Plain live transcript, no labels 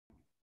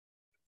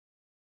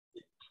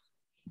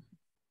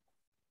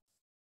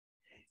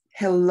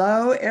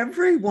Hello,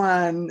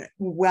 everyone.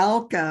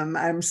 Welcome.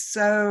 I'm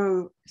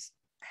so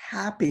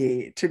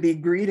happy to be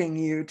greeting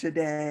you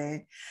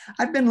today.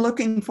 I've been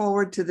looking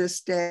forward to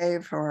this day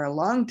for a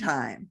long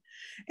time,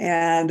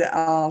 and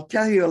I'll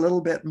tell you a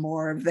little bit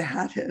more of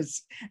that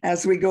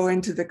as we go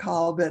into the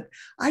call. But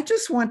I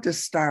just want to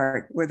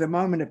start with a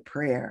moment of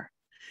prayer,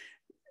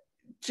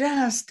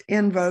 just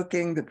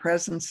invoking the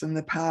presence and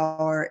the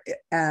power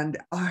and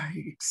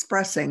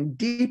expressing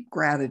deep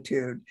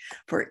gratitude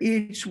for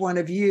each one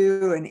of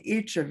you and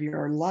each of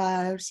your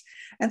lives.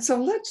 And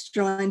so let's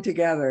join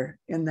together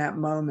in that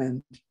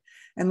moment.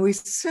 And we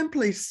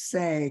simply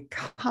say,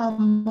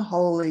 "Come,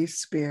 Holy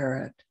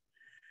Spirit,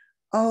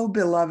 oh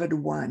beloved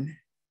one."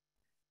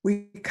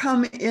 We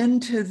come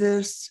into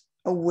this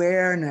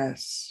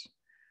awareness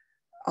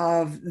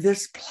of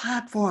this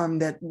platform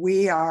that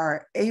we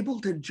are able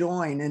to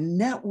join, a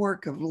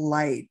network of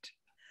light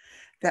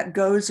that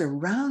goes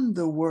around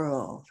the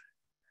world.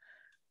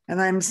 And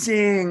I'm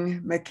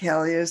seeing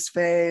Michaelia's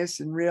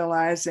face and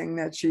realizing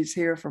that she's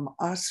here from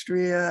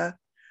Austria.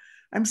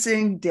 I'm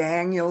seeing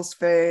Daniel's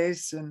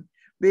face and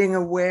being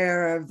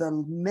aware of the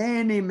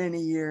many,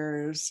 many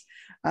years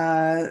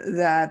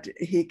that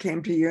he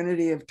came to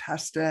Unity of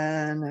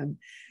Tustin,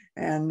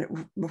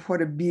 and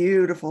what a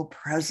beautiful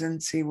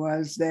presence he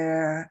was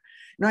there.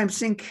 You know, I'm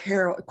seeing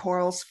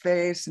Coral's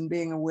face and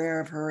being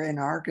aware of her in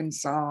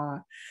Arkansas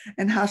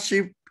and how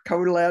she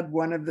co-led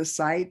one of the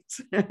sites.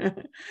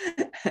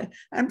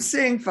 I'm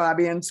seeing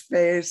Fabienne's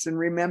face and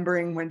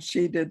remembering when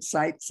she did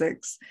Site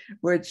 6,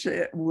 which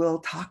we'll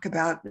talk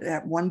about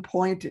at one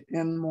point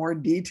in more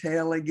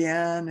detail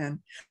again. And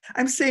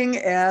I'm seeing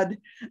Ed.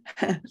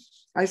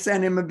 I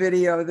sent him a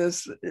video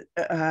this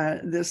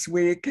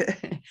week,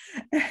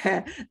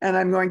 and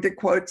I'm going to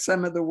quote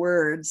some of the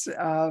words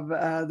of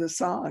the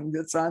song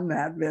that's on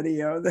that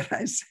video that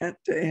I sent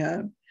to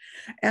him.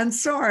 And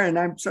Soren,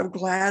 I'm so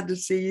glad to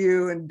see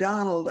you. And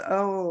Donald,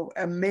 oh,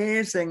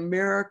 amazing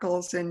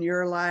miracles in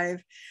your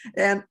life.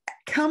 And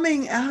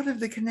coming out of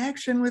the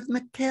connection with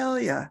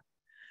Michaelia,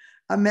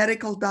 a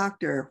medical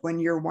doctor, when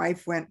your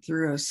wife went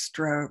through a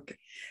stroke.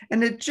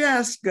 And it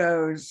just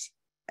goes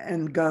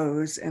and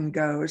goes and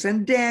goes.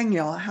 And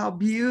Daniel, how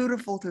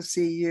beautiful to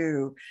see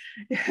you.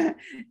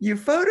 You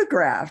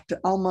photographed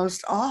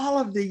almost all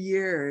of the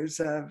years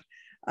of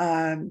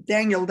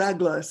Daniel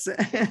Douglas.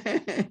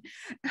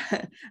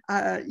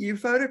 You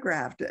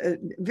photographed,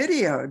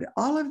 videoed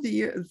all of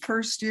the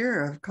first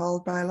year of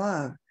Called by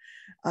Love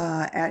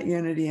at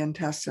Unity and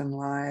Tustin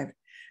Live.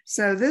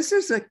 So this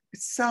is a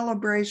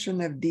celebration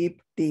of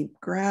deep, deep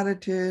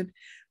gratitude,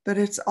 but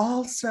it's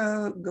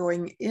also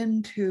going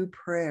into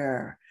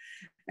prayer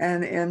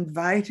and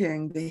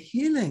inviting the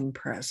healing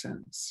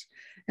presence.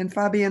 And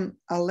Fabienne,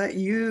 I'll let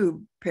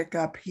you pick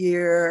up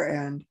here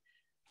and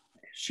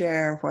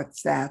share what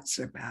that's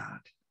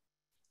about.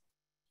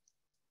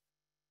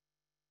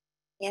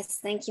 Yes,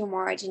 thank you,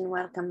 Marj, and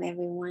welcome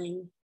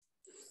everyone.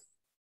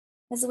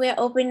 As we're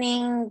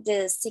opening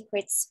the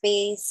secret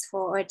space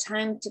for our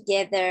time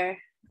together,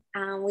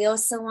 we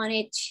also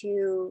wanted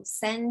to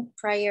send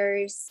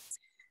prayers,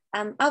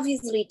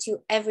 obviously to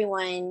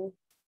everyone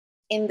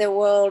in the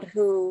world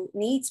who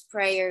needs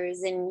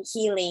prayers and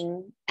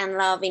healing and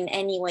love in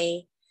any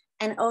way.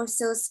 And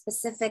also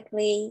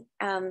specifically,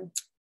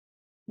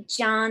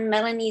 John,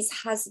 Melanie's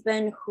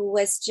husband, who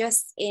was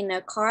just in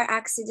a car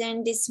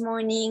accident this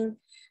morning.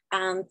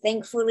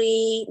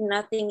 Thankfully,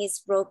 nothing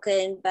is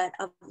broken, but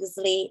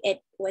obviously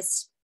it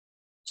was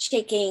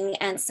shaking.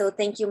 And so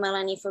thank you,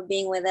 Melanie, for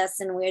being with us.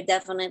 And we're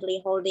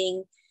definitely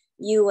holding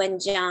you and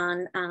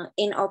John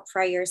in our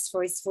prayers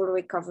for his full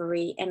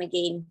recovery. And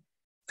again,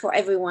 for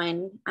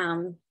everyone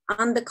on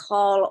the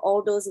call,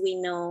 all those we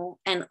know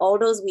and all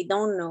those we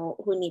don't know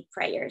who need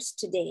prayers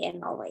today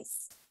and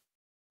always.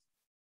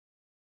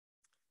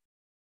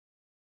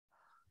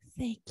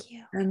 Thank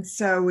you. And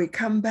so we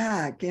come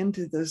back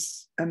into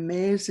this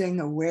amazing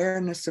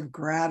awareness of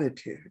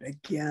gratitude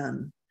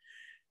again.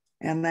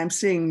 And I'm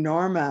seeing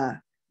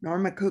Norma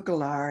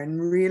Kukelar, and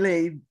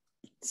really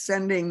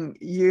sending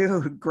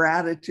you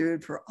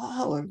gratitude for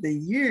all of the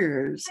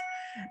years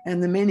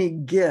and the many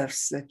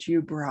gifts that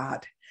you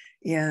brought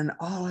in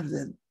all of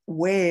the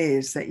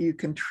ways that you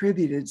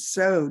contributed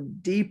so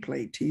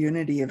deeply to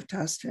Unity of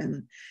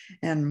Tustin.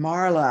 And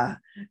Marla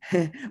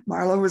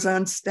was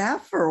on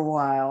staff for a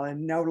while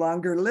and no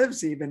longer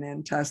lives even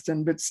in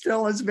Tustin, but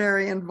still is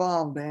very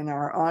involved in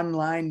our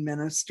online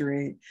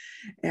ministry.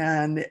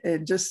 And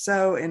it just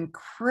so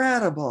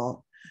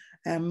incredible.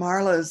 And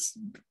Marla's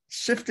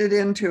shifted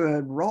into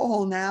a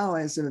role now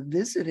as a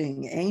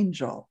visiting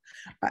angel.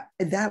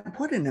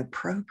 What an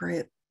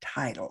appropriate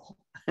title.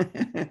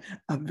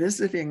 A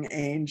visiting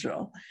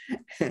angel.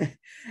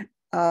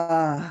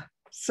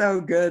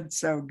 So good,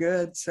 so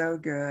good, so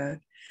good.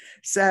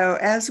 So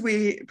as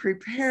we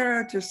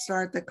prepare to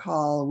start the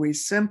call, we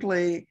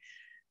simply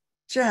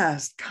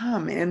just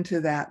come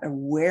into that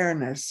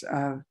awareness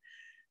of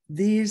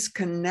these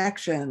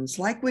connections,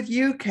 like with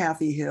you,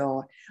 Kathy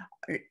Hill,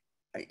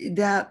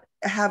 that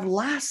have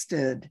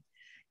lasted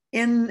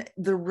in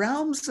the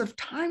realms of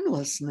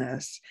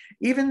timelessness,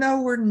 even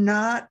though we're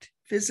not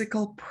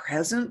physically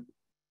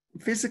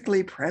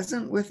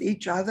present with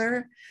each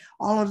other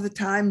all of the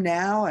time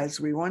now as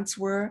we once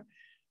were,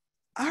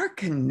 our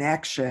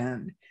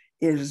connection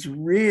is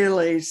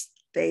really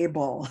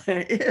stable.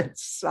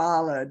 It's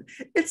solid.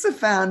 It's a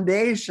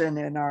foundation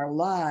in our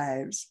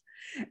lives.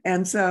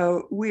 And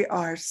so we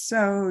are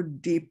so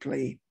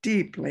deeply,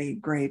 deeply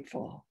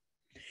grateful.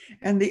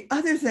 And the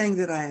other thing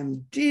that I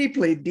am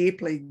deeply,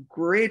 deeply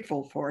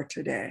grateful for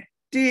today,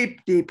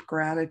 deep, deep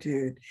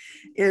gratitude,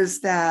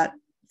 is that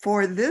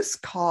for this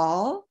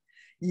call,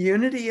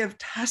 Unity of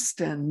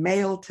Tustin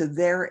mailed to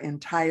their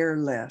entire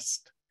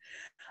list.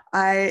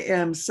 I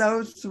am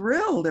so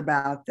thrilled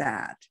about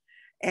that.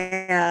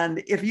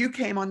 And if you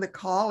came on the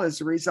call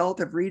as a result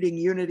of reading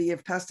Unity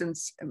of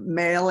Tustin's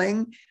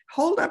mailing,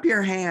 hold up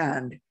your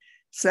hand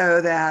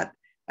so that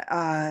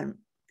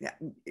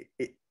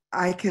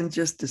I can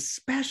just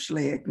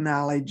especially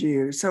acknowledge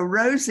you. So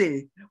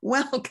Rosie,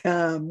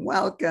 welcome,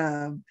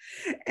 welcome.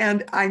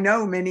 And I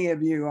know many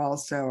of you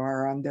also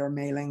are on their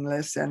mailing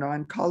list and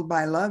on Called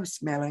by Love's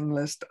mailing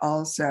list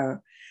also.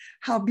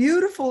 How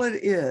beautiful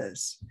it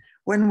is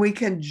when we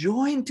can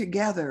join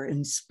together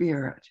in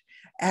spirit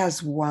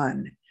as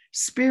one.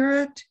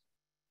 Spirit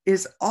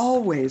is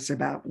always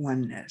about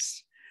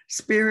oneness.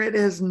 Spirit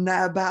is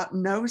about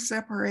no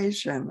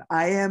separation.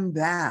 I am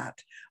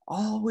that,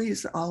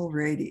 always,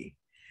 already.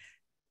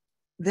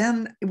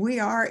 Then we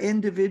are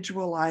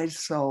individualized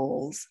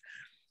souls.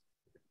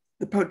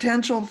 The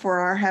potential for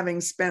our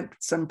having spent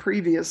some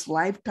previous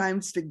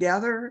lifetimes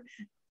together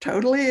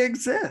totally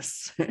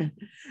exists.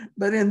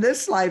 But in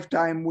this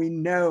lifetime, we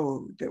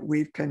know that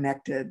we've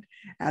connected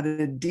at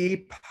a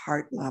deep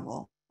heart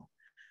level.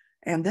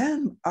 And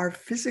then our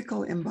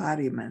physical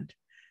embodiment,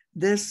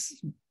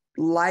 this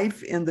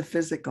life in the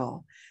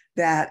physical,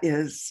 that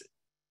is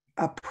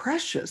a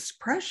precious,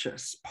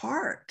 precious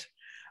part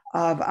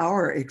of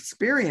our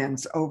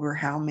experience over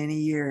how many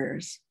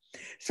years.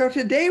 So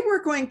today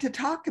we're going to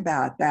talk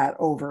about that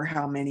over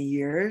how many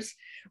years.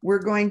 We're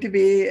going to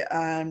be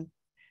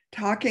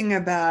talking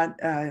about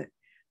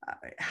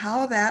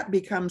how that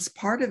becomes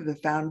part of the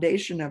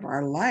foundation of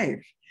our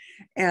life.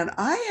 And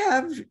I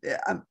have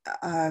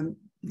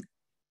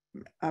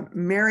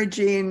Mary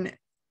Jean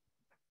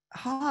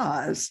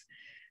Hawes,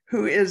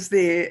 who is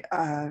the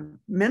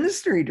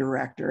ministry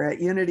director at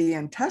Unity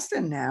in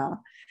Tustin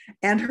now,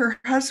 and her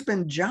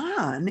husband,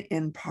 John,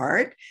 in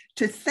part,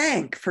 to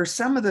thank for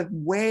some of the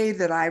way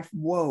that I've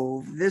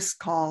wove this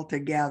call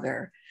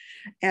together.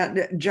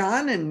 And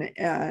John and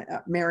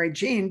Mary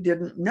Jean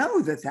didn't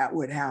know that that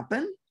would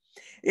happen.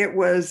 It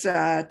was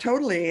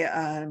totally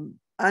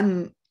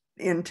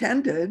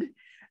unintended.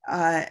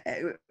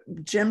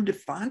 Jim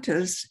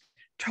DeFontis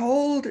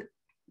told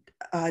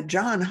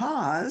John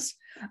Hawes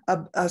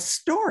a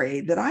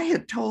story that I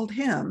had told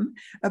him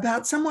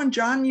about someone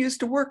John used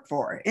to work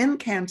for in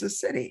Kansas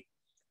City,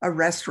 a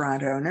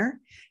restaurant owner.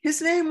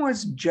 His name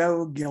was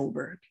Joe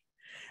Gilbert.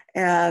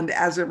 And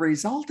as a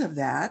result of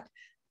that,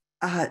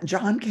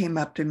 John came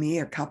up to me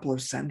a couple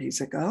of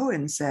Sundays ago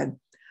and said,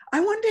 I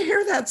wanted to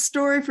hear that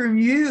story from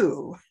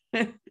you.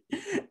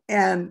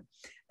 And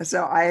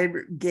so I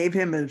gave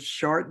him a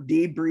short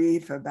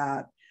debrief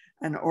about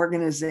an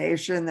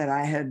organization that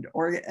I had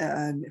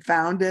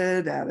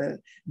founded at a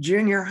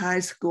junior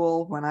high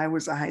school when I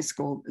was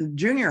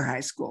junior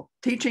high school,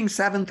 teaching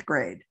 7th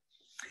grade,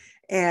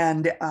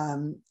 and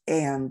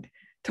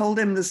told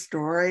him the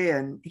story.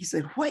 And he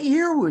said, what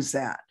year was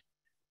that?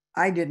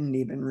 I didn't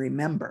even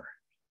remember.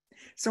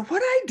 So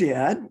what I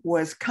did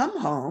was come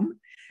home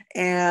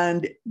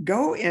and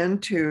go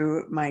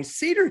into my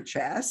cedar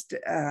chest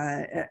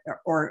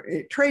or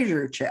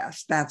treasure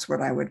chest. That's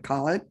what I would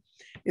call it.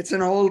 It's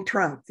an old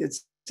trunk.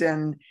 It's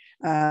in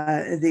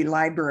the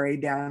library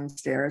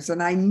downstairs.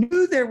 And I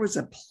knew there was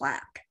a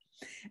plaque.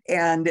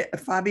 And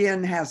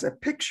Fabienne has a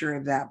picture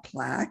of that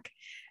plaque.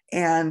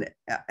 And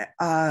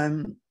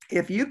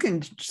if you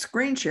can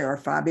screen share,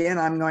 Fabienne,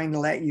 I'm going to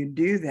let you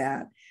do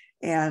that.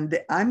 And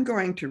I'm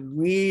going to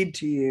read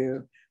to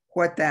you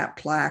what that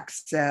plaque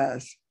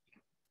says.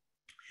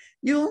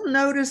 You'll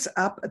notice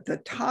up at the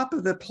top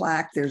of the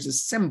plaque, there's a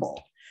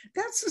symbol.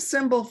 That's a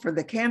symbol for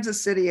the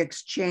Kansas City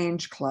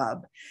Exchange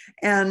Club.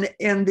 And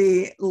in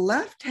the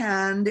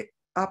left-hand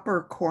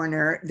upper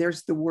corner,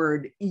 there's the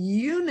word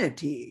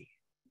unity.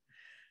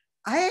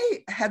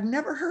 I had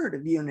never heard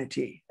of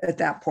unity at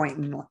that point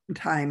in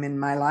time in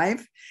my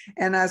life.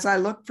 And as I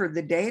looked for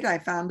the date, I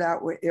found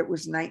out it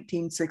was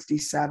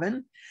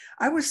 1967.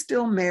 I was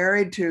still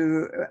married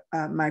to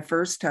my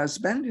first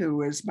husband, who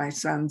was my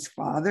son's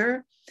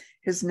father.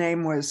 His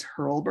name was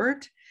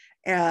Hurlbert.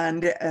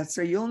 And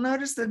so you'll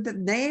notice that the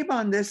name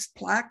on this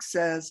plaque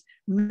says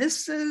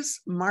Mrs.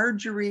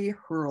 Marjorie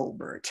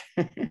Hurlbert.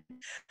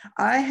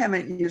 I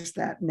haven't used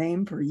that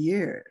name for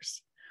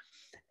years.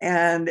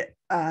 And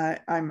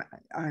I'm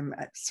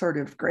sort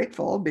of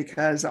grateful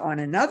because on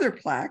another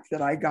plaque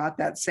that I got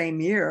that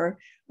same year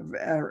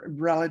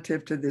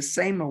relative to the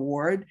same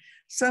award,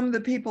 some of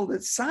the people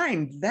that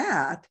signed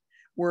that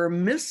were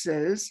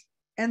Mrs.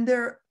 and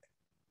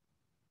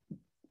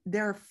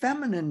their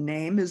feminine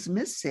name is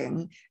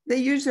missing. They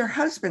use their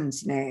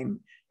husband's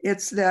name.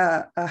 It's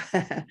the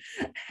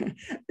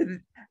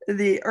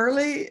the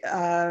early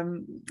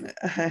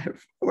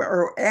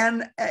or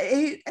an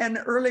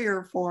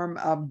earlier form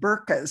of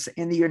burqas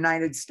in the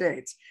United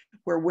States,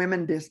 where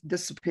women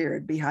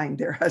disappeared behind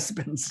their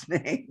husbands'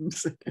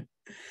 names.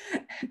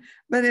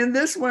 But in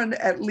this one,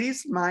 at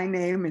least my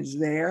name is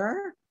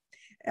there,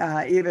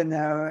 even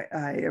though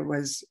it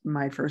was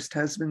my first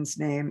husband's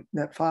name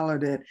that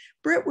followed it.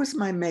 Britt was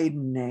my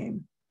maiden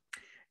name.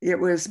 It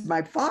was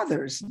my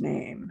father's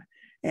name.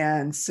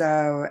 And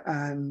so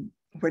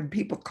when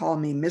people call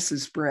me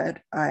Mrs. Britt,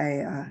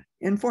 I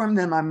inform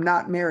them I'm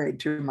not married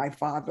to my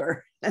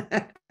father.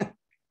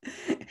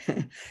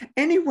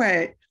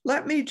 Anyway,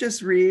 let me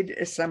just read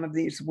some of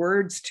these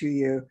words to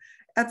you.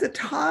 At the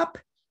top,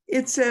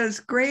 it says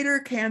Greater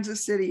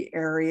Kansas City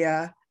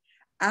Area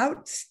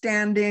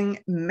Outstanding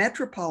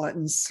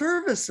Metropolitan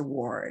Service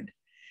Award.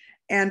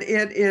 And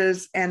it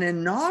is an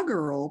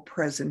inaugural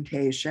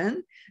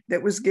presentation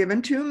that was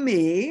given to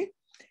me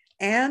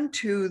and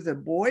to the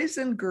boys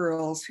and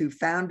girls who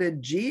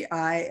founded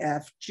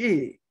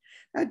GIFG.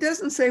 Now, it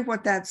doesn't say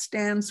what that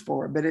stands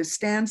for, but it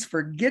stands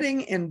for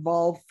Getting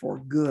Involved for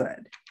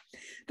Good.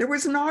 There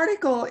was an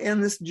article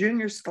in this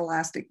Junior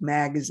Scholastic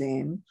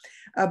magazine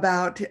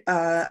about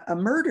a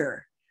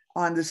murder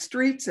on the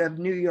streets of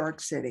New York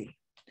City.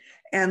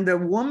 And the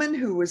woman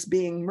who was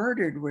being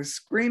murdered was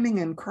screaming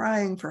and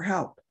crying for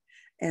help,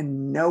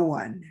 and no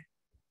one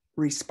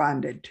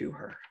responded to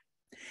her.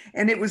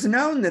 And it was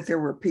known that there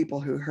were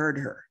people who heard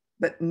her,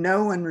 but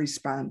no one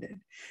responded.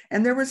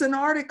 And there was an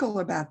article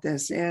about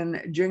this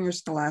in Junior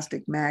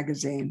Scholastic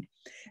magazine,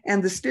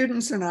 and the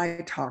students and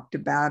I talked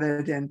about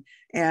it, and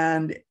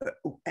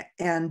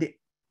I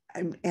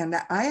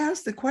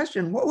asked the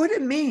question, what would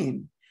it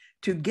mean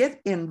to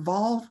get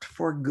involved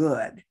for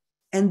good?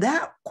 And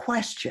that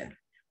question,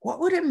 what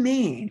would it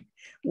mean,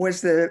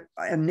 was the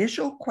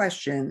initial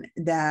question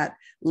that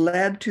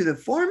led to the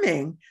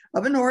forming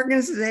of an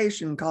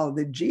organization called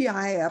the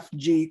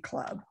GIFG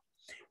Club.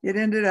 It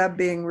ended up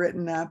being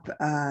written up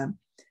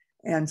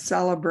and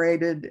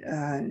celebrated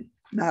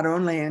not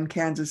only in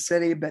Kansas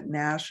City, but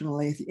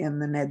nationally in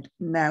the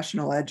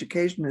National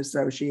Education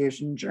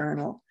Association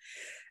Journal.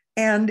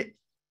 And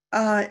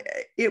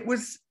it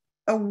was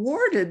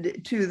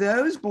awarded to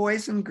those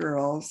boys and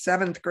girls,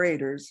 seventh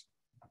graders,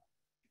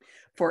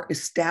 for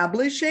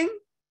establishing,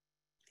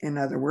 in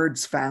other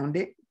words,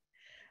 founding,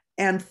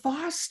 and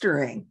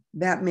fostering.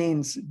 That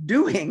means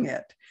doing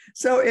it.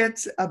 So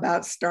it's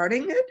about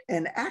starting it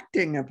and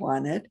acting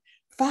upon it,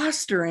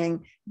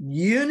 fostering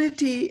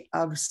unity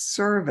of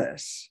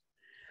service,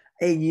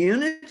 a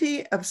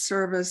unity of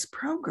service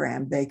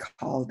program, they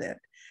called it.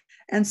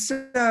 And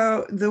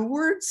so the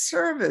word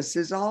service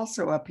is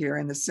also up here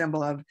in the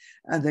symbol of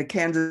the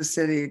Kansas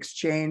City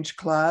Exchange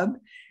Club.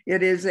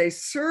 It is a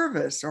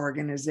service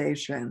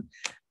organization.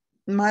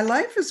 My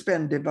life has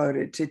been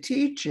devoted to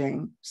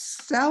teaching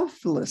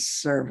selfless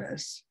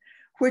service,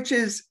 which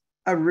is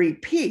a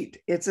repeat.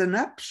 It's an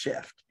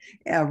upshift,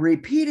 a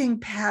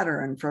repeating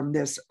pattern from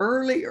this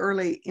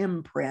early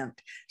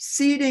imprint,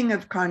 seeding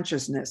of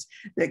consciousness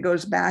that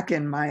goes back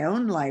in my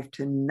own life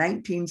to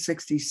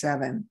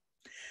 1967.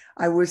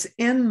 I was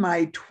in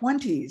my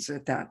 20s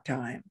at that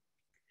time.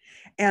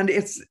 And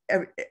it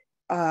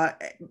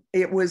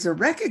was a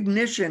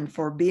recognition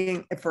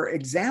for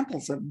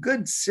examples of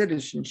good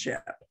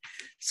citizenship.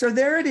 So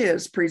there it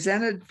is,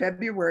 presented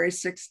February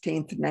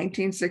 16th,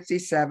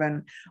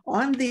 1967,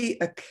 on the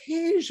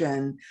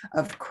occasion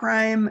of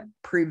Crime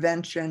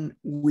Prevention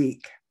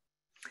Week.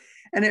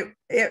 And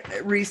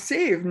it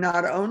received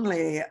not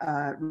only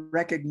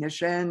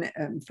recognition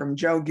from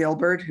Joe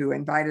Gilbert, who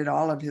invited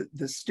all of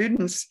the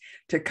students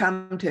to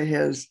come to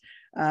his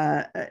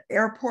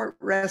airport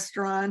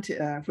restaurant,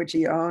 which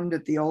he owned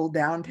at the old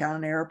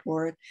downtown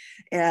airport.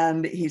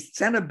 And he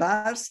sent a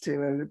bus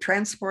to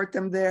transport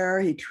them there.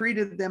 He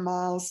treated them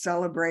all,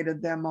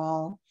 celebrated them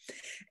all.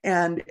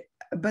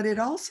 But it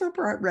also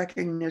brought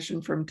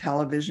recognition from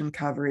television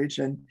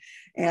coverage.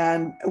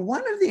 And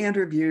one of the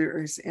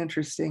interviewers,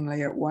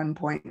 interestingly, at one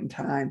point in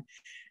time,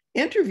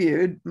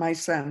 interviewed my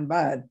son,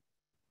 Bud.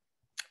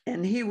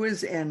 And he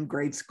was in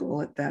grade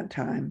school at that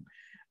time.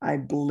 I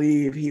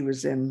believe he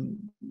was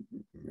in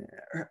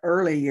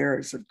early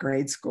years of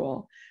grade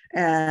school.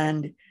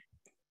 And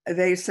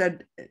they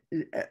said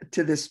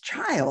to this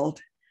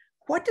child,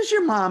 "What does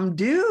your mom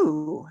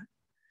do?"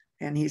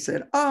 And he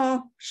said,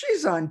 "Oh,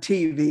 she's on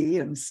TV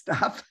and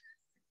stuff."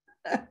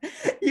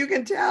 You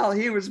can tell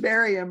he was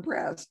very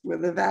impressed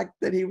with the fact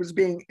that he was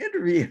being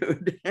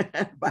interviewed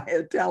by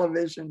a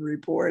television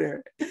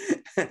reporter.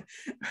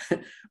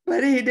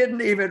 But he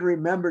didn't even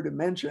remember to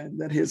mention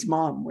that his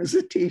mom was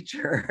a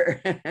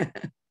teacher.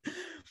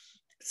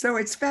 So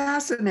it's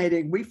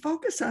fascinating. We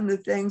focus on the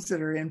things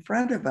that are in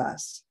front of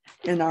us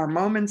in our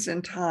moments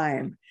in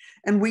time,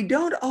 and we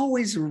don't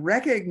always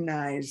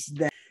recognize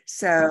them.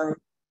 So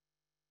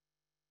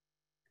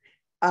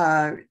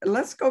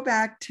let's go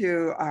back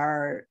to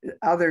our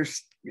other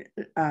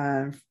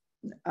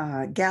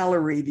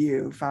gallery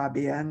view,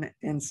 Fabienne,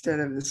 instead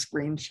of the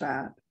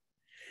screenshot.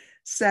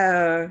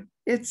 So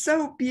it's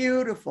so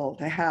beautiful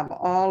to have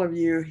all of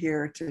you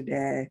here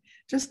today.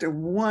 Just a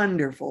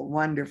wonderful,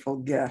 wonderful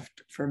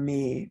gift for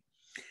me.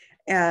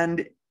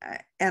 And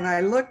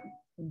I look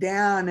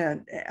down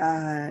at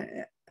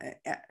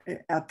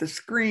the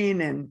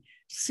screen and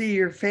see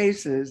your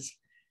faces,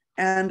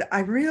 and I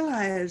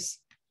realize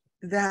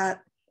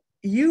that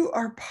you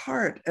are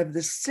part of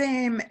the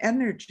same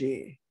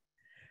energy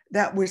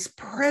that was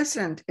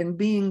present and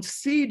being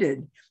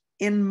seated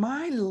in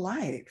my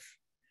life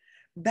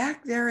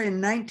back there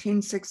in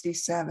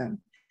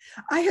 1967.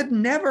 I had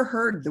never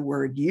heard the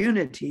word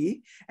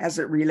unity as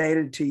it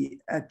related to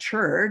a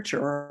church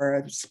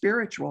or a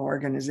spiritual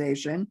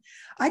organization.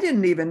 I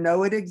didn't even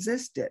know it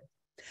existed.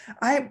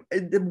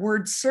 The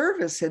word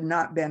service had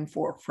not been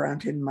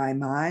forefront in my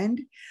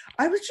mind.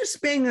 I was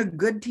just being a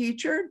good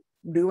teacher,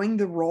 doing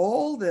the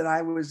role that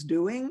I was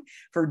doing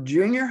for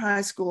junior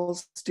high school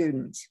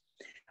students.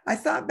 I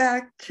thought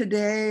back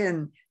today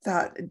and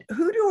thought,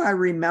 who do I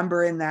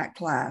remember in that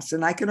class?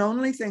 And I could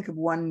only think of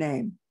one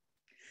name.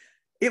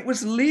 It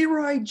was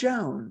Leroy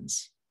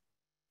Jones.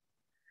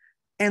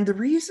 And the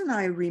reason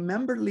I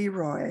remember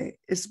Leroy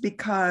is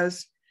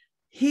because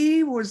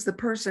he was the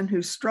person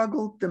who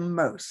struggled the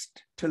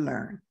most to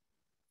learn.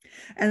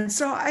 And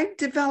so I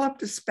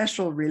developed a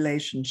special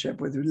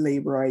relationship with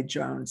Leroy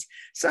Jones.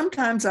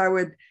 Sometimes I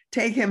would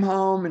take him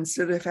home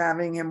instead of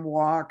having him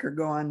walk or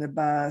go on the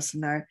bus.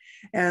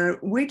 And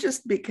we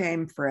just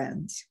became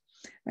friends.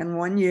 And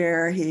one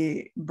year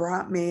he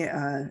brought me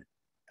a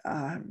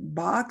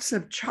box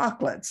of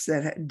chocolates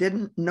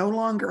that no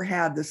longer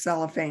had the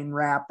cellophane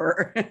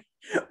wrapper,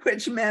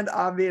 which meant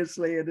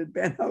obviously it had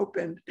been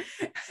opened.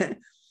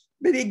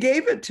 But he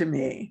gave it to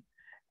me.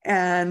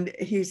 And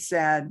he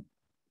said,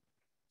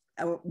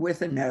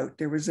 with a note,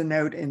 there was a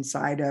note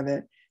inside of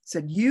it,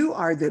 said, "You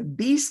are the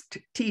beast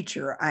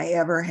teacher I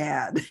ever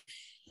had."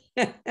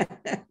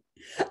 I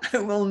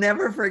will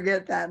never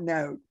forget that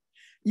note.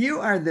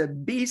 You are the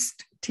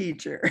beast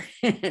teacher,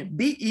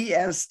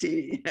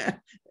 B-E-S-T.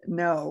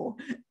 No,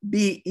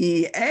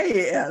 B-E-A-S-T.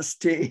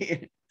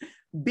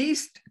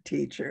 Beast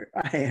teacher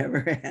I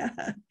ever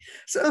had.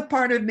 So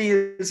part of me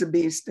is a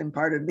beast and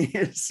part of me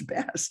is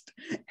best.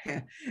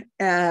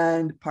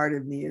 And part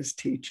of me is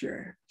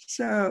teacher.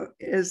 So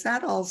is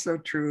that also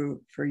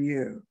true for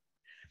you?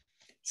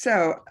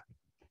 So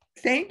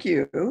thank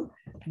you,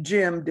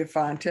 Jim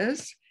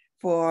DeFontes,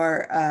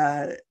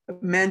 for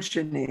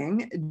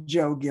mentioning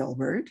Joe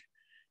Gilbert,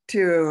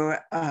 to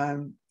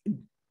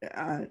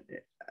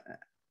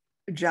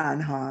John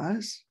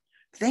Hawes.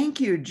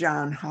 Thank you,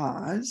 John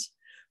Hawes,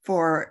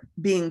 for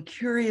being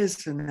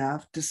curious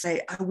enough to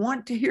say, I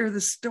want to hear the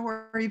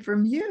story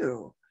from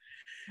you.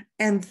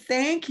 And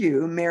thank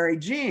you, Mary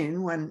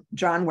Jean, when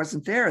John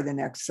wasn't there the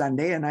next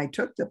Sunday and I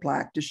took the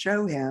plaque to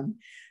show him.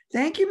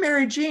 Thank you,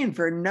 Mary Jean,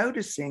 for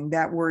noticing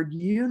that word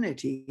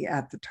unity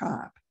at the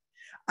top.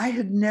 I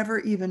had never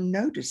even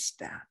noticed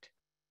that.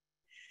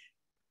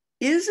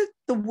 Is it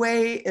the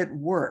way it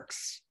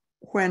works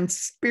when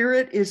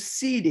spirit is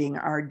seeding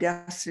our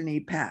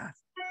destiny path?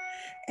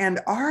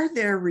 And are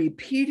there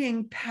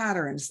repeating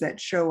patterns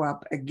that show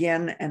up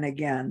again and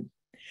again?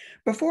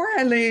 Before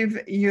I leave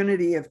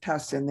Unity of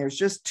Tustin, there's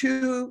just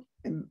two,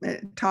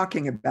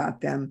 talking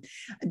about them,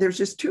 there's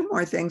just two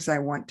more things I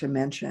want to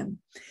mention.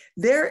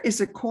 There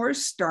is a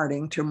course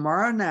starting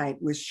tomorrow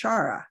night with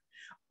Shara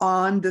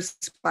on the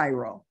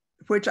spiral,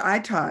 which I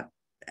taught,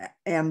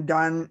 and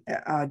Don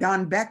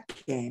Beck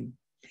came.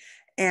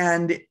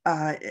 And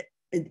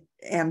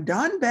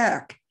Don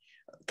Beck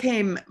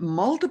came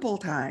multiple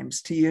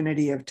times to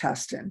Unity of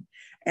Tustin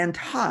and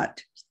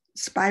taught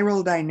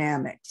spiral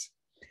dynamics.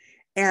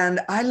 And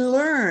I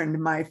learned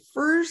my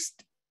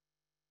first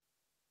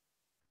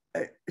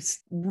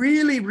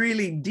really,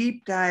 really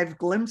deep dive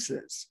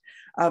glimpses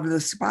of the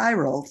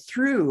spiral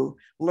through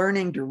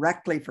learning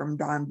directly from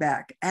Don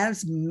Beck,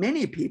 as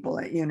many people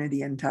at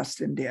Unity in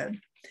Tustin did.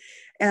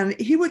 And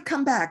he would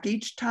come back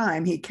each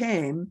time he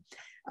came.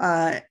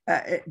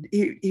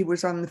 He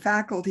was on the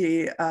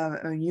faculty of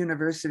a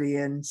university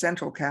in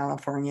Central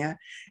California.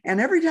 And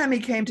every time he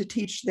came to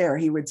teach there,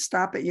 he would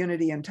stop at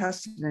Unity in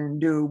Tustin and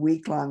do a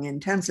week-long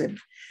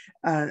intensive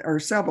or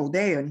several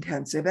day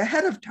intensive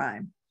ahead of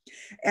time.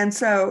 And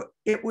so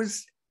it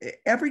was,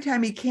 every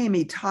time he came,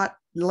 he taught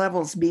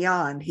levels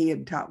beyond he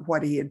had taught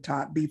what he had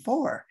taught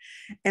before.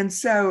 And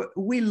so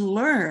we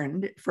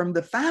learned from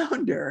the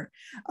founder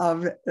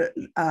of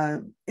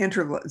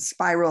integral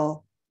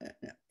spiral,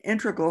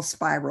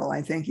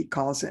 I think he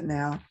calls it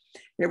now.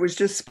 It was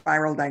just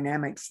spiral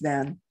dynamics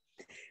then.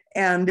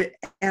 And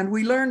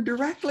we learned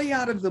directly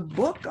out of the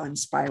book on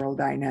spiral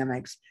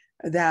dynamics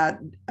that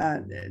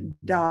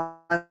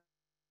Don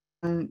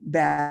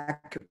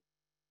Beck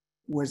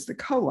was the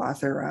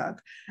co-author of,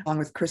 along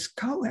with Chris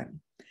Cohen.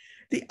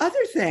 The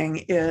other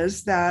thing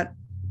is that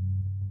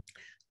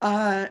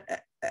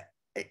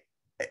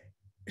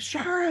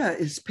Shara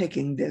is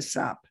picking this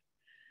up,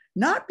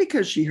 not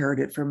because she heard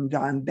it from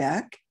Don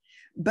Beck,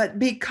 but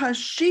because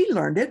she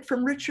learned it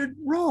from Richard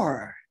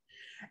Rohr.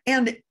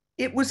 And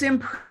it was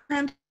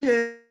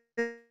imprinted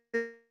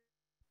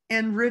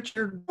in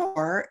Richard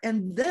Rohr,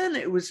 and then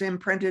it was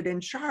imprinted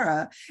in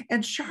Shara,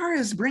 and Shara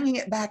is bringing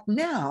it back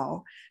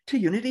now to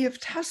Unity of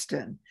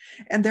Tustin.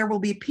 And there will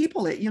be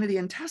people at Unity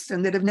in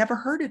Tustin that have never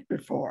heard it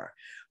before.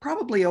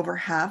 Probably over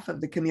half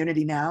of the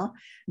community now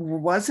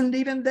wasn't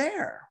even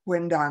there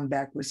when Don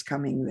Beck was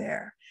coming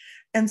there.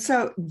 And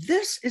so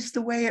this is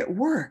the way it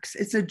works.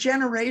 It's a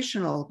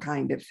generational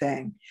kind of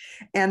thing.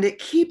 And it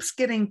keeps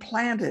getting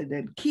planted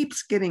and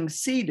keeps getting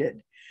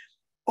seeded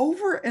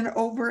over and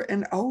over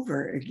and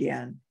over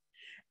again.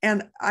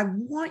 And I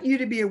want you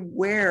to be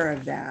aware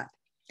of that.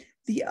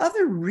 The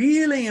other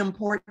really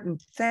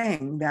important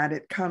thing that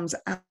it comes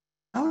out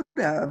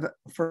of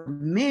for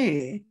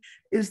me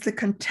is the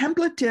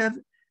contemplative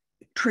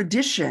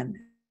tradition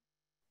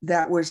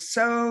that was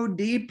so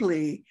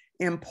deeply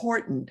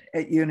important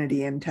at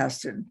Unity in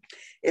Tustin.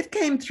 It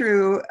came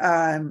through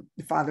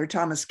Father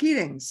Thomas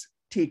Keating's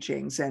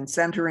teachings and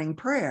centering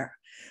prayer,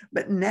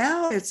 but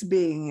now it's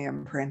being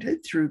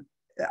imprinted through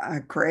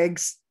Craig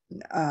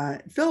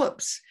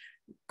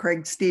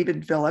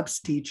Stephen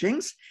Phillips'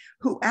 teachings,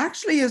 who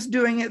actually is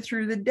doing it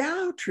through the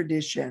Tao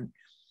tradition.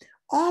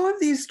 All of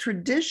these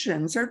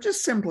traditions are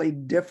just simply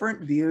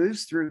different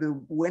views through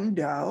the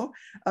window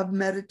of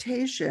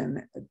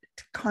meditation,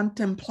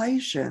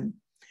 contemplation.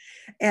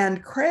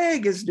 And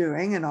Craig is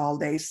doing an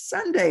all-day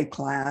Sunday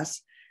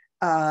class,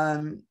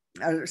 a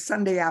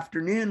Sunday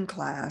afternoon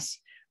class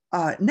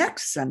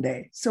next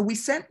Sunday. So we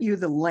sent you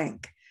the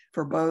link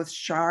for both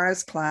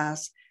Shara's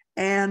class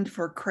and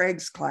for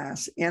Craig's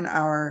class in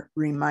our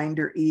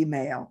reminder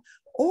email,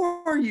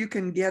 or you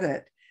can get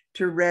it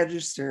to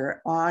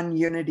register on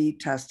Unity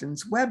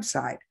Tustin's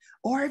website,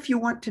 or if you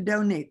want to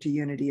donate to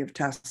Unity of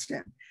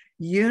Tustin,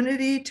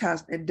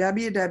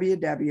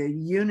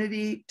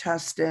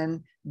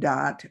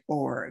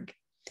 www.unitytustin.org.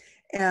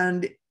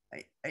 And,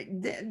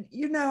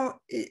 you know,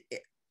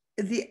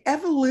 the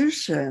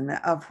evolution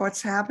of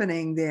what's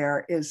happening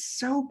there is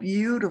so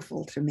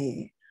beautiful to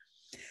me.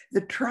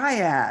 The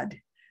triad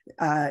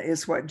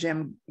is what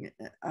Jim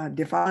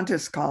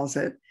DeFontis calls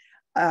it.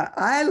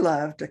 I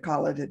love to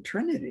call it a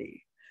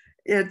trinity.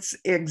 It's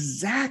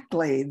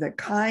exactly the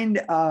kind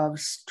of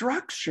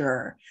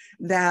structure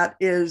that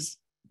is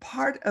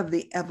part of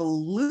the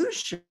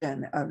evolution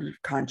of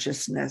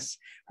consciousness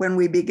when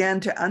we began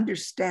to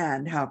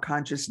understand how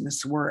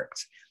consciousness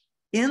works.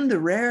 In the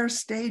rare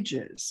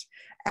stages,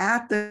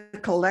 at the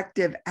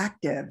collective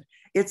active,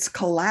 it's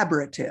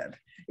collaborative.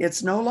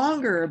 It's no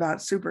longer about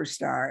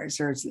superstars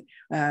or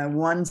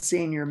one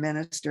senior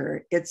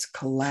minister. It's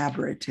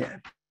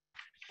collaborative.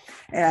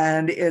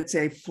 And it's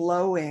a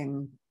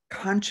flowing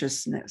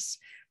consciousness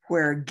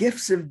where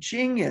gifts of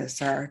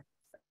genius are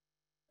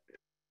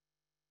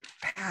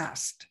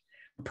passed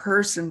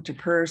person to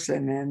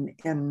person and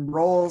in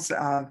roles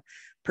of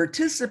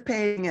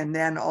participating and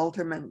then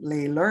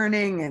ultimately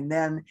learning and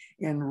then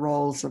in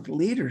roles of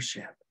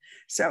leadership.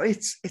 So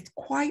it's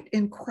quite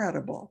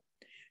incredible.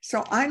 So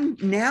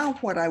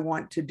what I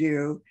want to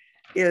do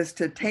is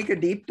to take a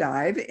deep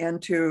dive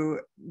into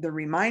the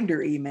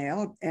reminder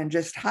email and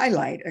just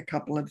highlight a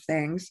couple of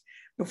things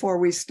before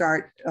we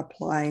start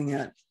applying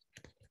it.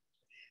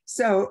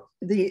 So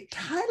the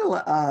title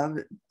of,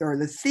 or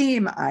the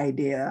theme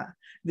idea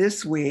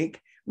this week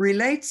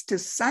relates to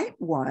Site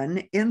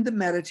 1 in the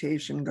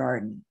Meditation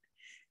Garden.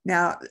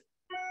 Now,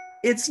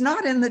 it's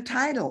not in the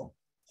title.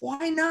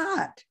 Why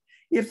not?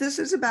 If this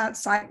is about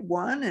Site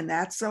 1 and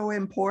that's so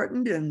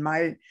important in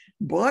my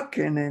book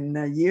and in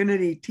the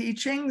Unity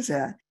teachings,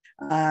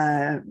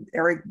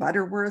 Eric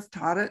Butterworth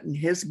taught it in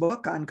his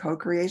book on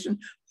co-creation.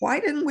 Why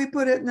didn't we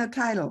put it in the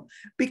title?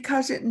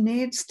 Because it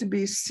needs to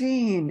be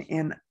seen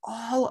in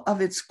all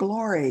of its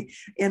glory,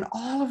 in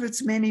all of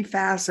its many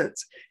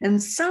facets.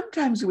 And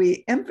sometimes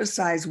we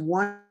emphasize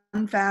one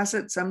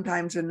facet,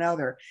 sometimes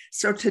another.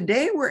 So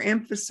today we're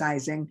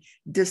emphasizing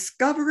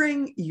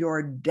discovering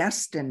your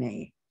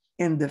destiny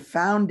in the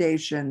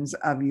foundations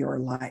of your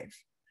life.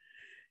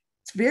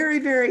 It's very,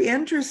 very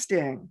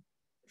interesting.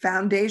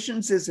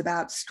 Foundations is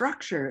about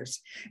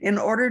structures. In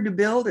order to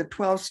build a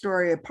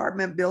 12-story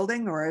apartment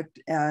building or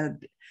a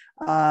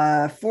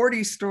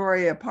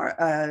 40-story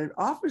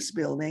office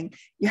building,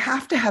 you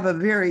have to have a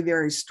very,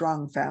 very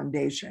strong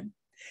foundation.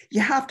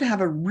 You have to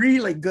have a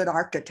really good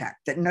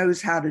architect that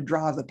knows how to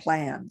draw the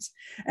plans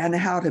and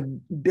how to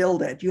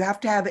build it. You have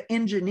to have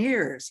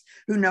engineers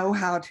who know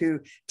how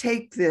to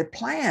take the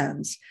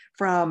plans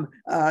from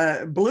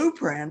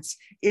blueprints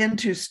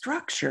into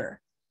structure.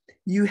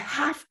 You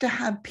have to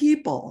have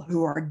people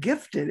who are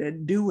gifted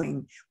at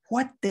doing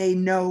what they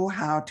know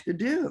how to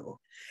do.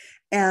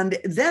 And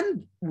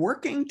then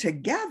working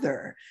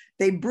together,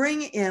 they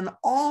bring in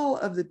all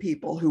of the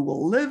people who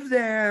will live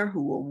there,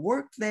 who will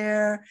work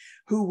there,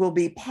 who will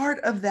be part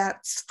of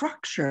that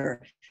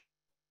structure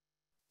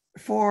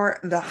for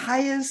the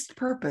highest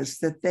purpose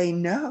that they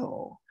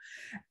know.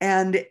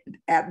 And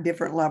at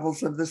different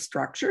levels of the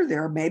structure,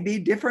 there may be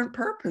different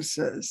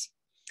purposes.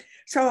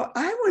 So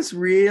I was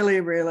really,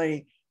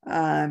 really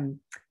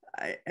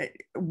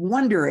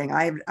wondering.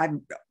 I've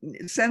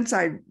since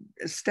I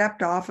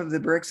stepped off of the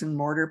bricks and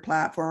mortar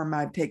platform,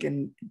 I've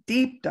taken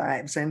deep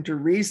dives into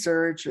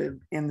research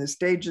in the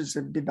stages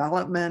of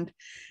development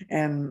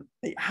and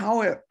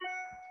how it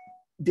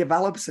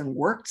develops and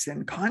works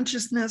in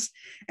consciousness.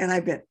 And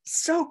I've been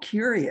so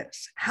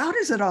curious, how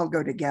does it all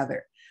go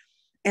together?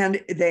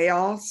 And they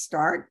all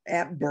start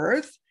at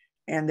birth,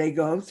 and they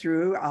go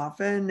through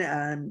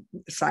often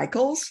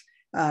cycles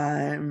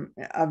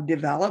of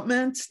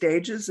development,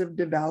 stages of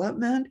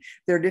development.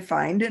 They're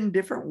defined in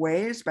different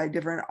ways by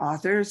different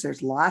authors.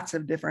 There's lots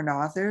of different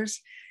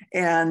authors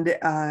and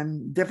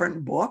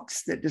different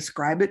books that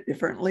describe it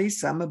differently,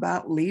 some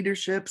about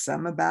leadership,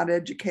 some about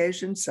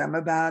education, some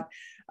about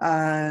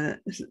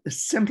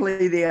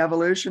simply the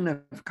evolution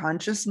of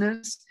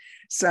consciousness,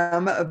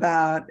 some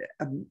about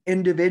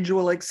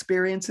individual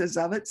experiences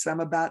of it, some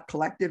about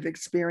collective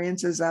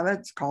experiences of it.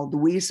 It's called the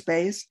we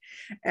space.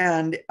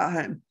 And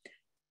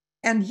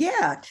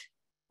yet,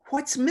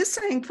 what's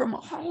missing from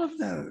all of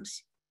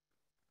those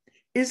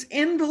is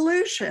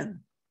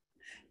involution.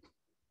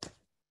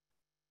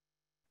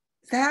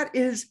 That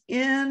is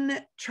in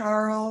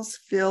Charles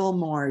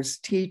Fillmore's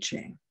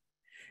teaching.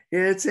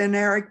 It's in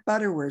Eric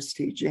Butterworth's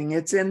teaching.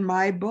 It's in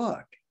my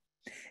book.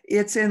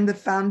 It's in the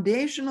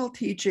foundational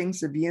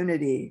teachings of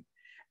unity.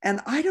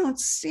 And I don't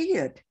see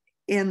it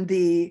in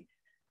the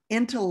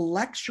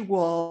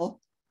intellectual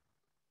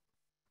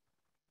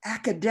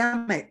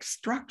academic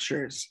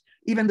structures,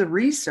 even the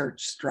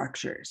research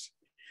structures.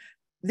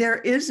 There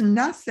is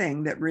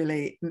nothing that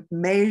really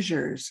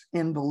measures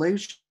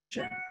involution.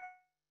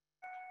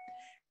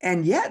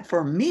 And yet,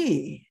 for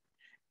me,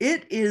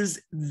 it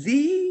is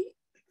the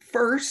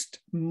first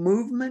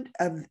movement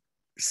of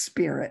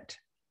spirit.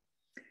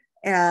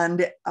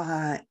 And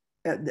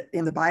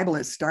in the Bible,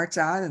 it starts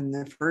out in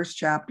the first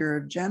chapter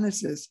of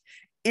Genesis.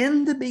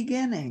 In the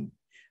beginning,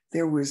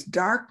 there was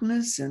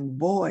darkness and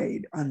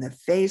void on the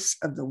face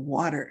of the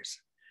waters.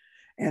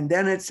 And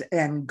then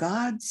and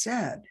God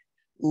said,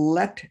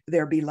 let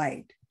there be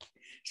light.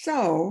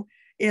 So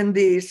in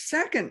the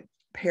second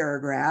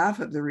paragraph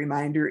of the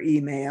reminder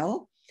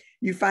email,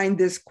 you find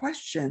this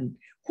question: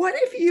 what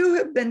if you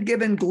have been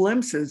given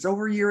glimpses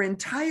over your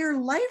entire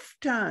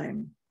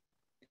lifetime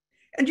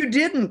and you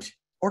didn't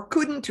or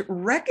couldn't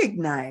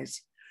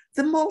recognize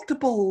the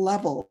multiple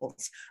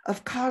levels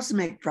of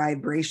cosmic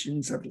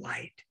vibrations of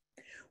light?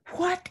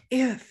 What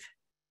if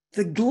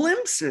the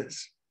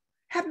glimpses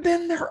have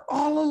been there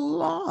all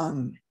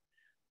along,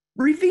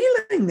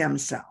 revealing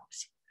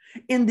themselves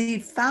in the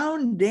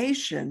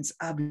foundations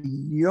of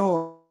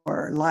your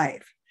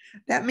life?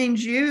 That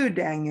means you,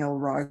 Daniel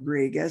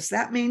Rodriguez.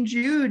 That means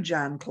you,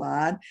 John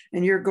Claude,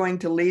 and you're going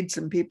to lead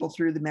some people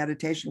through the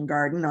meditation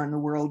garden on the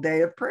World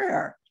Day of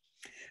Prayer.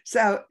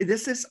 So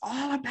this is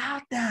all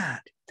about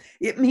that.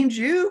 It means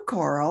you,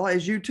 Coral,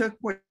 as you took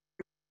what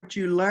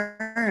you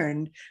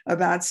learned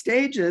about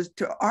stages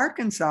to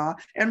Arkansas.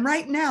 And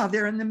right now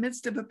they're in the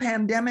midst of a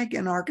pandemic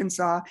in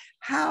Arkansas.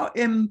 How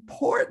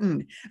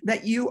important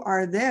that you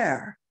are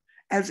there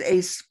as a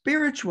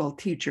spiritual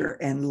teacher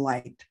and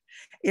light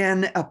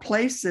in a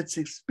place that's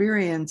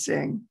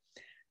experiencing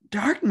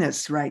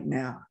darkness right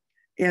now,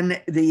 in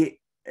the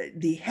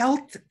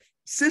health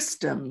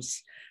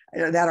systems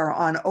that are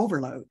on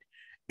overload.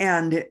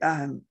 And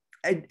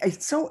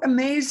it's so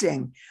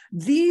amazing.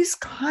 These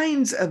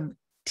kinds of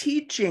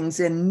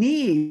teachings and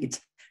needs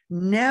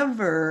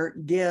never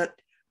get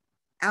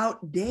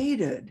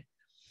outdated.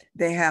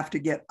 They have to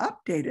get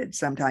updated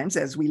sometimes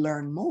as we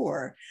learn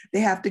more. They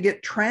have to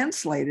get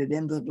translated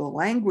into the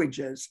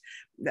languages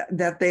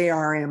that they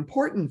are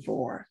important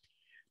for.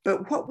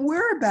 But what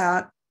we're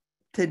about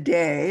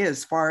today,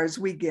 as far as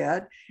we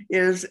get,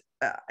 is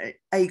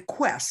a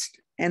quest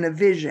and a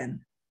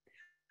vision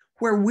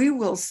where we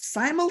will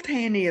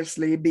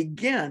simultaneously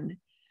begin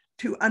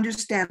to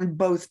understand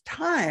both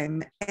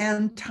time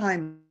and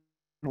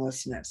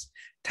timelessness.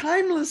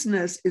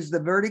 Timelessness is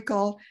the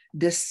vertical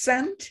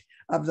descent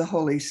of the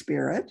Holy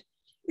Spirit.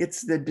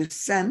 It's the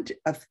descent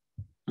of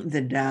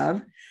the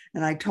dove.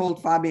 And I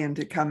told Fabienne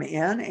to come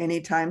in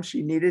anytime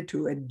she needed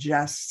to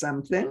adjust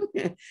something.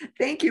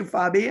 Thank you,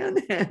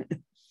 Fabienne.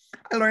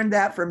 I learned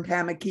that from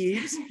Tama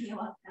Keeves,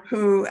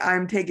 who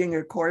I'm taking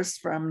a course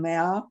from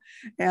now.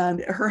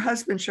 And her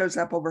husband shows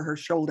up over her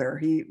shoulder.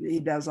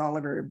 He does all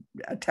of her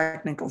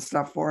technical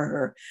stuff for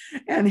her.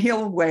 And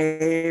he'll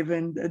wave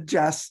and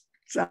adjust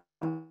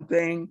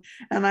something.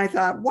 And I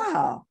thought,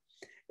 wow,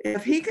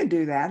 if he could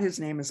do that, his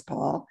name is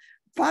Paul,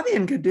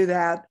 Fabienne could do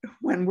that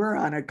when we're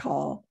on a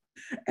call.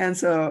 And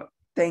so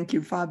thank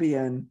you,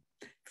 Fabienne.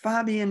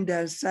 Fabienne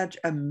does such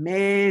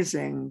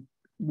amazing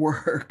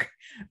work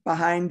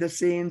behind the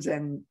scenes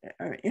and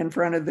in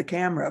front of the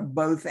camera,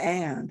 both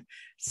and.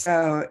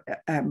 So,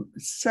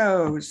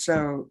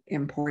 so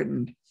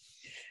important.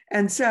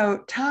 And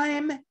so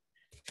time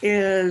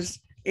is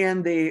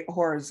in the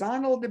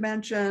horizontal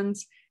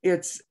dimensions.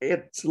 It's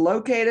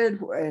located,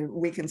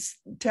 we can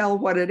tell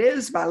what it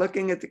is by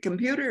looking at the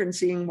computer and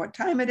seeing what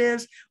time it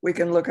is. We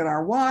can look at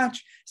our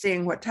watch,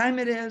 seeing what time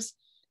it is,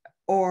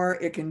 or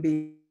it can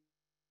be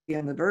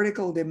in the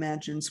vertical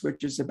dimensions,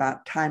 which is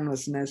about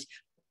timelessness,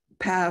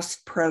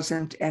 past,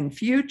 present, and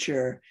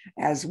future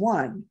as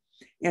one,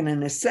 in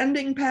an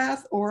ascending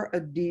path or a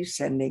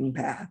descending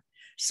path.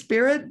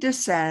 Spirit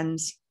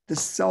descends, the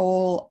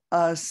soul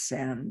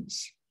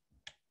ascends.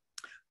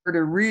 Heard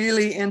a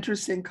really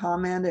interesting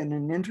comment in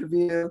an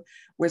interview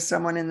with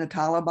someone in the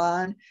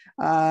Taliban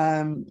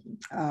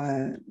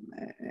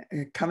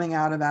coming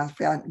out of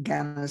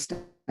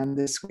Afghanistan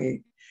this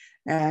week.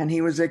 And he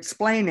was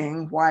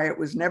explaining why it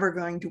was never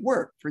going to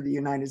work for the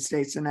United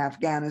States in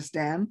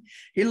Afghanistan.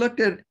 He looked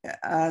at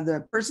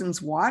the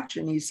person's watch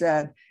and he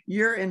said,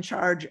 "You're in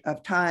charge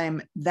of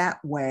time that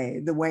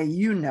way, the way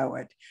you know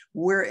it.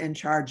 We're in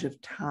charge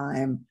of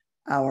time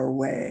our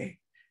way.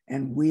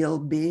 And we'll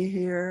be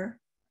here,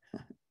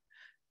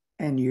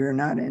 and you're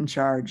not in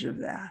charge of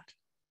that."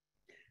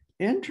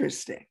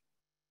 Interesting.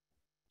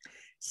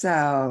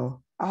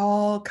 So,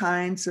 all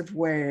kinds of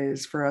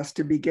ways for us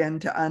to begin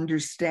to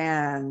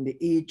understand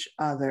each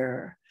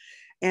other.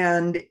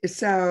 And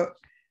so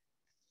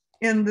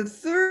in the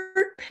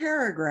third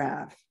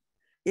paragraph,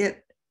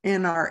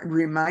 in our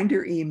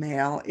reminder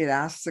email, it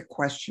asks the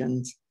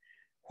questions,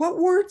 what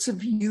words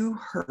have you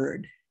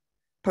heard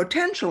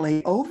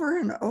potentially over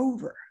and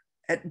over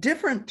at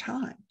different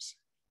times?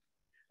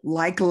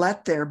 Like,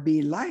 let there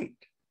be light.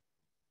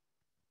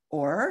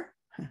 Or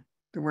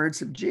the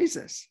words of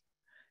Jesus,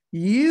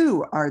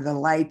 you are the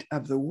light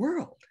of the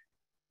world.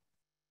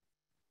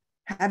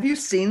 Have you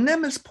seen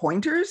them as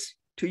pointers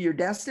to your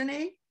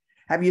destiny?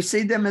 Have you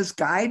seen them as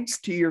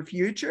guides to your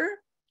future?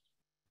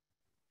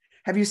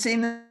 Have you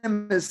seen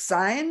them as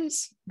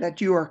signs that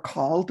you are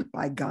called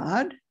by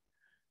God?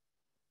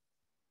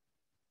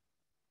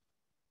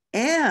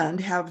 And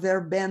have there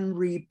been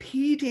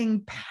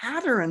repeating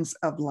patterns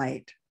of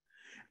light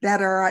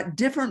that are at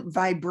different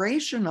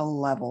vibrational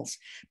levels?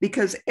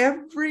 Because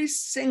every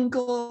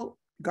single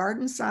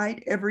garden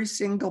site, every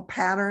single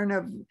pattern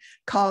of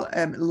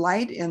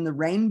light in the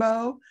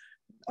rainbow,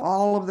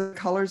 all of the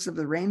colors of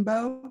the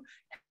rainbow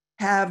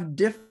have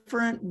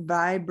different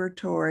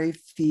vibratory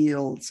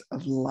fields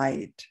of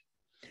light.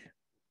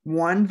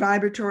 One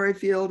vibratory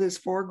field is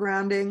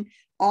foregrounding.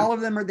 All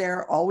of them are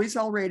there, always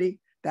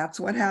already. That's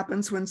what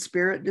happens when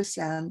spirit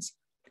descends.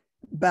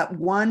 But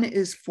one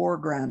is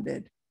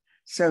foregrounded.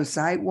 So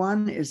site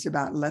one is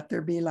about let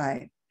there be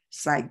light.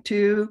 Site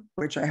two,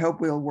 which I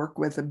hope we'll work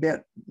with a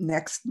bit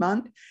next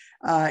month,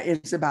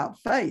 is about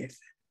faith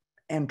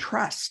and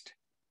trust.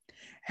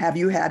 Have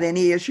you had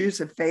any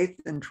issues of faith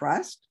and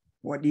trust?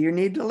 What do you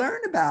need to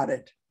learn about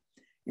it?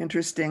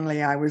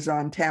 Interestingly, I was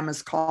on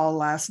Tama's call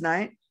last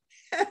night.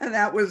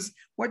 That was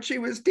what she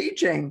was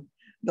teaching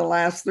the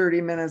last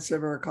 30 minutes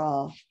of her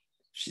call.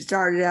 She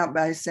started out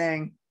by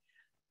saying,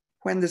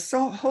 when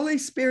the Holy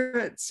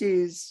Spirit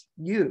sees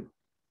you,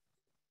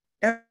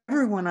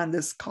 everyone on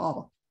this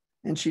call,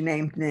 and she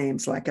named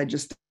names like I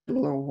just did a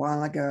little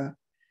while ago.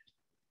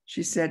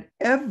 She said,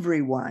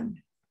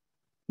 everyone,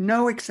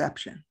 no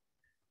exception,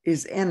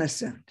 is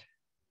innocent.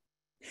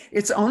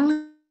 It's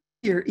only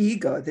your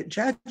ego that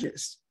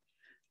judges,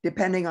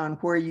 depending on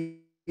where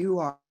you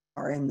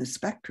are in the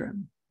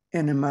spectrum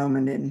in a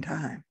moment in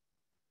time.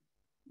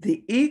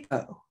 The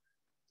ego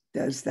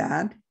does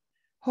that.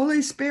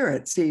 Holy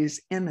Spirit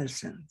sees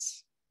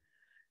innocence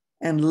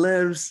and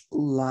lives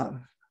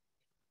love.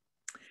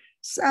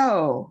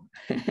 So,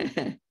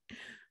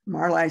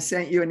 Marla, I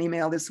sent you an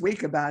email this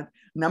week about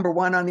number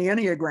 1 on the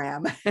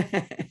Enneagram,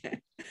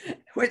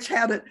 which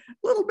had a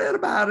little bit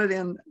about it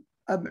in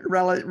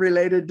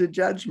related to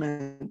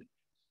judgment.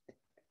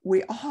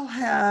 We all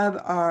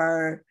have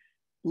our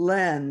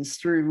lens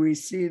through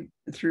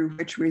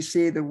which we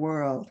see the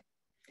world.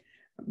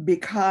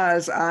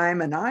 Because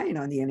I'm a 9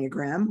 on the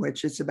Enneagram,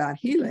 which is about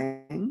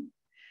healing,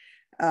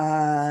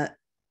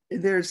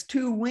 there's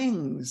 2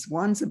 wings.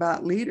 One's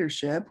about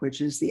leadership,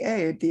 which is the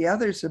 8. The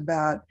other's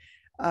about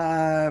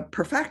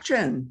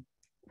perfection,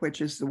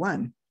 which is the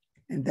 1.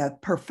 And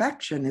that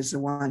perfection is the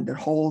one that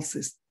holds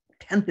this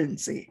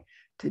tendency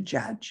to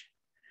judge.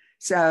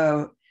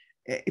 So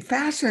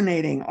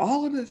fascinating.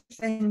 All of the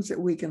things that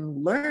we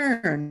can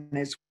learn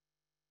is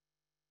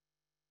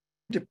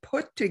to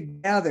put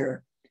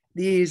together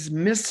these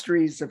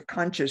mysteries of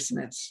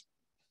consciousness.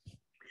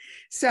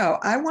 So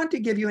I want to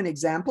give you an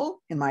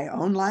example in my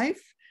own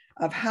life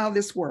of how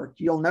this worked.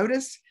 You'll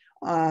notice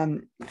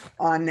on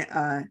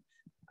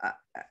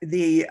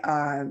the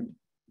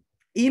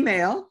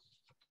email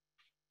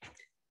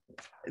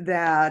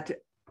that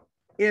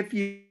if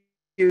you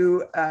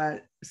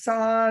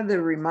saw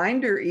the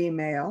reminder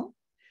email,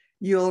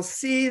 you'll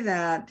see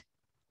that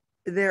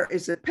there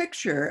is a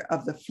picture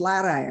of the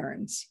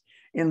Flatirons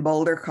in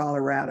Boulder,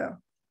 Colorado.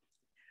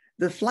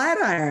 The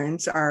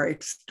Flatirons are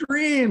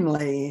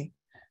extremely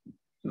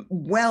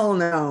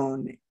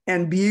well-known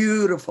and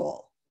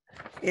beautiful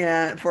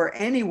for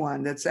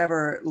anyone that's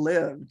ever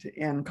lived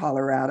in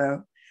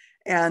Colorado.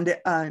 And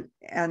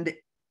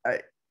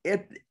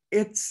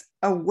it's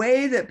a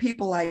way that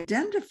people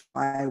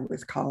identify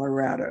with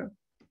Colorado.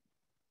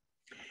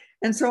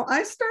 And so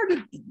I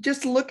started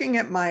just looking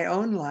at my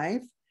own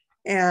life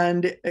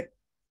and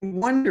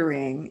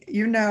wondering,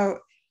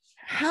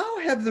 how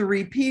have the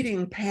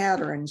repeating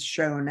patterns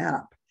shown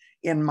up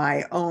in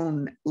my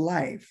own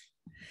life?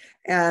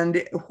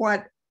 And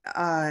what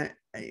I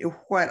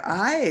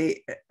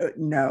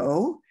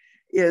know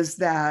is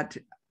that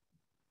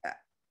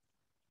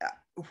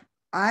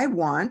I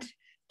want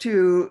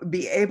to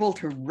be able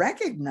to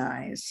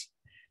recognize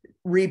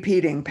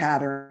repeating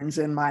patterns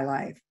in my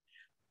life,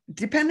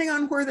 depending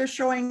on where they're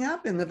showing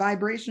up in the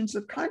vibrations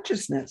of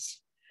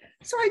consciousness.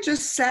 So I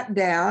just sat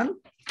down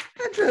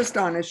and just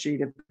on a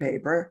sheet of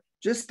paper,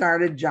 just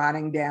started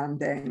jotting down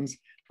things.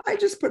 I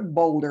just put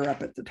boulder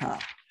up at the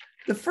top.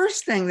 The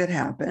first thing that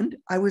happened,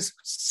 I was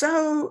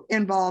so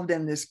involved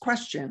in this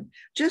question,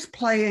 just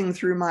playing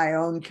through my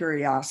own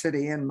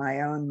curiosity in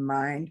my own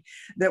mind,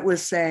 that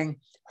was saying,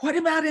 what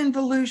about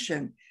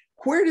involution?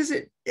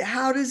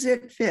 How does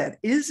it fit?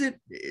 Is it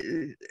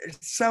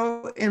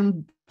so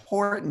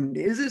important?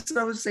 Is it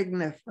so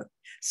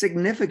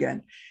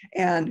significant?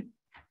 And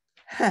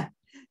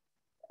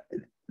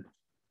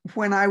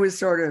when I was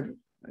sort of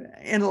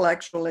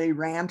intellectually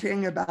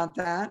ranting about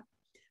that,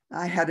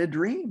 I had a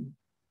dream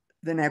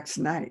that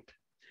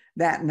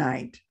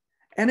night.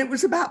 And it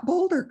was about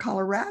Boulder,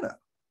 Colorado.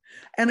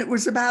 And it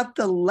was about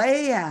the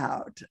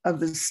layout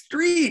of the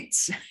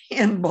streets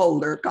in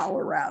Boulder,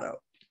 Colorado.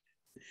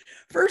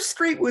 First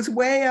Street was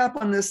way up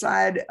on the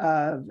side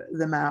of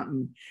the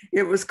mountain.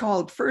 It was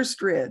called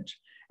First Ridge.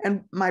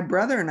 And my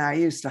brother and I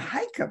used to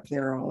hike up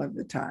there all of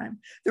the time.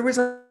 There was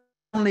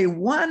only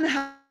one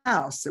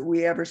house that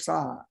we ever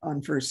saw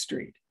on First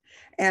Street.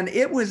 And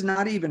it was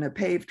not even a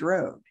paved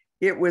road.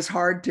 It was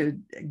hard to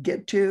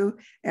get to,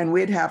 and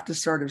we'd have to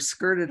sort of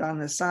skirt it on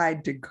the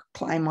side to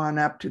climb on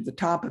up to the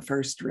top of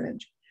First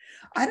Ridge.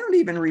 I don't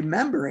even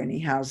remember any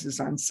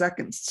houses on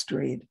Second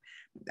Street.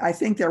 I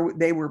think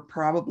they were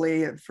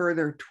probably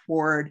further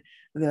toward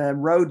the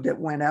road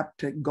that went up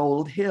to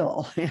Gold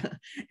Hill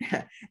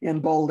in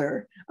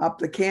Boulder, up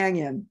the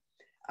canyon.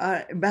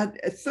 But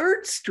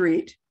Third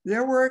Street,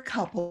 there were a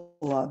couple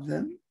of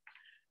them.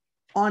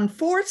 On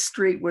Fourth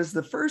Street was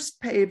the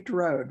first paved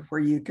road where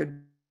you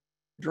could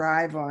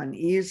drive on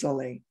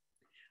easily.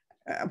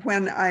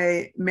 When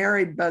I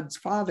married Bud's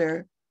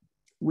father,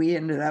 we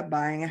ended up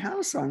buying a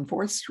house on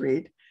 4th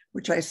Street,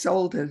 which I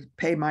sold to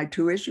pay my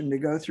tuition to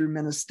go through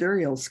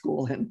ministerial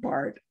school in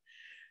part.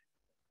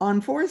 On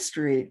 4th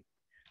Street,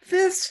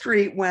 5th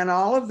Street went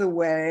all of the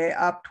way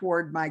up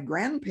toward my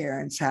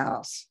grandparents'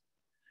 house.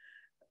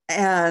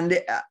 And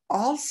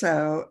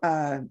also,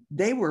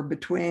 they were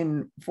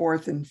between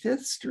 4th and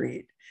 5th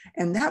Street.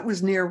 And that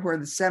was near where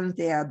the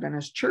Seventh-day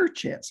Adventist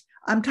Church is.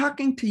 I'm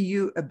talking to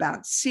you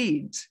about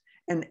seeds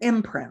and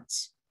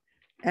imprints.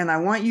 And I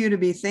want you to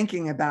be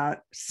thinking about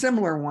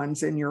similar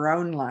ones in your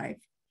own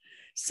life.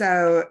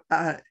 So,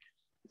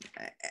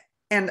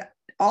 and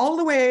all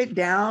the way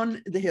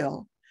down the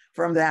hill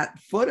from that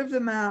foot of the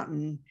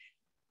mountain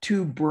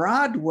to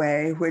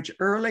Broadway, which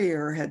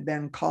earlier had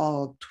been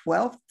called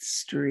 12th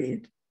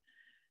Street,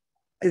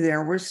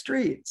 there were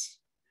streets.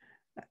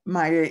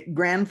 My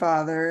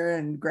grandfather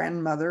and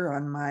grandmother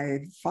on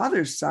my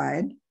father's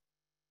side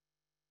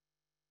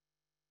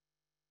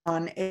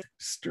on 8th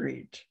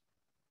Street.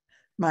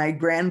 My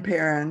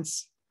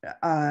grandparents,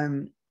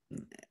 or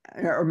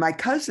my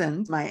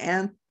cousins, my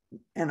aunt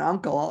and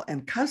uncle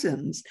and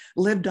cousins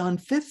lived on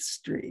 5th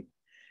Street.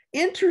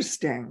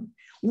 Interesting.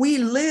 We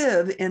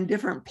live in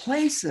different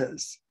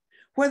places,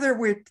 whether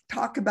we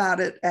talk about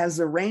it as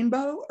a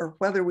rainbow or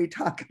whether we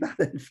talk about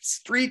it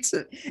streets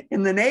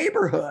in the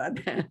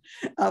neighborhood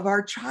of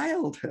our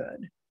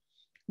childhood.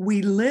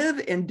 We live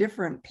in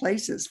different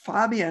places.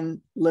 Fabienne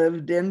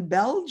lived in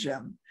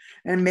Belgium,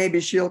 and maybe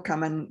she'll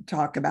come and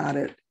talk about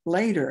it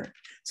later.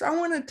 So I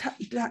want to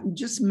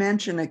just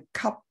mention a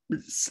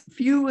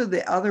few of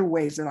the other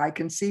ways that I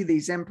can see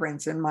these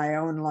imprints in my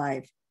own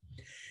life.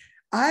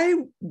 I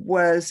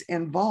was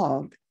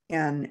involved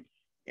in,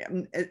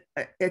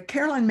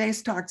 Carolyn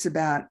Mace talks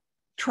about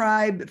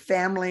tribe,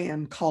 family,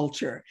 and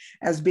culture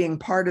as being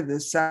part of the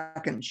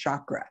second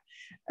chakra.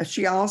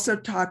 She also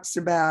talks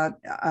about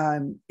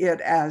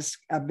it as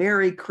a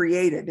very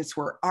creative. It's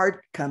where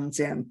art comes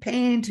in,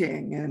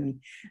 painting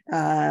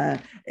and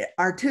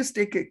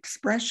artistic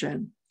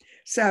expression.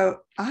 So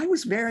I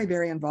was very,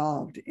 very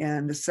involved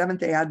in the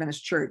Seventh-day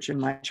Adventist Church in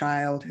my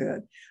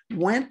childhood.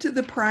 Went to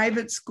the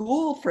private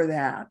school for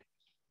that.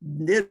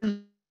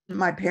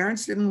 My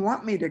parents didn't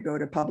want me to go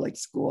to public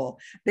school.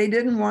 They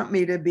didn't want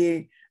me to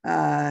be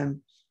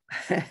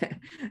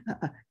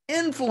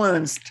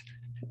influenced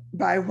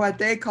by what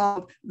they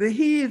called the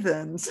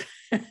heathens.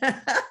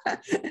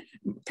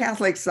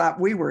 Catholics thought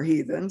we were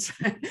heathens.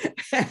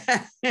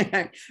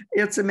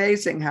 It's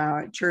amazing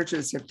how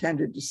churches have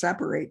tended to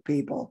separate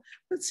people.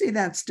 But see,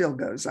 that still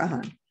goes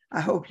on.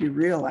 I hope you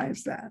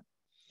realize that.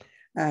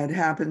 It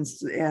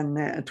happens in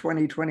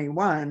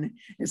 2021.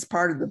 It's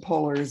part of the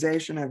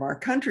polarization of our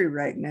country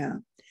right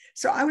now.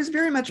 So I was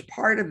very much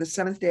part of the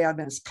Seventh-day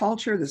Adventist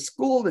culture, the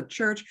school, the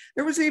church.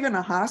 There was even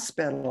a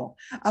hospital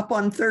up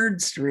on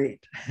 3rd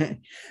Street.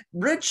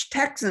 Rich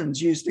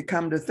Texans used to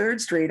come to 3rd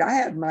Street. I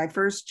had my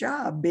first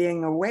job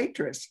being a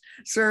waitress,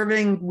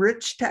 serving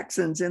rich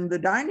Texans in the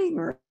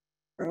dining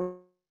room.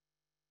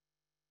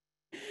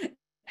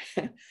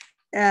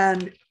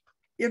 And,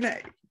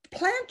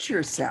 plant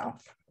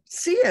yourself,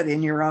 see it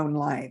in your own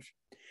life.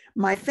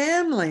 My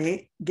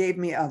family gave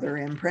me other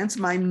imprints.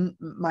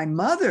 My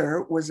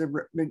mother was a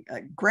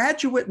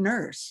graduate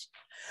nurse.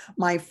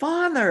 My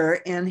father,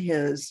 in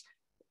his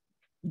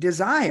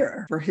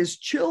desire for his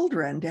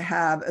children to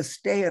have a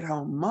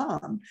stay-at-home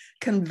mom,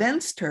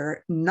 convinced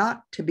her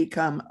not to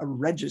become a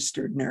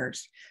registered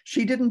nurse.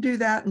 She didn't do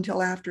that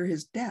until after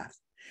his death,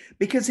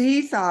 because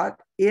he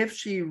thought if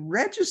she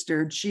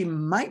registered, she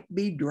might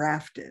be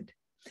drafted.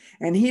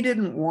 And he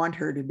didn't want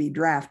her to be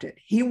drafted.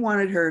 He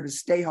wanted her to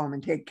stay home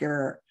and take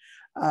care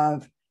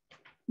of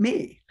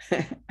me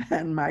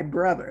and my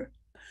brother.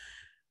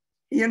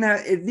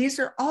 These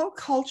are all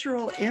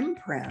cultural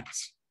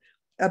imprints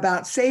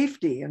about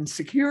safety and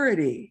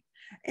security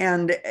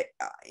and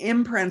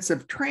imprints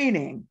of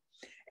training.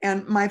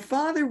 And my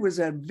father was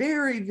a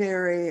very,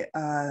 very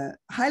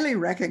highly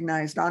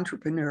recognized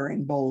entrepreneur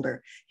in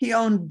Boulder. He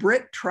owned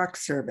Britt truck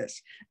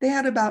service. They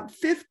had about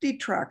 50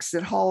 trucks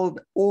that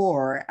hauled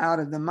ore out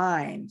of the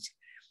mines,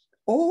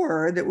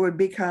 ore that would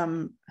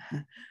become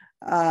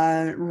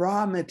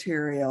raw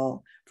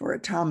material for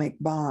atomic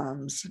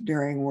bombs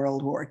during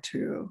World War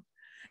II.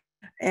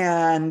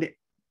 And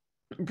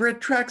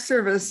Britt Truck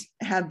Service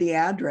had the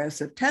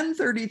address of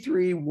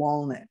 1033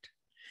 Walnut.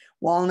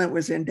 Walnut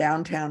was in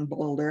downtown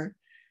Boulder.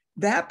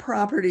 That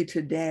property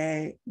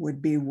today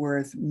would be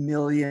worth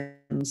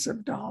millions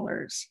of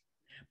dollars.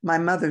 My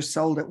mother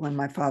sold it when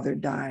my father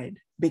died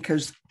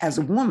because as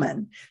a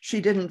woman, she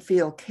didn't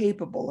feel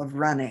capable of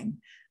running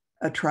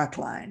a truck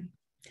line.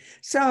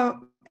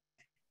 So,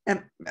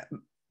 and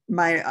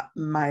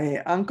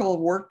my uncle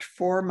worked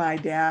for my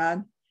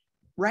dad.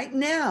 Right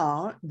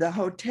now,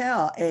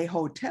 a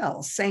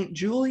hotel, St.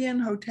 Julian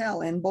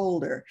Hotel in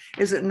Boulder,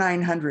 is at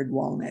 900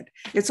 Walnut.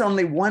 It's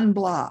only 1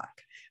 block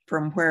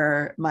from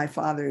where my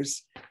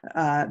father's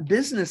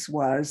business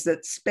was,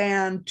 that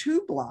spanned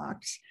 2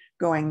 blocks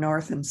going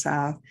north and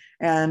south.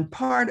 And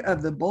part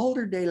of the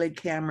Boulder Daily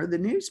Camera, the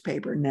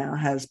newspaper, now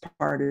has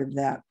part of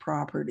that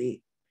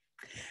property.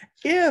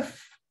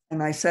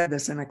 And I said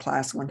this in a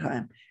class one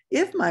time,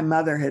 if my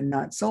mother had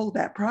not sold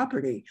that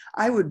property,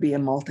 I would be a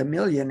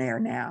multimillionaire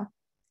now,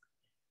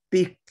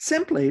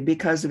 simply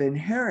because of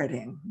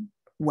inheriting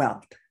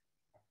wealth.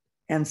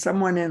 And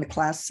someone in the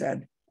class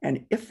said,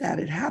 and if that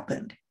had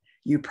happened,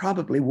 you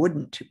probably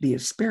wouldn't be a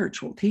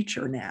spiritual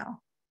teacher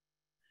now.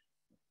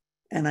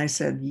 And I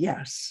said,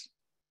 yes,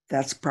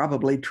 that's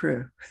probably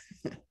true.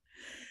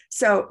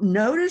 So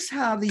notice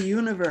how the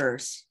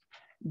universe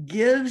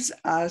gives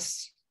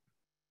us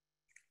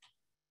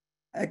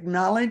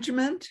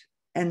acknowledgement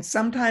and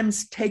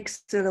sometimes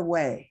takes it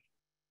away.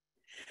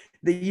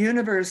 The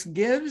universe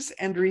gives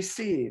and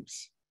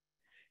receives.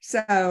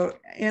 So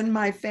in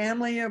my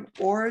family of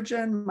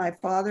origin, my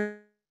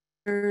father's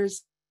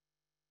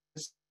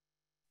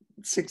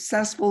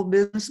successful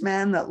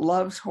businessman that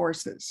loves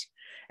horses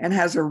and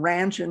has a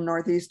ranch in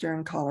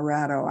northeastern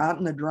Colorado out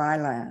in the dry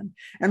land.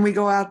 And we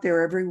go out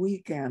there every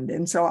weekend.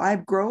 And so I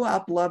grow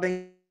up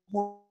loving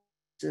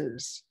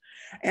horses,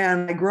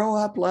 and I grow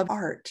up loving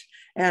art.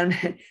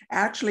 And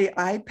actually,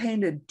 I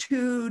painted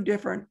 2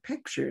 different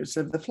pictures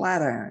of the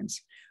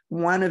Flatirons.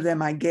 One of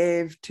them I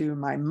gave to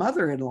my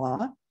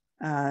mother-in-law,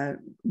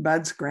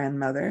 Bud's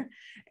grandmother,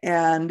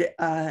 and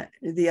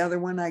the other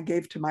one I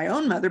gave to my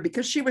own mother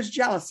because she was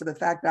jealous of the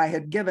fact I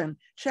had given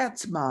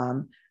Chet's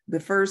mom the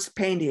first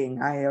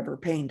painting I ever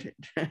painted.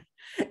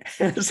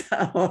 And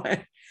so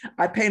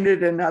I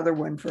painted another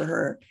one for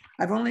her.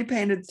 I've only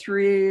painted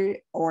 3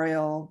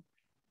 oil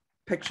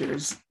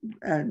pictures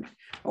and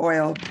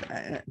oil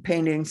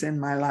paintings in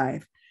my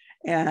life.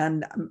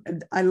 And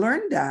I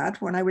learned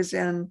that when I was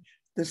in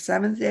the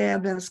Seventh-day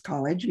Adventist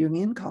College,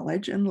 Union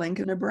College in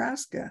Lincoln,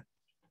 Nebraska.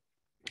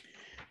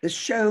 The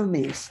show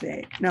me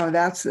state. No,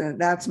 that's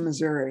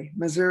Missouri.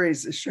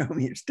 Missouri's the show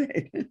me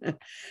state.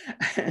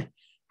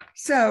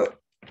 So,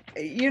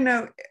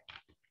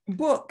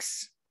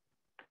 books,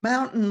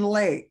 mountain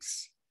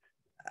lakes,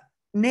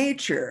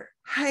 nature,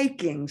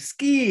 hiking,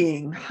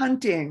 skiing,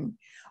 hunting,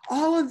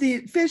 all of the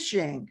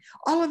fishing,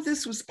 all of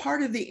this was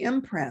part of the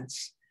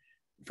imprints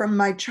from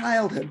my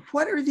childhood.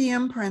 What are the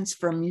imprints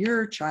from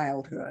your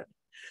childhood?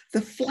 The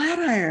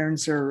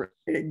Flatirons are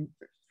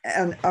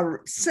a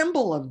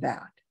symbol of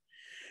that.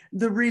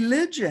 The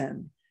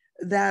religion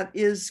that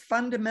is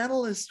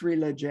fundamentalist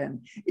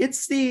religion,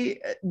 it's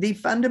the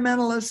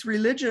fundamentalist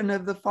religion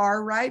of the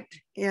far right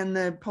in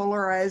the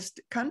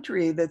polarized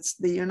country that's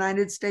the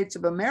United States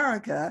of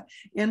America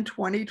in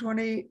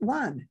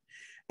 2021.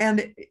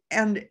 And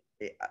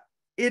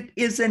it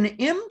is an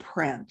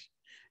imprint.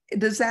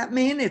 does that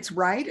mean it's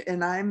right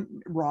and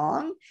I'm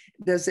wrong?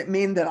 Does it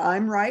mean that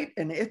I'm right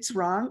and it's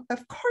wrong?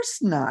 Of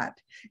course not.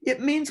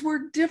 It means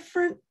we're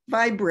different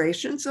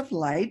vibrations of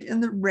light in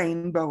the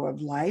rainbow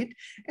of light,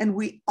 and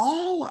we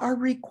all are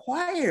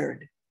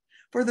required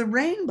for the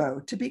rainbow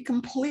to be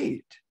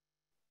complete.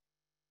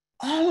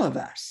 All of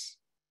us.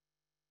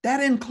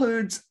 That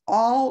includes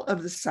all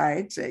of the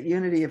sites at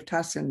Unity of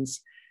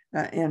Tustin's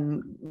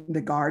in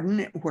the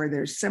garden, where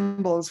there's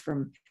symbols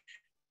from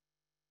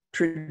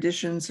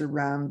traditions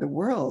around the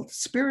world,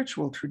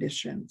 spiritual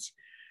traditions.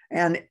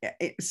 And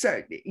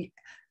so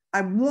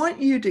I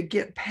want you to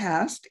get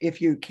past,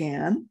 if you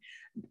can,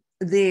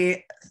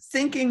 the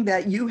thinking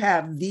that you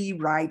have the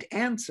right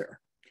answer.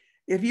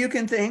 If you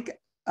can think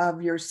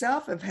of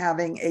yourself of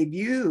having a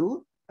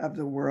view of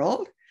the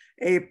world,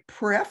 a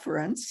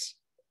preference,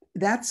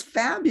 that's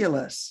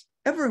fabulous.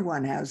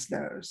 Everyone has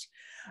those.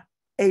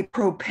 A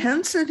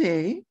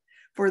propensity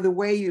for the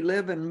way you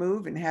live and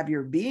move and have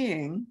your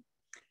being,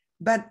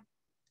 but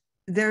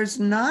there's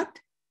not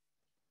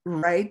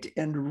right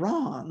and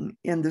wrong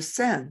in the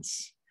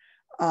sense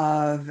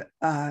of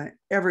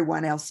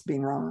everyone else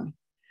being wrong.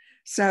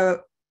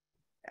 So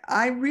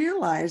I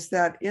realized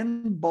that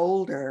in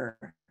Boulder,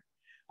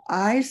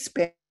 I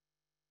span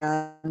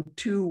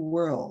two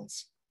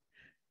worlds.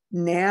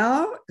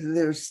 Now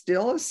there's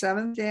still a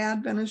Seventh-day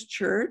Adventist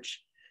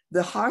church.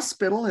 The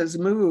hospital has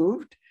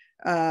moved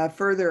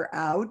further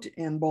out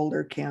in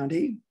Boulder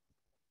County.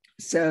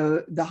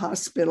 So the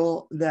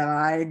hospital that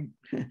I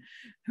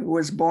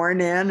was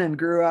born in and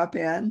grew up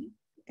in,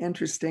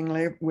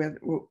 interestingly, with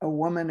a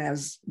woman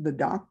as the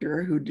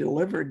doctor who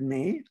delivered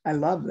me. I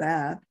love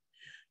that.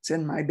 It's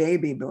in my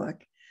baby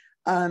book.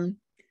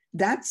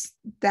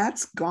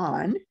 That's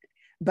gone.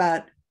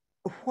 But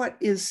what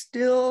is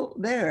still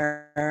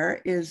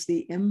there is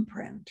the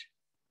imprint.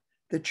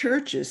 The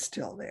church is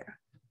still there.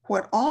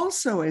 What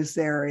also is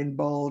there in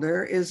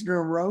Boulder is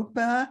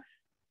Naropa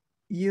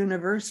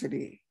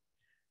University.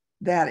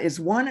 That is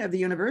one of the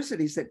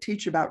universities that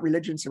teach about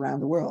religions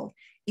around the world.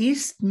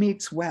 East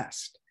meets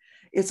West.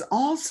 It's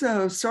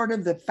also sort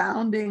of the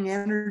founding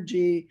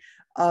energy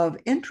of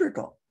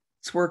Integral.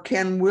 It's where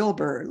Ken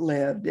Wilber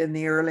lived in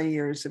the early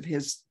years of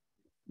his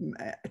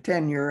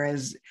tenure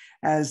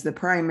as the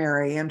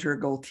primary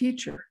Integral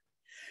teacher.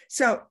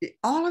 So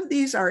all of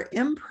these are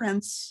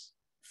imprints,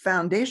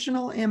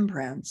 foundational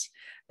imprints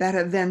that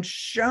have then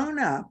shown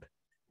up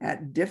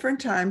at different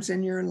times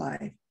in your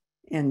life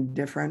in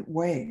different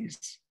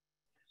ways.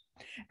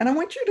 And I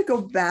want you to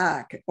go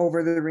back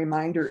over the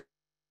reminder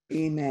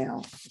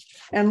email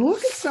and look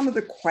at some of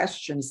the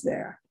questions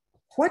there.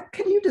 What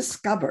can you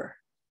discover?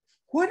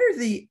 What are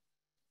the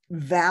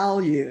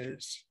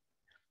values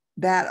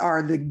that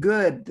are the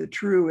good, the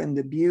true, and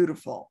the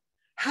beautiful?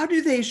 How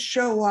do they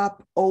show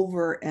up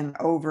over and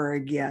over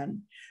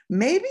again?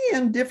 Maybe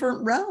in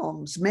different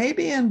realms,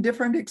 maybe in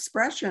different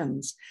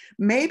expressions.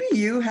 Maybe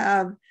you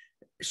have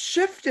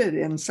shifted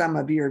in some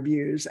of your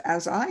views,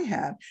 as I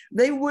have.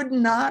 They would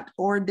not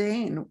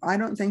ordain, I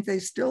don't think they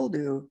still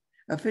do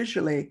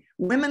officially.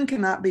 Women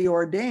cannot be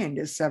ordained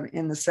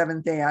in the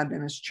Seventh-day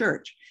Adventist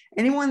Church.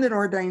 Anyone that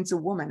ordains a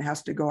woman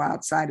has to go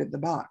outside of the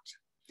box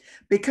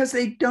because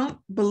they don't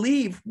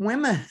believe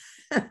women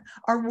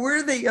are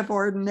worthy of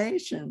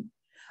ordination.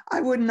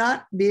 I would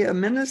not be a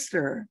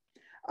minister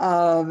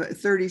of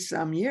 30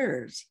 some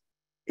years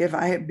if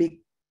I had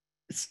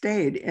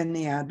stayed in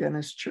the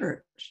Adventist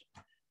Church.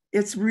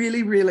 It's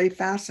really, really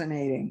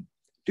fascinating.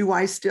 Do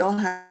I still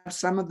have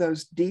some of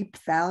those deep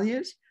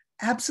values?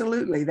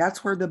 Absolutely.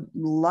 That's where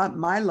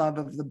my love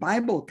of the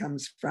Bible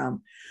comes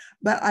from.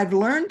 But I've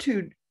learned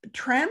to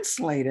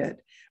translate it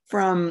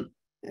from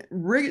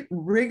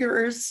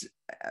rigorous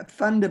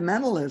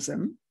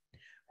fundamentalism,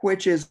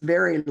 which is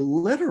very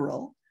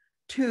literal,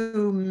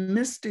 to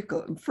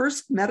mystical,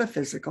 first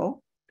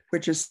metaphysical,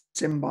 which is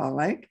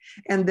symbolic,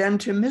 and then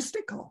to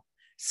mystical.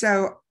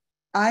 So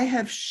I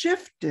have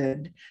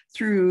shifted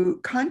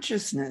through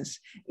consciousness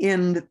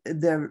in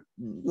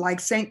like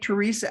Saint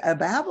Teresa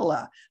of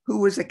Avila, who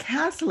was a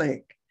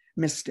Catholic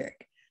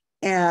mystic,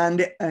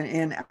 and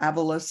in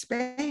Avila,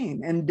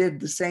 Spain, and did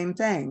the same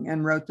thing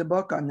and wrote the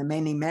book on the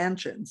many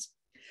mansions.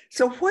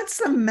 So what's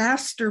the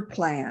master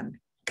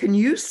plan? Can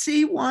you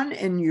see one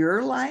in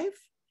your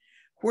life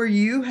where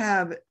you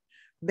have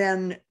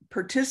been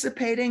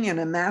participating in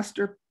a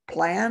master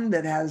plan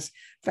that has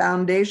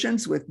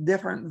foundations with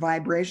different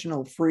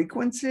vibrational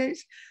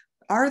frequencies?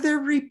 Are there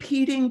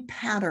repeating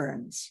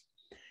patterns?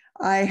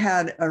 I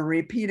had a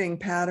repeating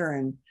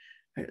pattern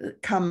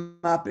come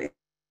up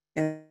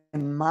in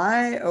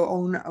my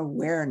own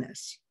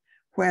awareness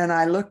when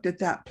I looked at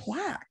that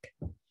plaque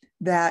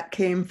that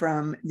came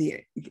from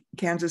the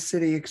Kansas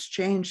City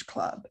Exchange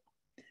Club.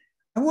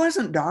 I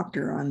wasn't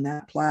doctor on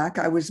that plaque.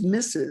 I was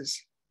Mrs.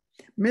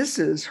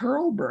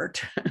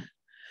 Hurlburt.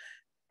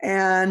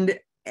 And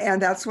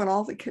that's what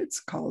all the kids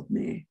called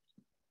me.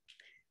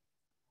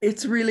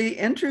 It's really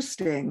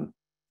interesting.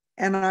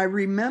 And I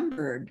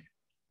remembered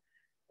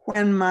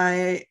when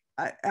I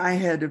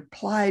had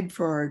applied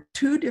for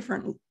 2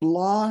 different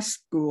law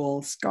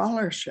school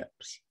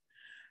scholarships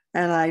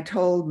And I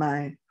told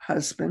my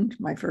husband,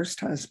 my first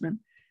husband,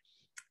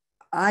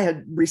 I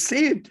had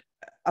received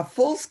a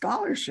full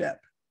scholarship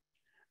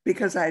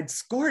because I had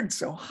scored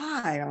so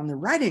high on the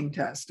writing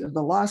test of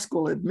the law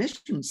school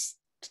admissions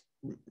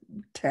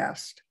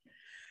test.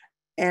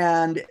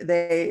 And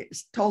they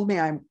told me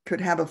I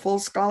could have a full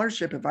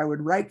scholarship if I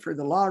would write for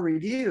the law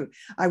review.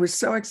 I was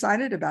so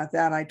excited about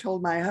that. I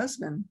told my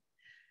husband,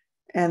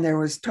 and there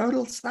was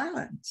total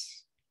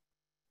silence.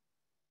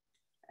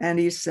 And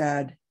he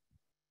said,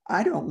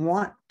 I don't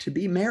want to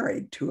be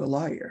married to a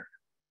lawyer.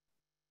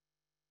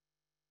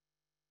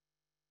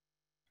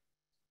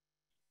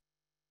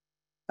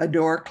 A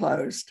door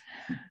closed.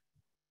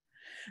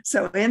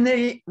 So in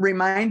the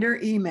reminder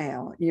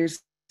email, you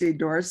see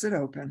doors that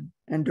open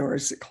and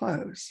doors that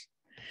close.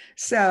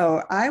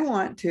 So I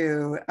want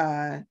to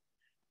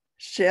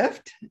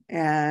shift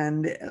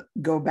and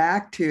go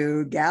back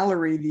to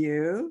gallery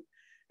view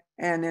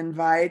and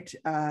invite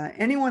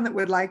anyone that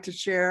would like to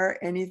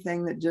share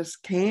anything that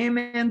just came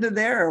into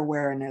their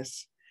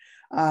awareness,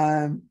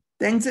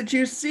 things that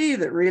you see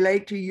that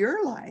relate to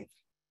your life.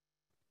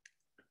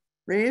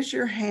 Raise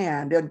your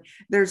hand. And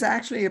there's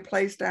actually a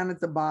place down at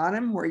the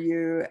bottom where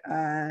you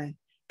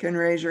can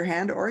raise your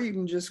hand, or you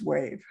can just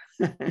wave.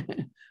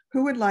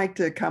 Who would like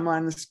to come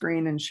on the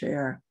screen and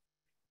share?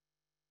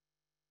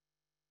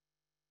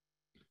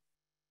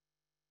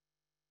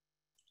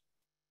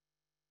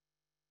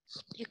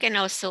 You can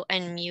also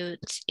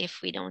unmute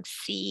if we don't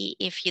see,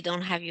 if you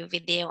don't have your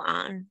video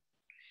on.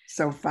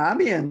 So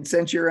Fabienne,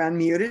 since you're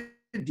unmuted,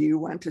 do you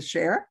want to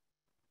share?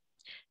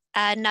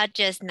 Not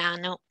just now,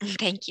 no,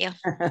 thank you.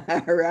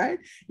 All right,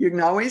 you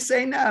can always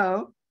say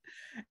no.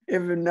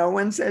 If no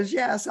one says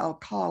yes, I'll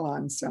call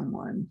on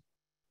someone.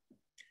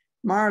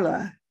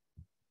 Marla,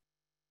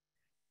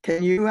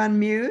 can you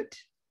unmute?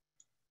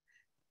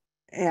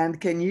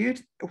 And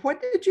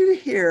what did you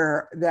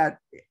hear that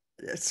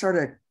sort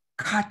of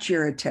caught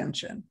your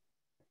attention?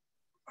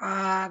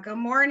 Good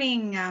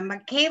morning.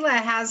 Michaela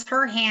has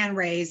her hand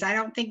raised. I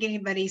don't think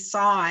anybody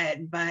saw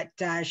it, but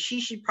she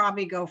should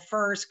probably go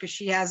first because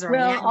she has her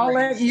hand raised. Well, I'll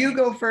let you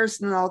go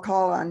first and I'll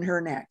call on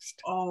her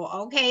next.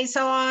 Oh, okay.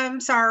 So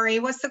I'm sorry.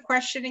 What's the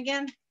question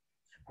again?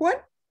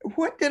 What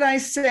did I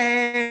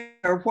say,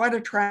 or what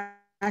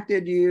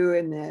attracted you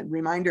in the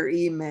reminder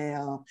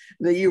email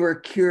that you were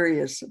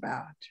curious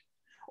about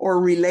or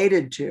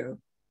related to?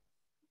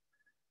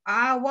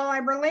 Well, I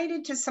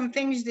related to some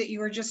things that you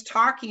were just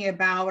talking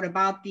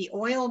about the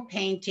oil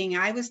painting.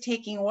 I was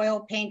taking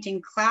oil painting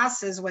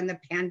classes when the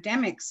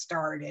pandemic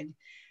started,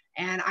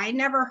 and I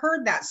never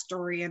heard that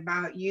story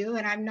about you,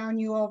 and I've known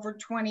you over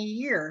 20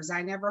 years.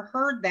 I never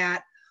heard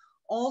that.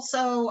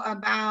 Also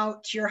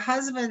about your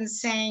husband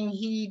saying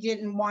he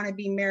didn't want to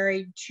be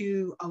married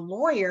to a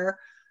lawyer.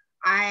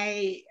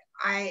 My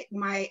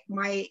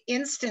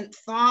instant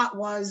thought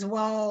was,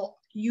 well,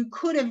 you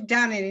could have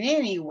done it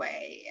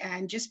anyway.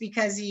 And just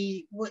because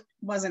he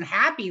wasn't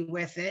happy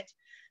with it,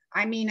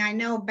 I mean, I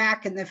know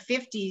back in the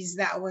 50s,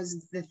 that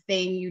was the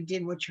thing, you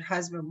did what your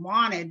husband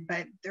wanted,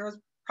 but there was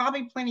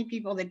probably plenty of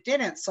people that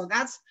didn't. So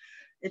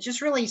it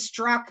just really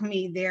struck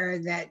me there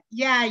that,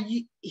 yeah,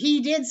 he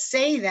did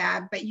say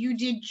that, but you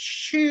did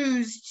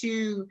choose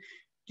to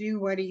do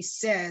what he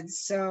said.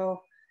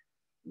 So,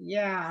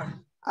 yeah.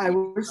 I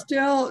was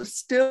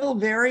still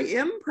very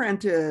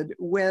imprinted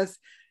with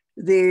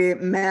the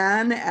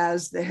man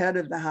as the head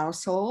of the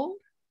household,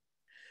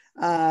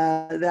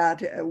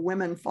 that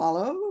women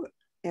follow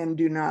and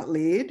do not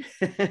lead.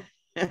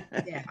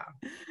 Yeah.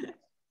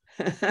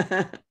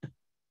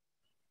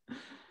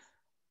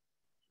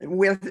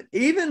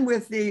 Even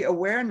with the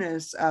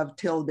awareness of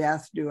till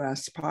death do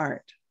us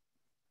part.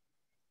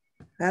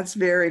 That's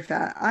very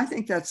fast. I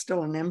think that's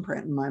still an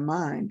imprint in my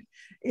mind.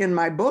 In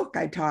my book,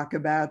 I talk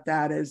about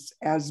that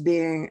as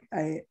being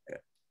a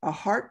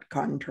heart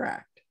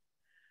contract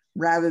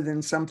rather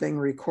than something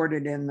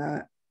recorded in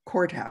the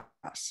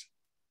courthouse.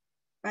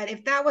 But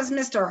if that was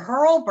Mr.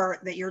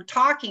 Hurlburt that you're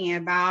talking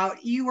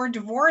about, you were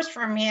divorced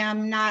from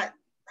him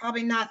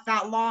probably not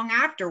that long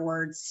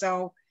afterwards.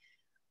 So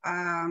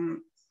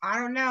I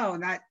don't know,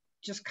 that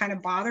just kind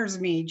of bothers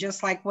me,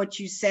 just like what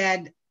you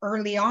said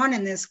early on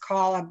in this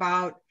call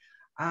about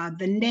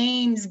the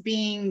names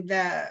being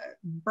the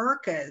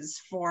burqas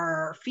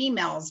for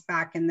females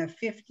back in the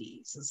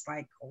 50s. It's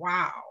like,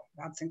 wow,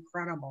 that's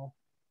incredible.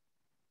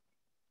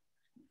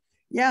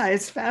 Yeah,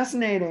 it's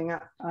fascinating.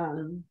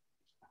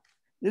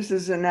 This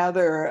is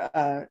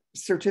another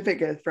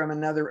certificate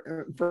from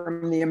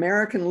the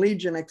American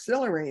Legion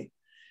Auxiliary.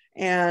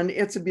 And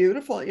it's a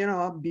beautiful,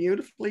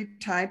 beautifully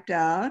typed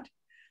out.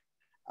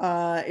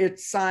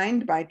 It's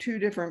signed by two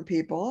different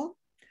people.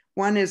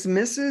 One is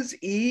Mrs.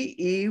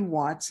 E.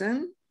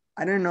 Watson.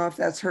 I don't know if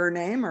that's her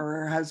name or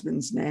her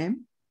husband's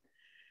name.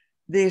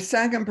 The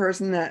second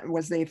person, that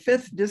was the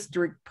 5th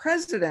District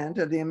President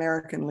of the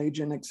American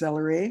Legion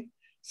Auxiliary,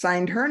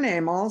 signed her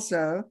name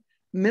also,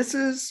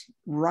 Mrs.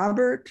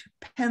 Robert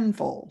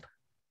Penfold.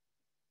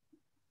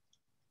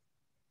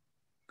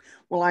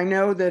 Well, I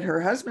know that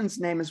her husband's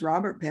name is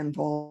Robert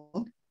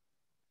Penfold.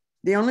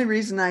 The only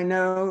reason I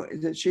know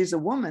that she's a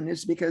woman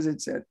is because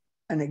it's an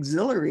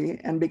auxiliary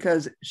and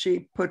because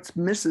she puts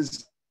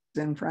Mrs.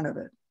 in front of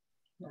it.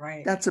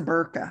 Right. That's a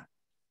burqa.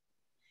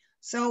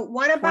 So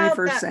what about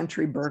 21st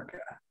century burqa.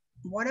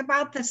 What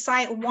about the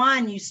site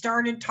one? You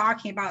started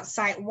talking about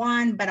site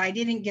one, but I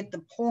didn't get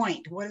the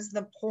point. What is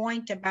the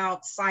point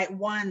about site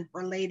one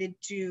related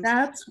to?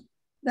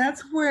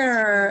 That's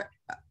where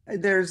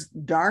there's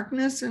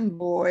darkness and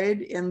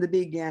void in the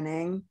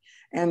beginning,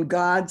 and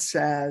God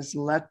says,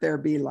 let there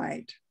be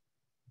light.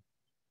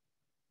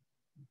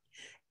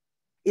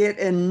 It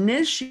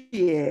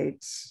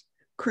initiates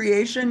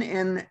creation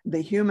in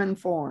the human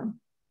form.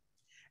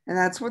 And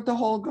that's what the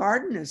whole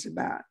garden is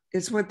about.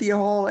 It's what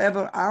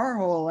our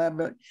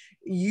whole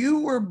you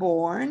were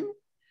born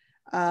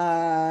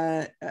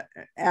at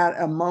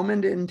a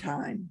moment in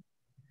time.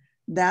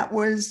 That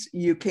was,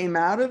 you came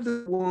out of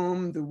the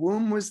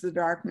womb was the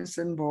darkness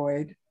and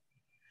void.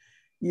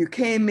 You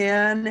came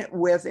in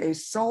with a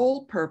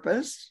soul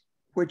purpose,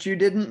 which you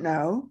didn't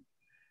know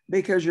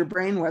because your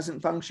brain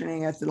wasn't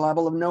functioning at the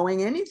level of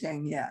knowing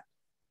anything yet.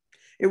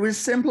 It was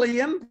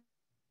simply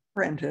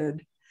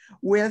imprinted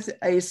with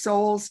a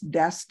soul's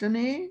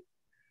destiny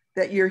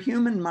that your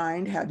human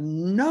mind had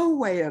no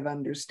way of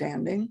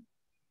understanding.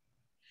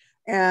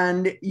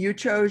 And you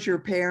chose your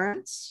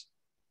parents.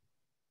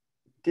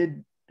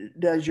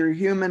 Does your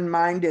human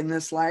mind in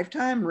this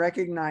lifetime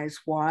recognize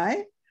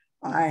why?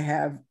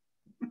 I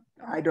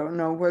don't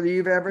know whether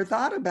you've ever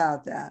thought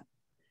about that.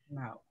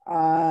 No.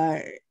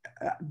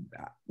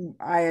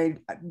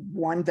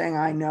 One thing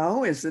I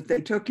know is that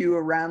they took you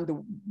around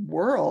the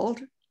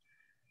world.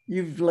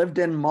 You've lived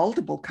in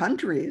multiple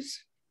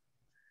countries,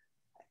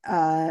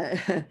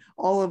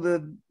 all of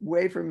the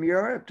way from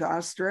Europe to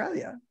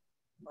Australia.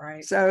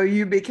 Right. So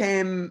you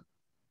became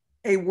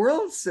a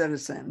world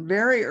citizen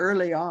very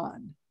early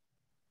on.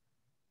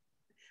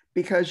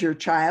 Because your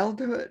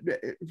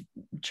childhood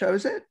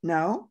chose it?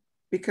 No,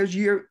 because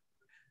you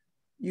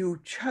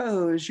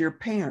chose your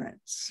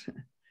parents.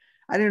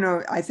 I don't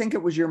know, I think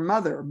it was your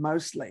mother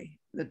mostly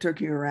that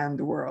took you around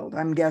the world,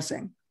 I'm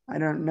guessing. I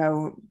don't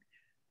know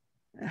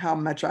how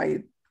much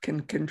I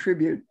can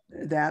contribute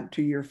that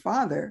to your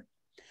father.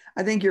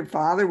 I think your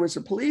father was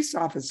a police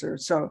officer,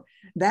 so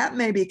that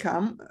may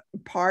become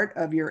part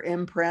of your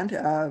imprint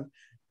of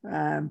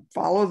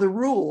follow the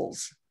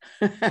rules.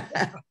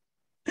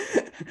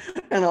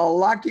 And I'll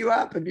lock you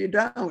up if you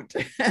don't.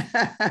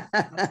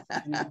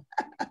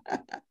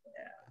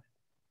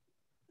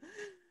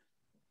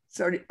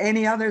 So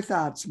any other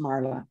thoughts,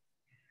 Marla?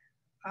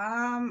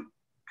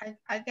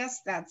 I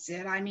guess that's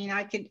it. I mean,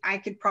 I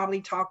could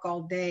probably talk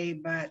all day,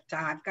 but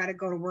I've got to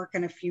go to work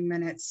in a few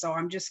minutes. So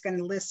I'm just going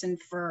to listen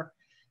for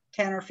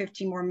 10 or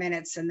 15 more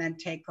minutes and then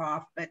take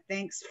off. But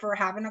thanks for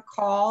having a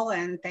call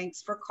and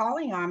thanks for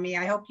calling on me.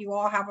 I hope you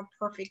all have a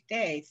perfect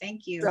day.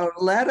 Thank you. So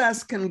let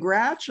us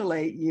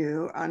congratulate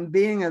you on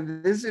being a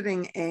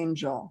visiting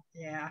angel.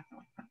 Yeah.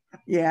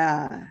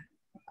 Yeah.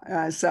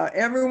 So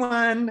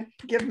everyone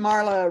give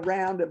Marla a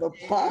round of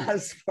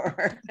applause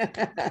for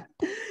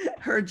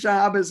her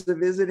job as the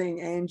visiting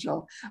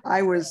angel.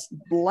 I was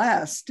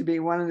blessed to be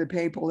one of the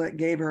people that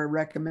gave her a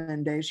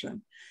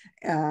recommendation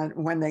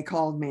when they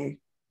called me.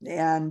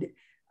 And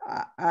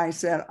I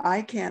said,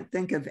 I can't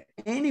think of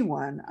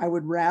anyone I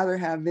would rather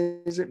have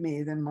visit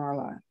me than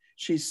Marla.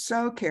 She's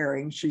so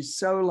caring. She's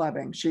so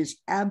loving. She's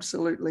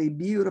absolutely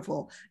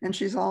beautiful. And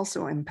she's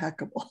also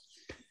impeccable.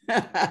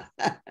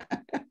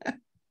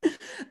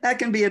 That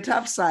can be a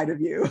tough side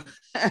of you.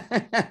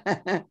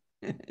 Thank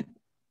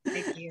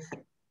you.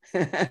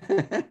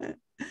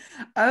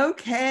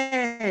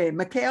 Okay,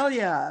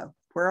 Michaelia,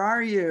 where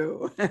are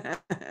you?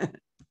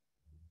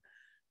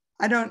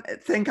 I don't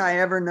think I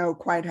ever know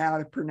quite how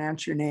to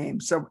pronounce your name,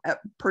 so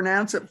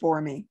pronounce it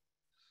for me.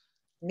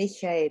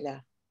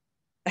 Michaela.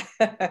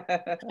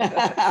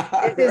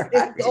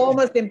 It's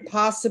almost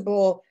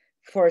impossible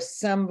for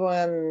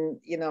someone,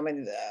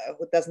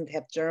 who doesn't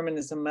have German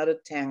as a mother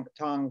tongue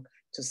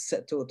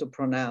to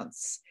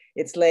pronounce.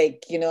 It's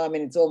like,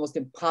 it's almost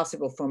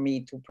impossible for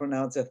me to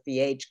pronounce a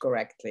TH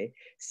correctly.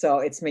 So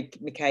it's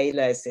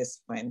Michaela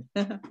is fine.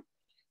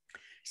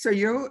 So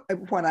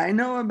what I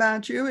know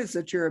about you is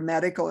that you were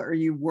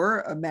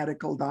a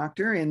medical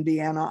doctor in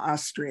Vienna,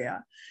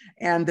 Austria,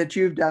 and that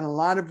you've done a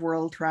lot of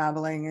world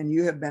traveling and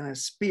you have been a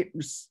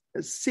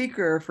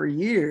seeker for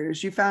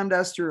years. You found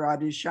us through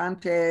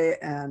Adyashanti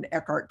and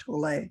Eckhart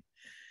Tolle.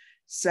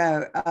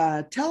 So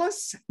tell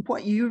us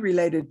what you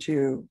related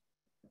to.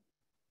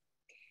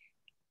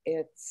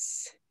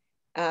 It's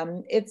a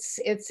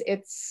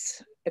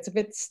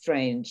bit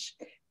strange.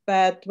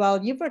 But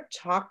while you were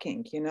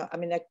talking,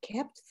 I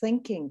kept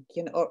thinking,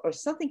 or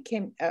something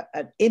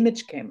an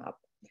image came up.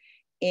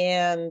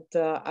 And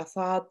I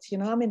thought,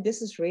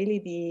 this is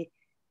really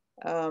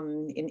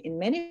in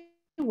many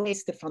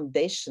ways, the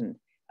foundation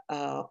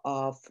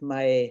of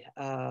my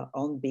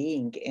own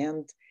being.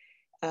 And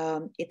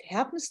it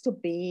happens to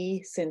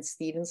be St.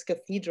 Stephen's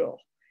Cathedral,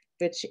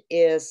 which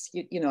is,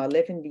 I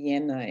live in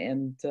Vienna,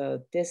 and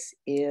I'm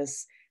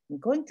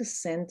going to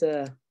send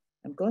a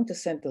I'm going to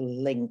send a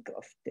link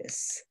of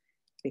this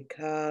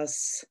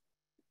because,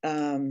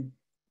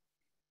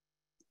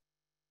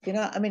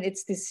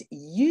 it's this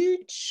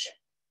huge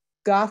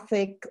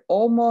Gothic,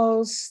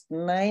 almost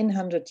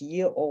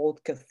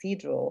 900-year-old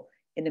cathedral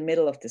in the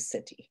middle of the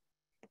city.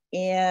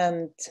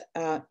 And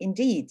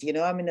indeed,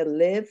 I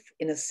live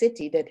in a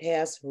city that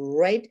has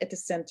right at the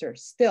center,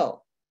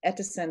 still at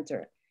the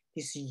center,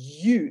 this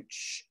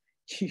huge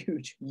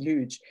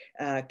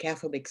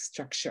Catholic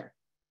structure.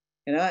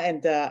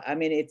 And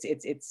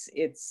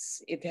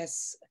it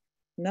has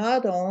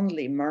not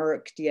only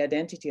marked the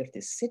identity of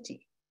this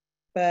city,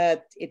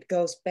 but it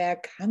goes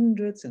back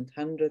hundreds and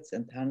hundreds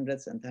and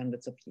hundreds and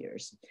hundreds of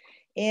years.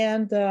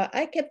 And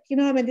I kept,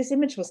 this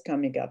image was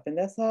coming up, and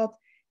I thought,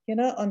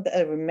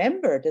 I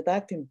remember that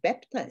I've been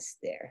baptized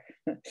there.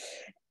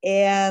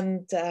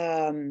 And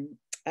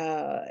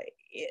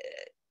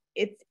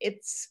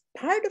it's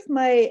part of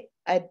my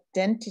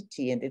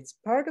identity, and it's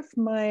part of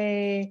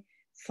my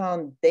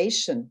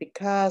foundation,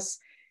 because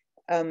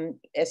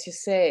as you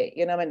say,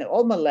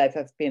 all my life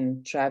I've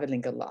been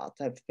traveling a lot.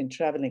 I've been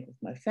traveling with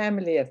my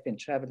family. I've been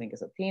traveling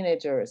as a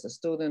teenager, as a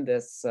student,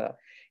 as a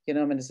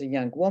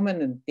young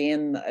woman, and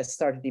then I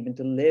started even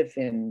to live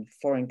in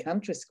foreign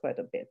countries quite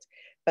a bit.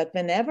 But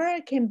whenever I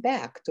came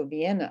back to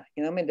Vienna,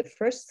 the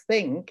first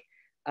thing,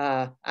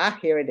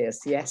 here it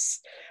is,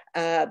 yes.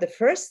 The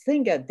first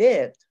thing I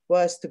did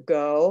was to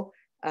go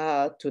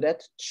to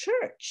that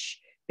church,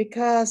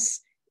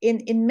 because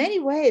in many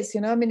ways,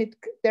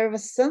 there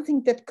was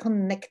something that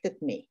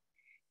connected me.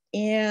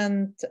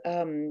 And,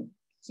 I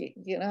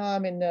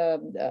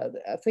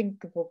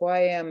think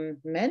why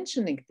I'm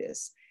mentioning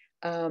this,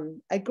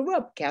 I grew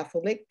up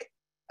Catholic,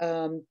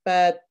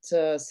 but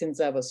since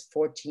I was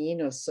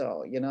 14 or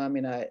so,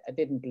 I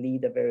didn't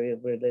lead a very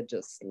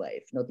religious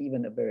life, not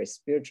even a very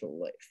spiritual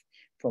life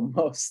for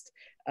most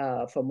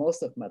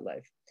of my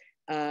life.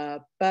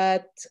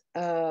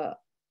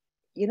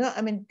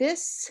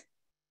 This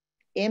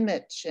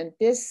image and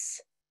this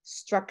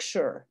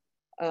structure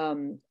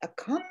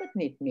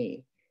accompanied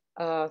me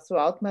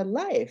throughout my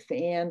life.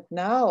 And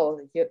now,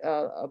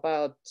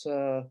 about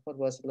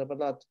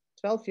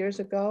 12 years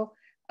ago,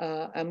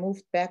 I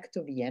moved back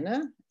to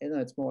Vienna.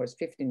 It's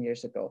 15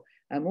 years ago.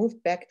 I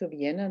moved back to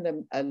Vienna,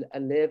 and I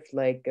live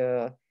like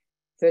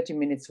 30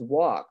 minutes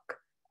walk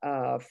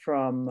away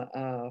from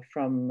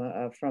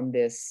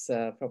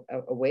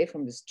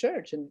this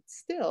church. And it's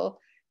still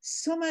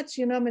so much,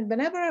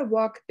 whenever I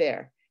walk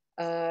there,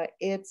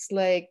 it's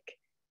like,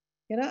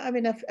 I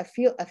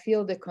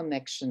feel the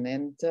connection,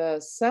 and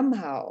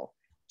somehow,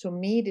 to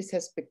me, this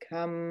has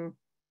become,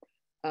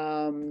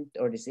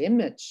 or this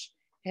image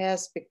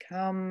has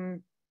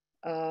become,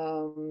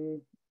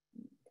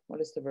 what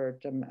is the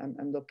word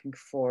I'm looking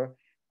for?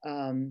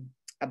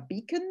 A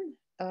beacon,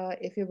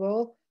 if you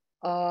will,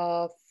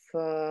 of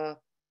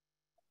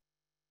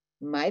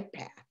my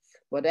path,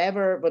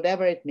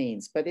 whatever it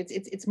means. But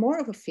it's more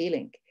of a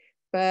feeling.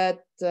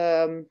 But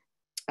this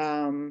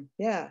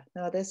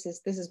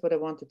is what I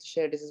wanted to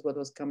share. This is what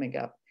was coming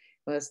up,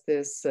 was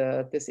this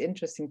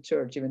interesting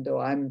church, even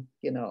though I'm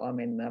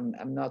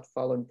not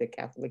following the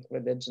Catholic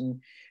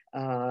religion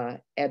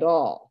at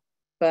all.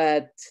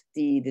 But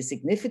the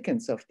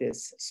significance of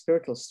this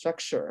spiritual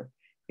structure,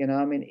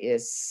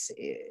 is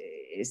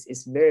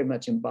very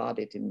much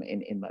embodied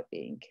in my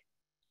being.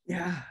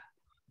 Yeah.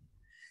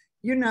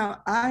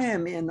 I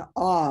am in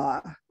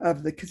awe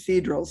of the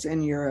cathedrals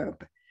in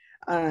Europe.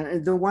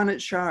 The one at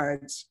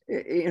Chartres,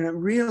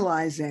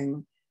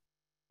 realizing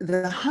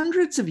the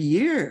hundreds of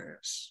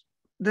years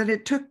that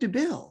it took to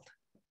build.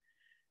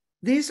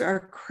 These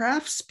are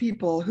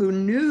craftspeople who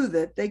knew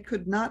that they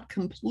could not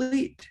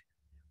complete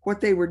what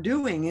they were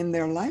doing in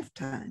their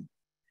lifetime.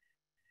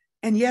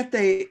 And yet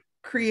they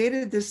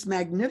created this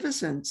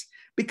magnificence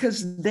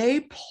because they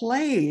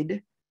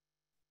played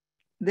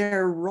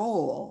their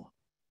role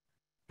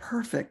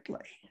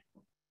perfectly.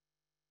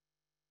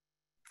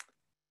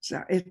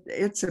 So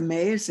it's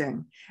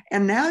amazing.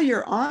 And now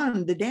you're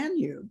on the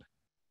Danube.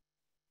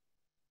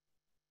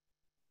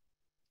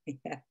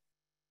 Yeah.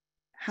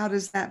 How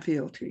does that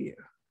feel to you?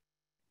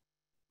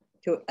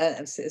 To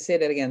say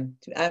that again.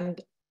 I'm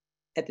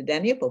at the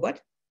Danube, or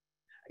what?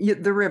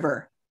 The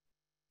river.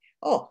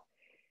 Oh,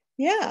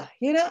 yeah.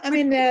 Is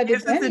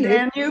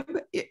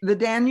it the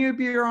Danube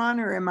you're on,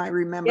 or am I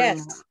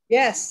remembering?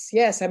 Yes.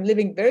 I'm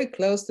living very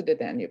close to the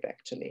Danube,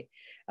 actually.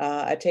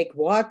 I take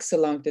walks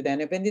along the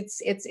Danube, and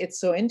it's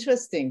so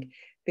interesting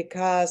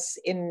because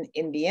in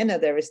Vienna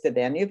there is the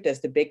Danube,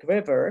 there's the big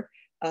river,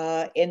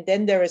 and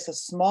then there is a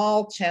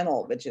small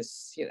channel, which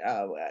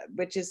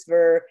is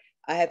where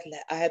I had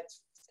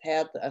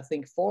I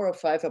think 4 or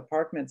 5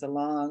 apartments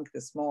along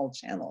the small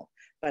channel.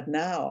 But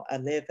now I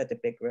live at the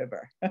big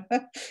river.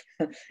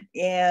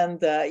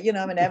 And,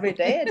 every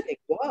day I take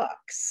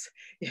walks,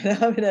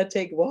 I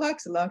take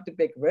walks along the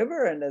big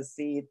river, and I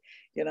see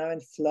it,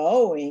 and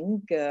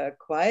flowing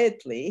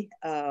quietly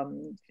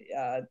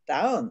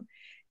down.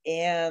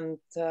 And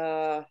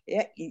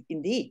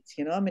indeed,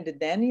 the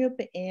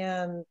Danube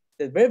and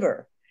the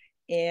river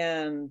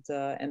and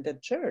the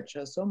church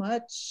are so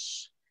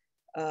much,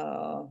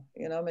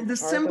 you know, I mean, The part of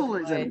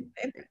symbolism.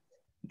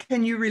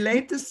 Can you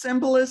relate the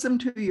symbolism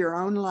to your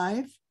own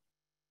life?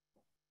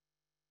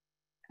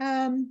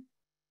 I'm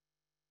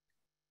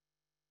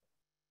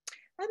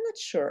not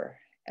sure.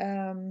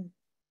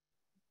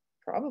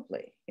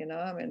 Probably, you know,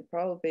 I mean,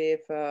 probably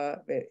if I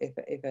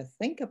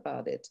think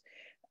about it,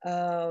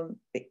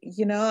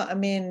 you know, I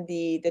mean,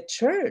 the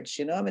church,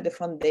 you know, I mean, the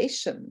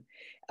foundation,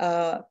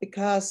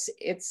 because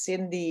it's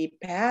in the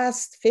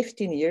past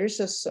 15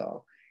 years or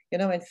so, you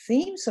know, and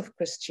themes of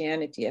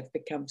Christianity have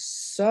become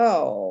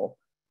so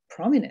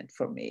prominent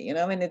for me, you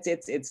know. I mean,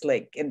 it's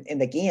like,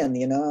 and again,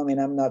 you know, I mean,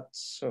 I'm not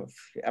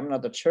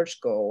a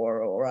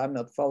churchgoer, or I'm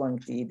not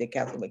following the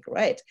Catholic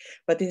rite,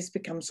 but it's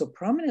become so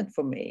prominent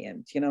for me,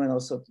 and you know, and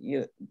also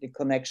the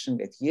connection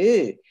with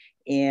you,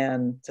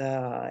 and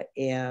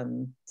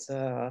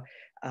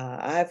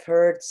I've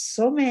heard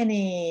so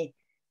many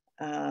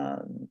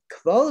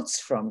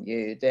quotes from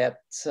you that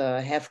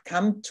have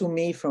come to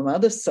me from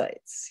other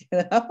sites,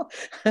 you know.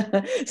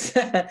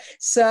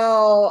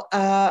 So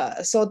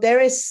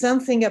there is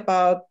something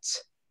about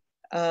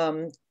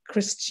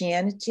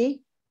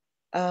Christianity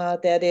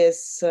that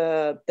is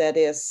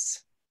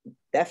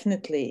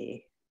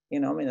definitely, you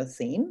know, I mean, a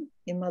theme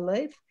in my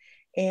life,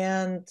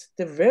 and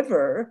the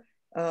river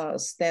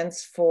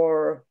stands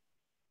for,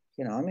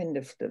 you know, I mean,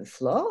 the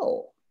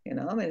flow, you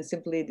know, I mean,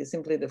 simply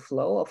the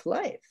flow of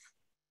life.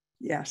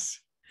 Yes.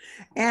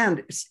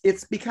 And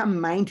it's become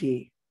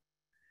mighty.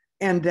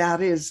 And that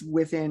is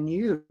within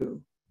you.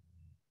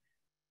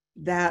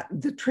 That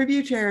the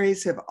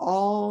tributaries have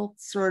all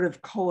sort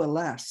of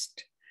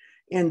coalesced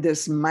in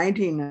this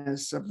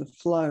mightiness of the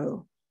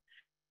flow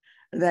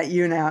that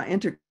you now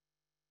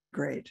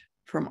integrate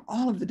from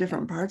all of the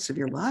different parts of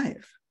your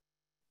life.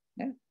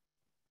 Yeah.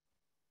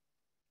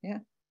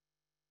 Yeah.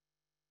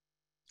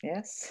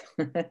 Yes.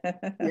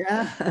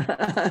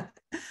 Yeah.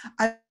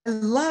 I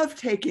love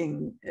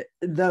taking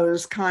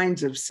those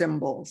kinds of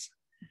symbols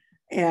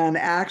and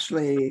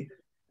actually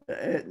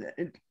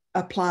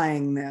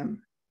applying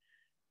them.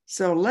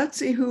 So let's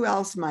see who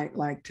else might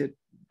like to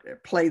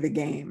play the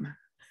game.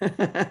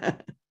 I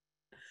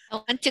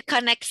want to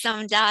connect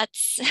some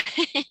dots.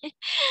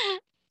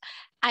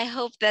 I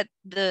hope that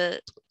the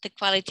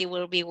quality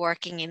will be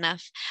working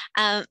enough.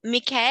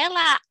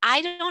 Michaela,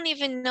 I don't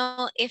even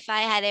know if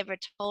I had ever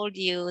told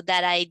you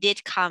that I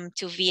did come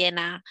to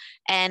Vienna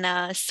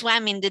and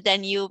swam in the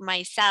Danube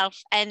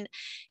myself. And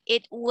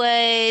it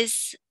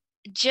was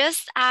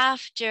just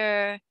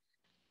after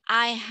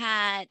I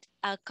had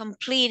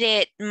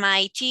completed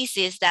my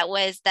thesis that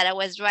I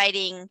was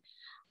writing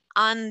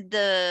on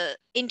the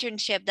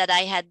internship that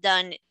I had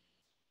done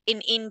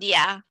in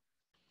India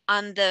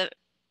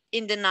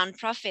in the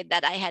nonprofit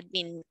that I had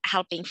been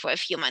helping for a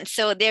few months.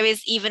 So there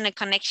is even a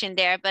connection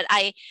there. But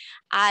I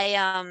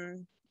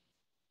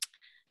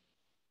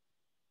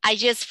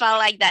just felt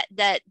like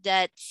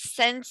that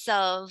sense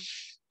of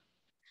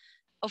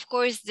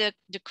course, the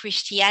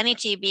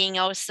Christianity being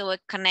also a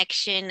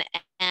connection,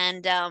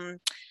 and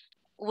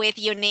with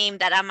your name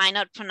that I might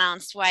not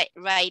pronounce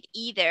right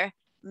either,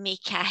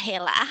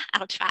 Michaela.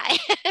 I'll try.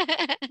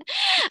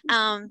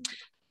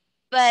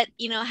 But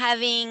you know,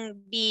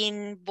 having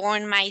been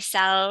born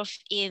myself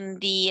in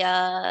the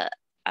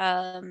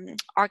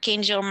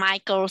Archangel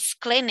Michael's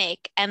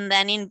clinic, and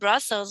then in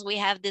Brussels we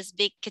have this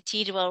big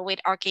cathedral with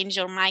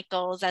Archangel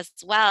Michael's as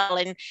well,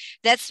 and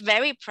that's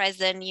very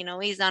present. You know,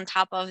 he's on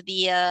top of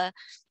the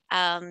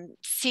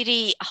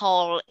city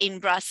hall in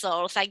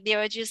Brussels. Like,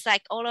 there are just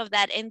like all of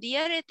that. And the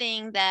other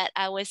thing that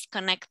I was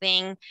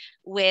connecting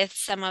with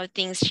some of the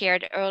things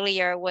shared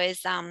earlier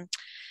was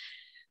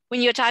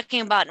when you're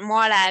talking about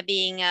Marla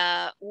being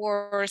a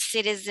war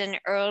citizen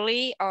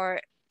early,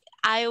 or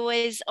I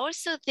was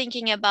also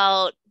thinking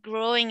about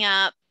growing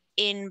up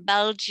in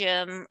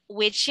Belgium,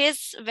 which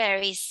is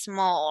very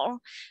small,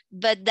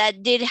 but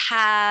that did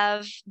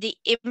have the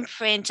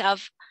imprint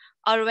of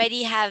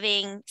already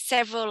having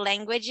several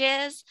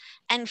languages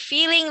and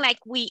feeling like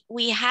we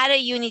had a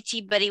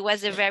unity, but it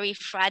was a very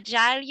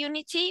fragile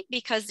unity,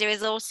 because there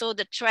is also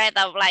the threat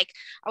of like,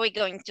 are we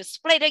going to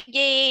split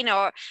again,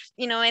 or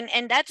you know,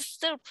 and that's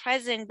still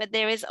present, but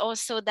there is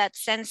also that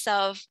sense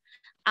of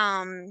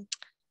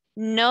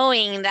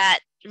knowing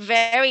that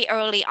very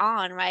early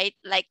on, right,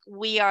 like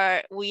we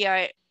are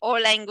or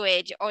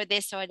language or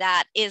this or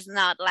that is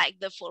not like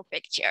the full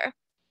picture,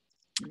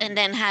 and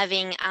then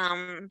having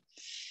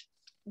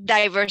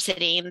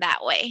diversity in that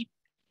way.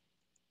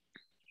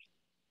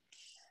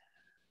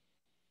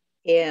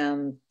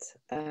 And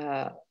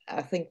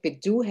I think we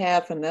do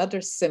have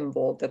another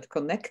symbol that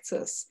connects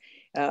us,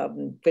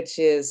 which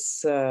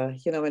is,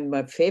 you know, in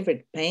my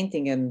favorite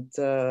painting, and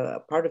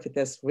part of it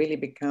has really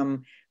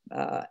become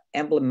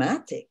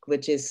emblematic,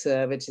 which is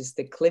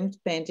the Klimt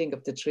painting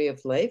of the Tree of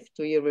Life.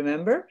 Do you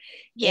remember?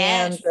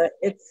 Yes.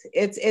 And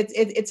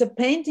it's a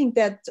painting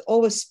that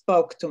always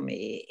spoke to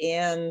me,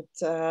 and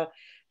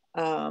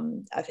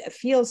I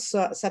feel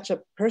such a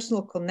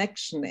personal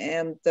connection,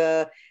 and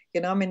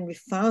I mean, we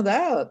found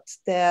out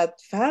that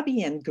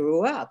Fabienne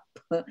grew up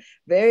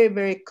very,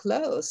 very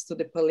close to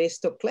the Palais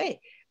de Clay,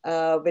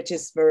 which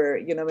is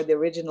where, the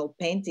original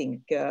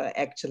painting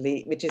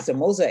actually, which is a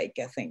mosaic,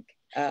 I think.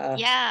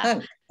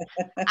 Yeah.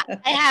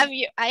 I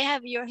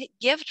have your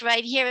gift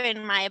right here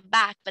in my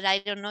back, but I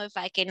don't know if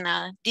I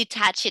can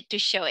detach it to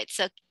show it.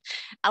 So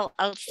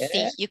I'll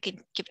see. You can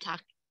keep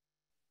talking.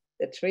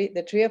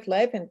 The tree of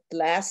life. And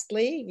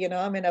lastly,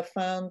 I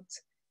found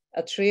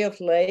a tree of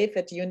life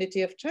at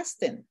Unity of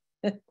Tustin.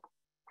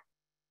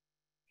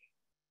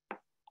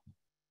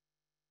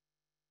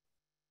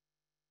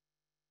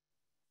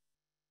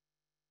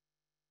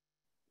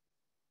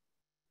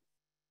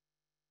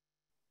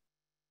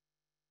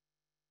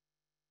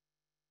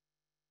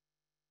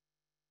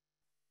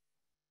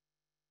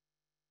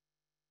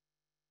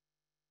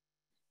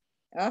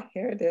 Oh,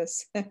 here it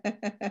is.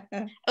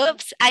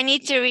 Oops, I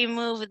need to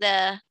remove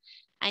the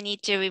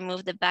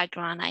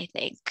background, I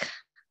think.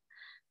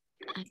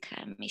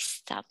 Okay, let me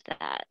stop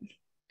that.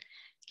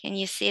 Can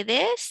you see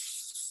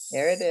this?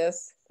 Here it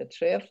is, the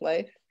tree of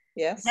life.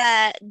 Yes.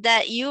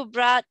 That you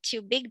brought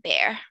to Big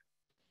Bear.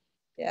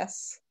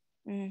 Yes.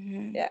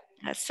 Mm-hmm. Yeah.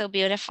 That's so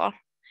beautiful.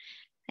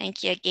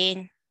 Thank you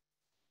again.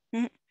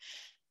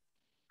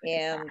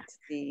 And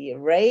the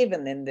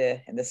raven in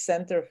the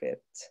center of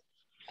it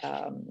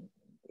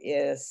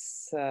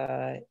is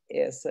a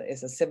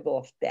symbol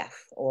of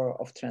death or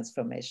of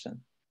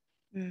transformation.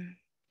 Mm.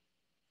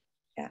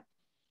 Yeah.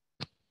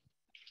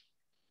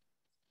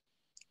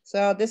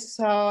 So this is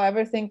how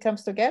everything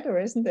comes together,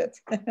 isn't it?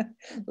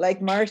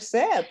 Like Marj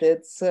said,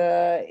 it's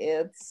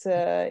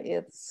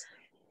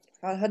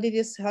how did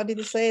you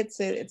say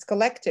it's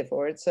collective,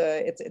 or it's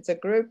a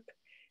group.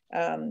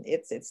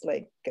 It's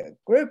like a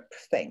group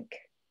think.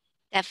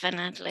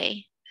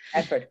 Definitely.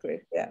 Effort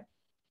group, yeah.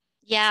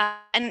 Yeah,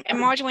 and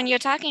Marj, when you're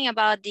talking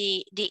about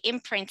the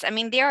imprints, I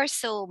mean, there are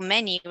so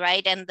many,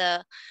 right? And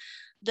the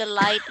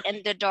light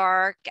and the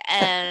dark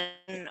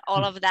and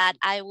all of that.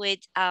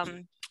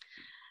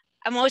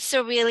 I'm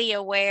also really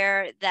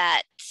aware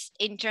that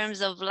in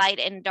terms of light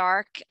and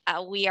dark,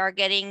 we are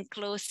getting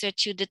closer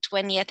to the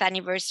 20th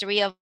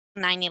anniversary of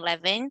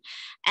 9/11.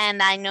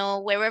 And I know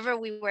wherever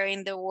we were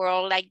in the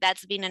world, like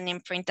that's been an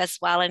imprint as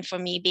well. And for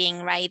me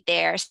being right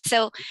there.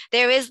 So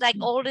there is like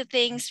all the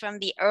things from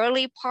the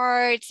early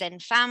parts and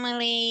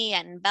family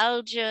and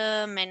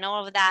Belgium and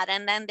all of that.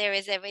 And then there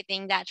is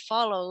everything that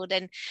followed.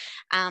 And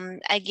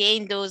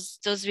again, those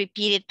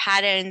repeated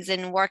patterns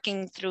and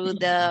working through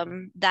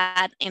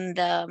that in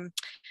the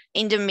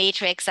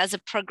matrix as a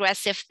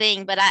progressive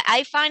thing. But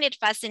I find it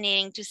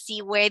fascinating to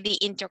see where the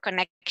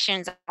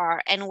interconnections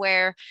are and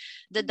where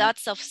the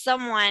dots of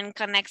someone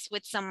connects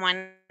with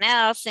someone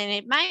else. And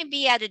it might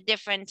be at a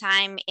different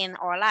time in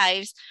our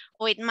lives,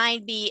 or it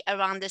might be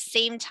around the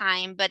same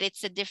time, but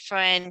it's a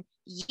different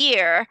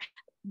year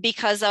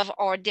because of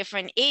our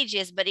different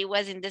ages, but it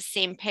was in the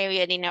same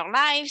period in our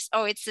lives,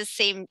 or it's the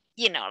same,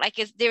 like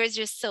there is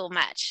just so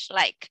much,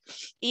 like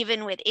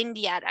even with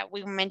India that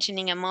we were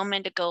mentioning a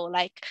moment ago,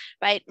 like,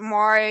 right,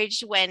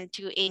 Marj went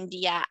to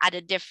India at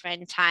a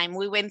different time.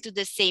 We went to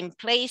the same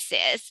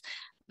places,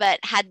 but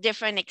had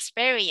different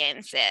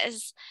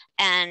experiences.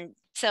 And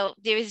so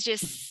there is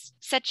just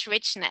such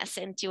richness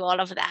into all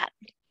of that.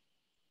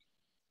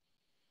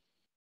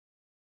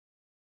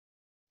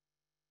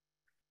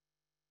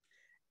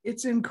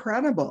 It's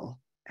incredible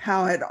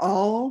how it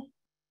all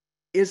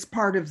is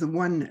part of the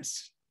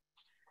oneness.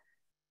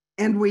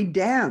 And we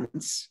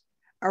dance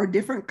our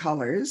different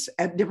colors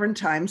at different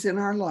times in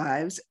our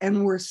lives,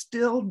 and we're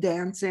still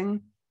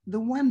dancing the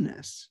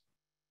oneness.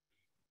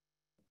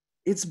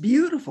 It's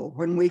beautiful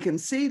when we can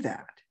see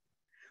that.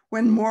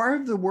 When more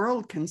of the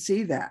world can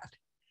see that,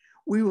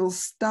 we will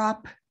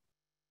stop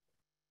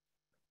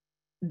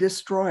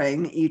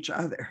destroying each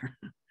other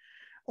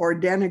or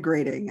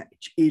denigrating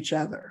each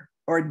other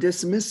or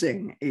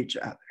dismissing each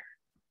other.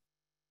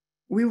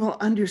 We will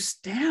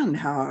understand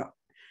how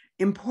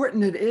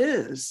important it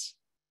is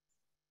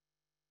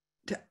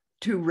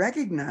to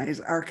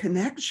recognize our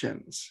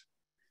connections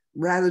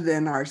rather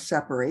than our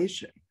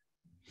separation.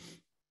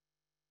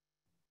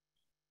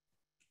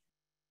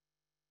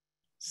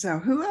 So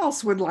who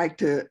else would like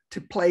to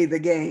play the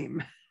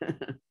game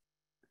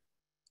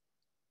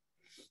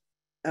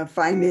of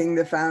finding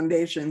the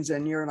foundations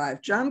in your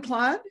life?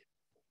 Jean-Claude,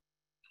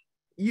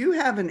 you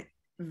have a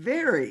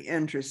very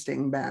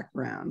interesting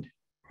background.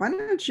 Why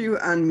don't you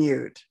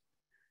unmute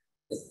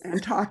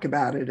and talk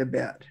about it a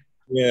bit?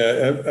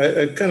 Yeah,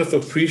 I kind of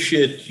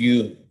appreciate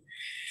you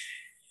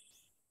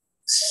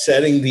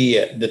setting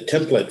the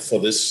template for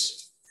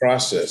this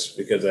process,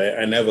 because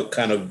I never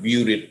kind of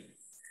viewed it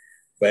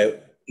by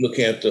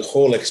looking at the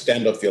whole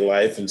extent of your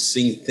life and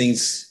seeing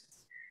things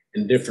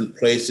in different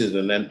places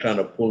and then trying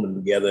to pull them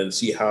together and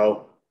see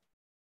how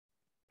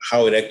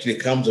it actually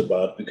comes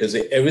about. Because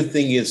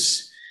everything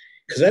is,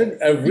 because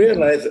I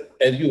realized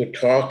as you were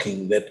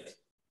talking that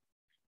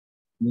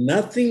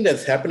nothing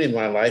that's happened in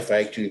my life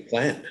I actually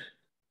planned.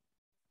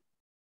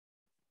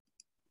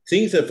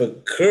 Things have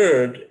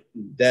occurred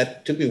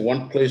that took me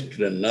one place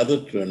to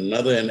another,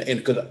 and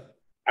because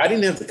I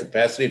didn't have the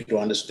capacity to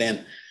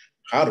understand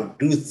how to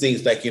do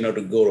things like, to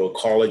go to a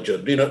college or,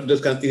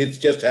 this kind of thing. It's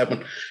just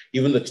happened.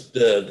 Even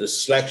the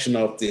selection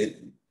of the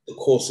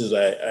courses,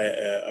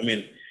 I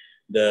mean,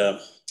 the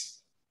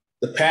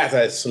path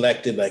I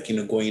selected, like,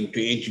 going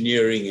into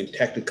engineering and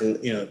technical,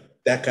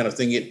 that kind of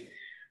thing.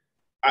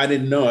 I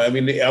didn't know. I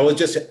mean, I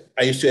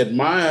used to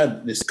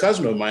admire this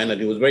cousin of mine that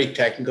he was very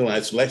technical, and I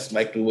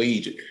liked the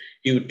way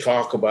he would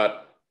talk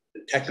about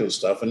the technical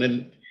stuff.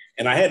 And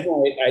I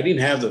didn't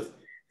have the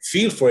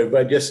feel for it,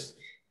 but just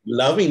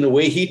loving the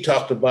way he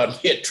talked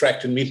about me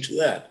attracted me to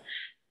that.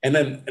 And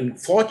then,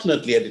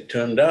 unfortunately, as it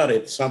turned out,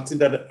 it's something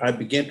that I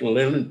began to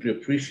learn and to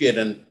appreciate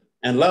and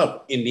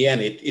love. In the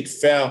end, it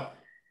felt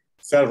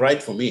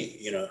right for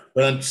me,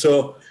 But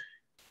so,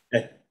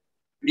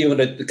 even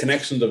the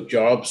connections of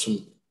jobs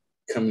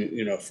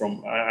coming,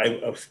 from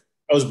I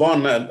was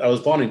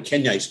born in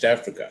Kenya, East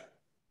Africa,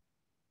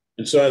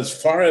 and so as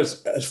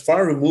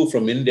far removed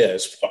from India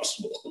as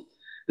possible.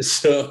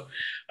 So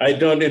I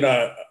don't,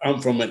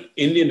 I'm from an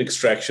Indian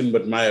extraction,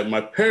 but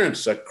my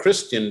parents are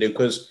Christian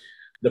because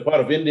the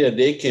part of India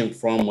they came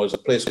from was a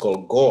place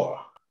called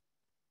Goa.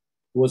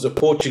 It was a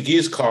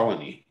Portuguese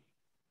colony.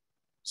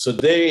 So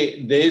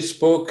they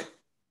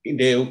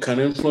were kind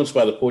of influenced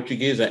by the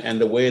Portuguese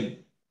and the way,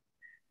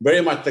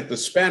 very much like the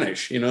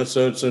Spanish,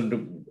 so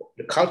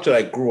the culture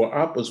I grew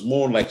up was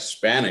more like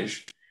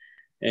Spanish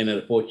and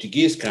the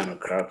Portuguese kind of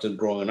culture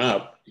growing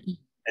up,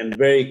 and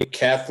very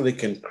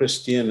Catholic and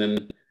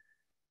Christian.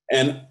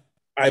 And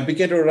I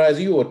began to realize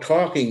you were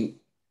talking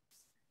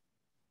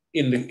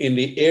in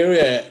the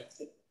area,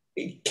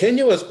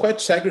 Kenya was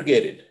quite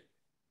segregated,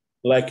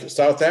 like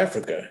South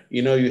Africa.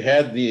 You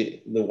had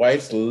the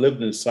whites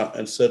lived in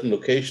certain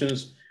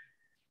locations,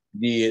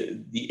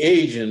 the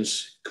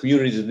Asians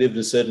communities lived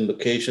in certain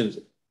locations,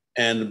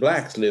 and the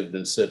blacks lived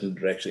in certain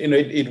directions.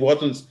 It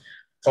wasn't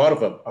thought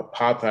of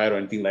apartheid or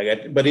anything like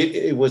that, but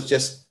it was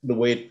just the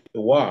way it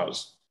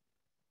was.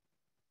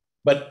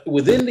 But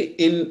within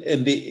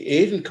in the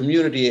Asian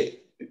community,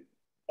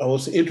 I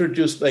was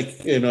introduced, I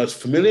was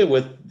familiar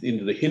with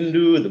the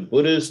Hindu, the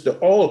Buddhist,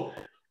 all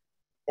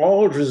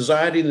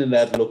residing in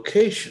that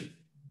location.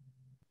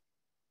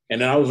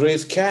 And I was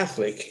raised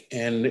Catholic,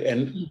 and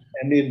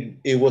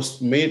I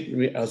was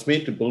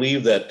made to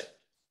believe that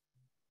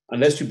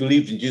unless you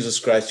believed in Jesus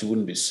Christ, you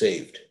wouldn't be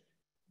saved.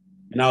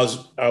 And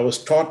I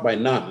was taught by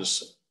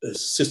nuns,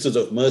 Sisters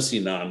of Mercy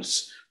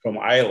nuns from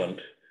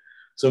Ireland.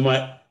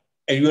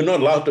 And you're not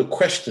allowed to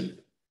question.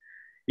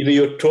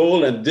 You're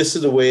told, and this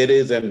is the way it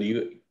is, and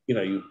you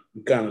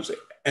kind of say.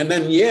 And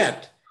then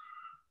yet,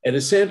 at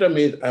the same time,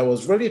 I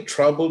was really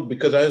troubled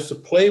because I used to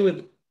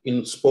play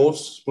in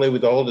sports, play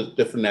with all the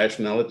different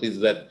nationalities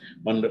that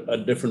under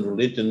different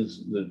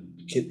religions,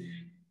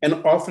 and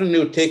often they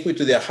would take me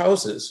to their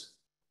houses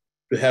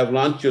to have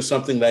lunch or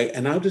something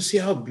and I would just see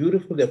how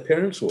beautiful their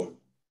parents were.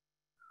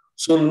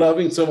 So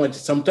loving, so much,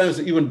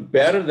 sometimes even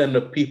better than the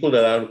people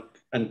that I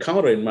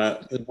encounter in my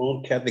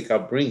own Catholic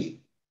upbringing.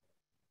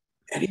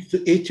 And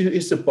it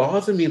used to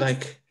bother me,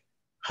 like,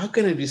 how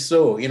can it be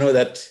so,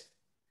 that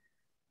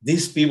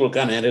these people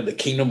can't enter the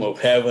kingdom of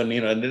heaven,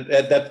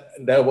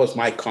 that was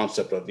my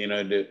concept of,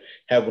 the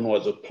heaven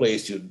was a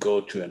place you'd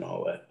go to and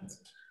all that.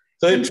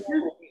 So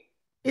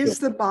is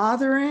the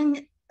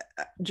bothering,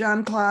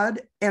 John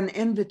Claude, an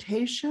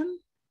invitation?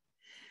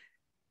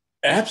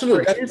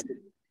 Absolutely.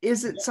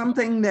 Is it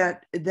something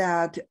that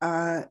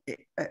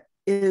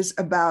is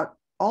about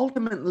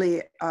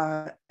ultimately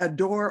a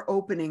door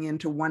opening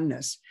into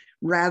oneness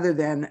rather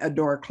than a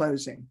door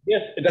closing?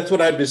 Yes, that's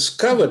what I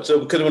discovered. So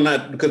because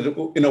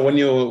when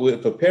you were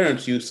with your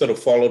parents, you sort of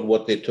followed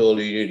what they told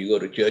you. You go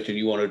to church and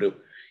you wanted to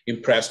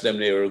impress them.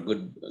 They were a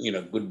good,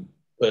 good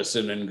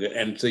person,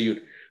 and so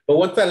you. But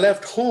once I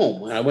left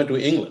home, I went to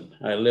England.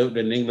 I lived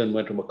in England,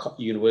 went to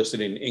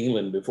university in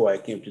England before I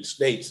came to the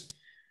States.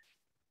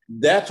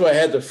 That's why I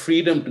had the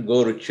freedom to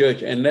go to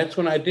church. And that's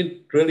when I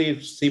didn't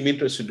really seem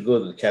interested to go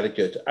to the Catholic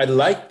Church. I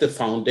liked the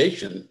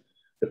foundation,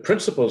 the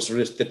principles,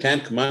 the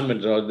 10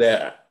 Commandments are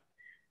there.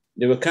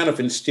 They were kind of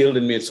instilled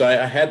in me. So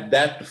I had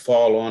that to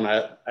fall on.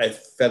 I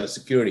felt a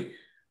security.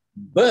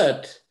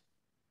 But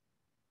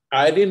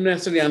I didn't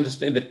necessarily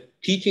understand, the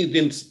teaching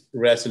didn't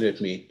resonate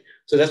with me.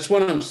 So that's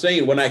what I'm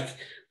saying. When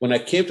I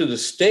came to the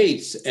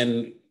States,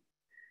 and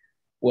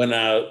when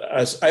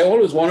I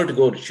always wanted to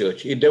go to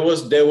church. There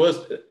was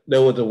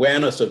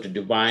awareness of the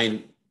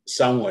divine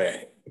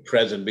somewhere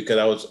present because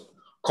I was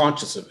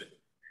conscious of it.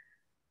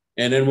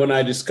 And then when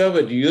I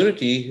discovered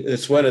unity,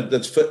 that's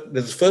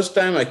the first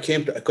time I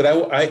came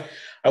to.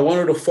 I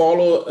wanted to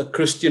follow a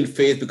Christian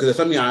faith because it's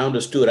something I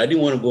understood. I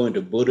didn't want to go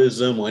into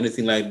Buddhism or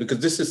anything like that because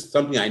this is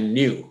something I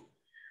knew,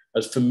 I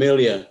was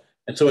familiar.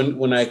 And so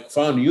when I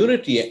found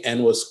unity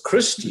and was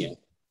Christian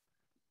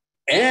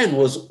and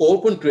was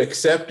open to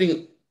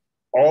accepting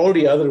all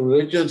the other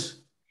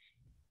religions,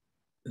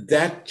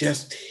 that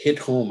just hit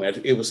home.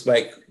 It was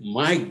like,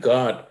 my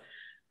God,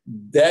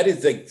 that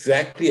is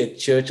exactly a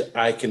church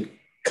I can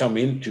come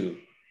into.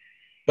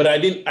 But I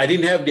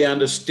didn't have the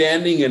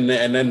understanding, and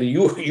then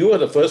you were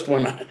the first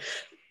one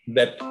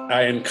that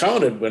I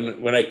encountered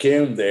when I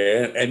came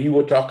there, and you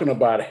were talking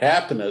about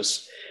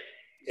happiness,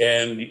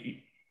 and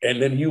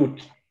then you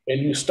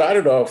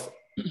started off,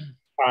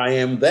 I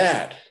am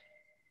that.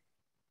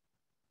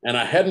 And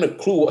I hadn't a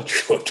clue what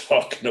you were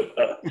talking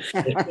about.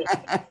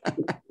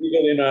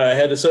 I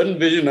had a certain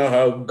vision of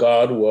how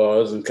God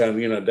was and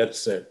kind of,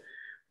 that's it.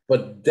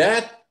 But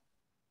that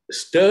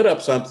stirred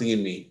up something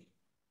in me,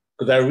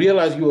 because I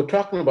realized you were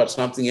talking about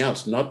something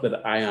else, not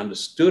that I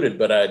understood it,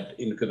 but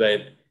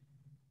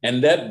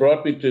and that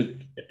brought me to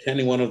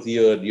attending one of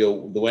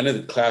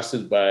the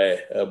classes by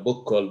a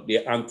book called The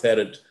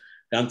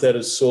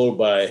Untethered Soul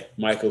by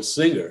Michael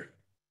Singer.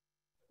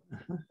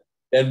 Uh-huh.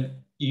 And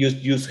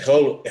you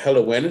held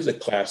a Wednesday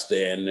class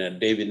there, and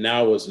David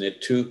Now was in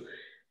it too.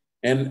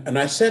 And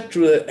I sat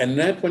through it, and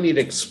that when he'd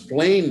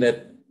explained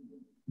that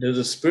there's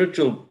a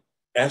spiritual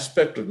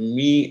aspect of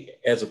me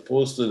as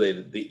opposed to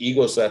the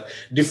ego side,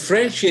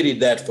 differentiated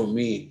that for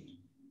me.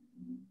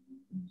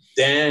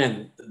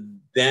 Then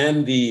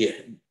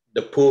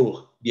the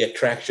pull, the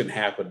attraction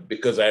happened,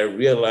 because I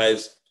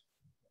realized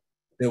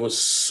there was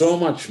so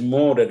much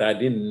more that I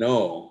didn't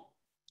know.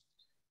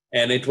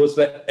 And it was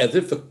as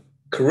if a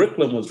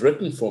curriculum was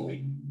written for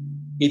me.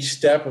 Each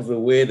step of the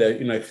way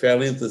that, I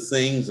fell into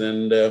things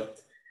and,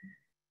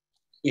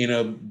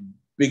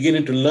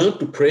 beginning to learn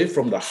to pray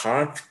from the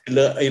heart,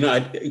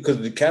 because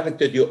the Catholic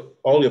Church,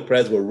 all your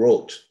prayers were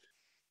rote.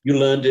 You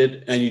learned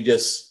it and you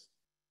just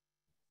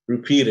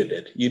repeated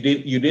it. You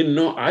didn't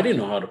know, I didn't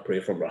know how to pray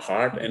from the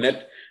heart. And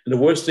the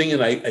worst thing is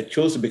I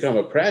chose to become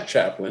a prayer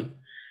chaplain.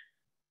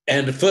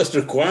 And the first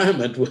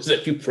requirement was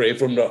that you pray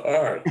from the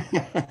heart.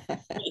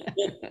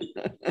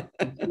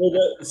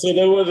 So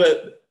there was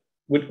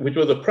which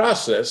was a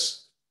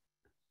process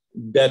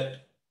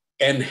that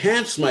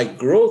enhanced my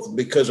growth,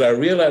 because I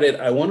realized that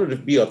I wanted to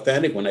be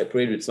authentic when I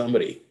prayed with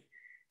somebody.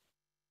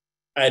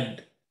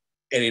 And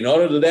in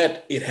order to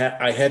that,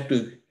 I had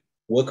to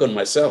work on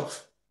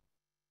myself.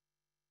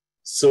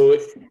 So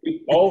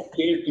it all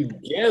came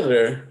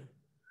together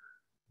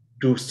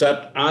to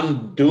start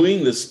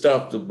undoing the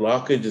stuff, the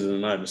blockages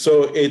and all.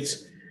 So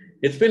it's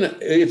been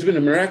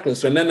a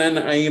miraculous. And then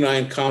I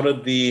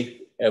encountered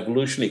the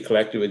Evolutionary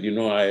Collective, and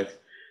I've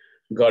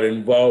got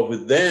involved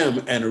with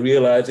them, and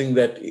realizing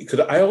that, because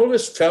I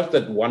always felt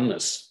that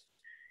oneness.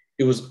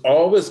 It was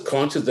always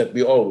conscious that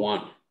we all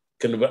one.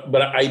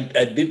 But I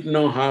didn't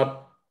know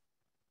how.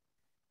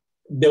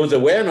 There was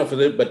awareness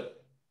of it,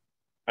 but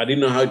I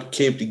didn't know how it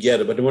came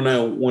together. But when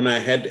I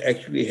had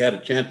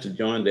a chance to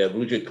join the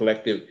Evolutionary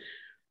Collective,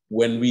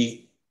 when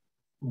we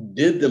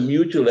did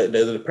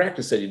there's a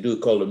practice that you do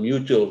called the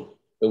mutual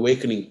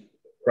awakening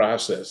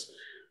process,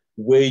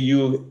 where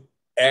you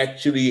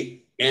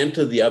actually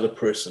enter the other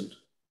person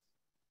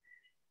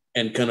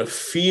and kind of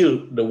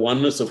feel the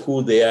oneness of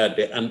who they are.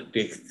 They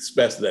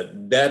express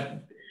that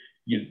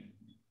the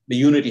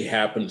unity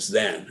happens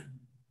then,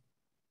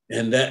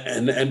 and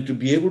to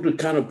be able to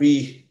kind of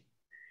be,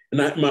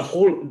 my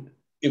whole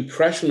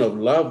impression of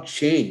love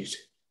changed,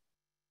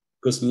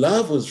 because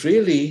love was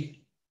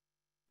really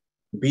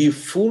be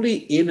fully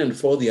in and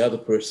for the other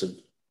person.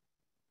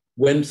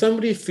 When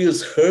somebody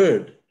feels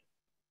heard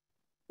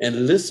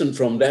and listen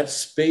from that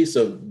space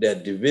of their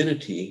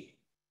divinity,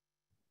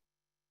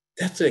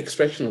 that's an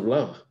expression of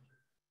love.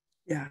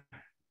 Yeah.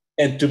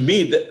 And to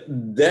me,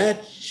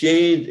 that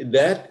change,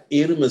 that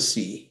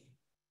intimacy,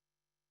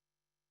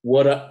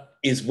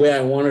 is where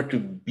I wanted to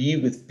be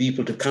with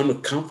people, to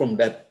come from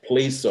that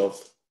place of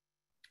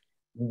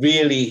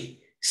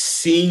really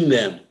seeing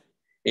them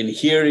and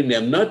hearing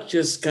them, not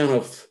just kind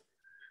of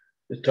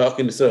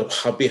talking to sort of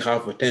happy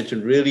half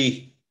attention,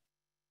 really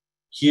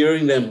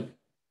hearing them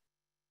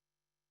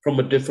from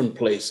a different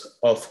place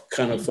of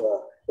kind of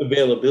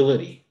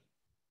availability.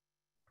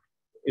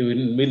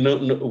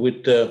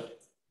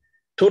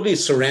 Totally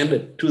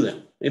surrendered to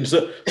them. And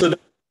so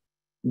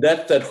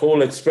that's that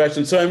whole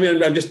expression. So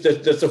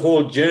that's a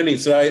whole journey.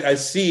 So I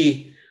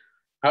see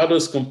how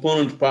those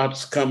component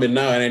parts come in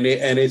now. And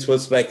it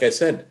was, like I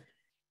said,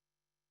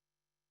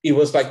 it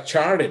was like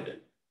charted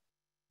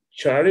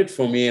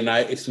for me. And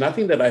it's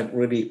nothing that I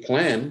really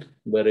planned,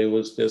 but it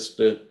was just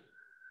it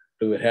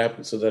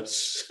happened. So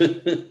that's,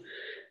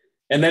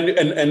 and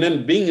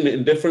then being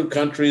in different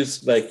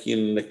countries, like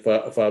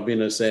Fabienne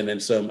was saying,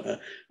 and some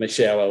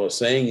Michelle I was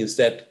saying, is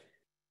that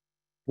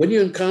when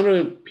you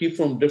encounter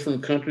people from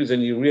different countries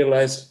and you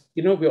realize,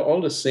 we're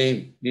all the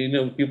same.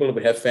 People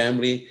have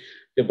family,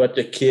 they've got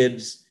their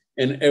kids,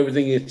 and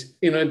everything is,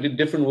 the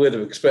different way of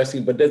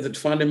expressing, but there's a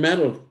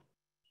fundamental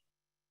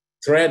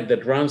thread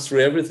that runs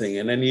through everything.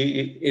 And then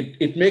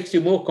it makes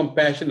you more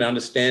compassionate,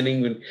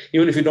 understanding,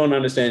 even if you don't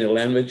understand your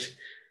language,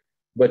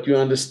 but you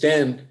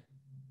understand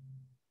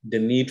the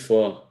need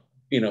for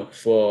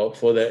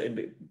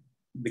the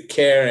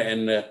care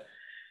and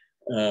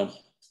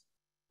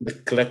the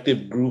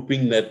collective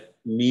grouping that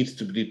needs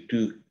to be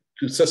to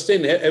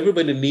sustain.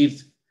 Everybody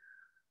needs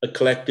a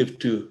collective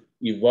to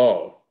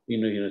evolve.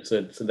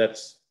 So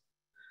that's,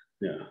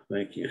 yeah.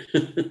 Thank you.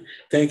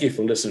 Thank you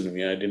for listening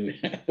to me.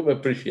 I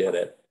appreciate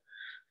it.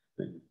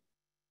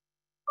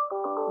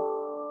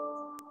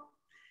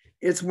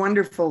 It's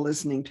wonderful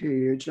listening to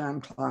you,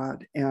 John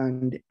Claude,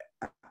 and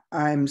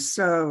I'm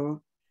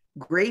so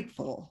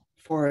grateful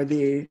for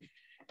the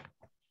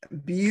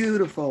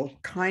beautiful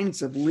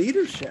kinds of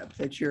leadership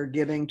that you're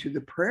giving to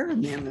the prayer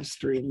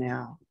ministry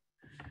now.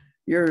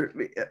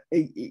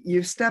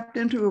 You've stepped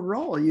into a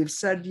role. You've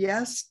said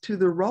yes to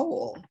the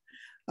role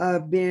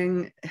of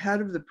being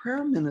head of the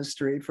prayer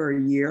ministry for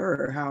a year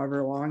or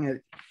however long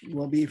it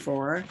will be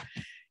for.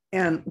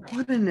 And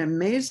what an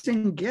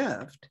amazing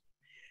gift.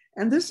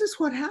 And this is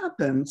what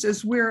happens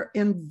is we're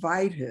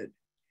invited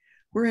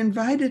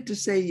to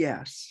say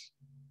yes.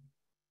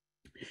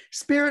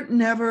 Spirit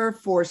never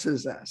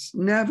forces us,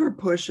 never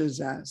pushes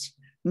us,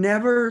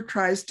 never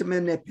tries to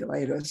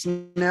manipulate us,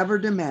 never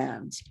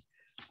demands.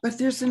 But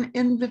there's an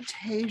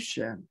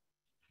invitation,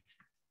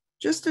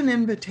 just an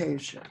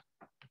invitation.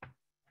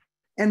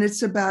 And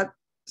it's about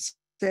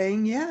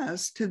saying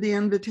yes to the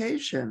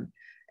invitation.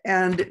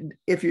 And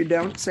if you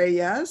don't say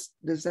yes,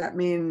 does that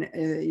mean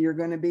you're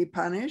going to be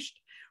punished?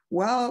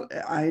 Well,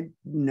 I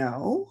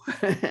know.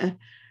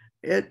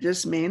 It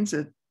just means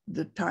that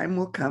the time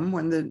will come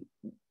when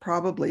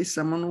probably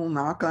someone will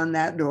knock on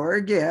that door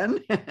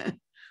again,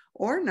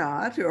 or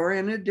not, or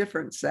in a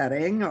different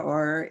setting,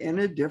 or in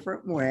a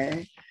different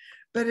way.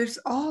 But it's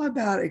all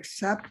about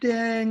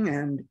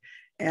accepting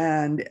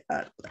and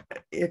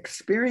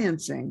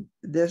experiencing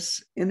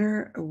this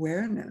inner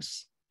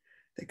awareness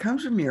that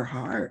comes from your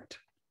heart.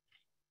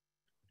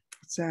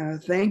 So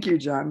thank you,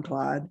 John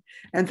Claude.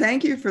 And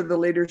thank you for the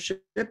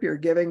leadership you're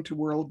giving to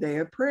World Day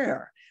of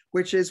Prayer,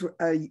 which is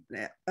a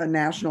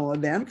national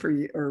event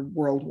or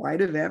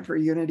worldwide event for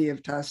Unity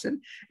of Tustin.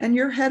 And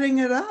you're heading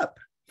it up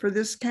for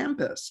this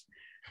campus.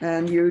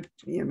 And you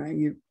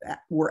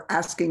were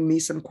asking me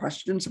some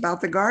questions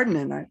about the garden,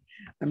 and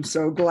I'm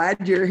so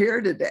glad you're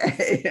here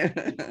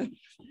today.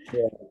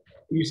 Yeah.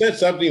 You said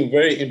something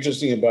very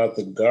interesting about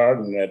the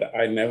garden that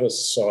I never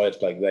saw it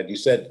like that. You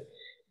said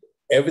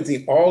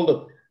everything,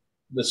 all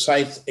the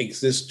sites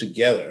exist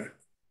together.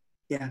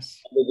 Yes.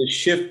 There's a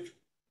shift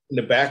in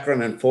the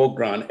background and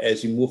foreground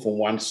as you move from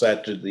one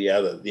side to the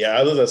other. The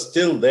others are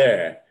still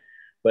there,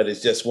 but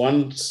it's just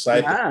one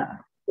side to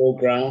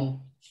foreground.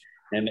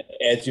 And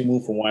as you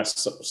move from one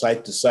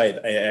side to side,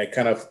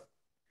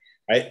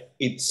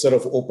 it sort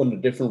of opened a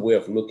different way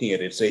of looking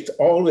at it. So it's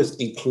always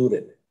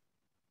included.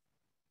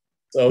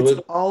 It's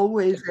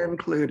always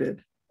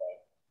included.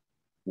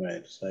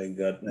 Right, so I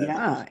got that.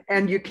 Yeah,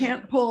 and you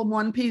can't pull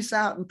one piece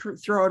out and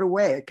throw it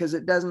away because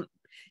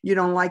you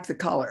don't like the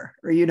color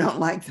or you don't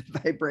like the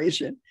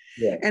vibration.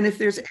 Yeah. And if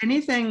there's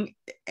anything,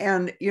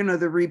 and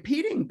the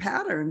repeating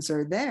patterns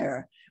are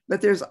there,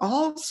 but there's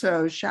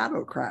also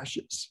shadow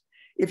crashes.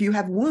 If you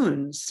have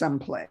wounds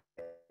someplace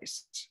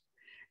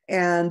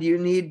and you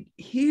need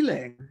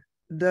healing,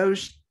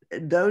 those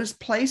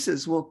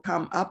places will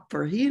come up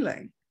for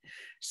healing.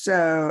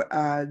 So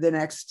the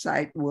next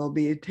site we'll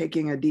be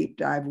taking a deep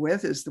dive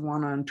with is the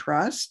one on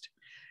trust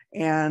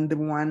and the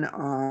one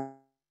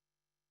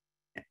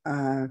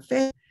on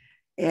faith.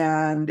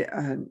 And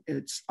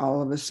it's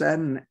all of a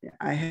sudden,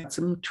 I had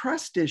some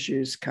trust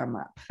issues come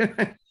up.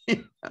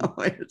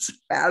 It's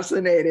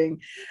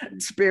fascinating.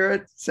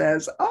 Spirit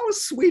says, "Oh,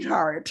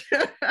 sweetheart,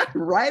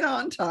 right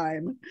on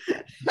time."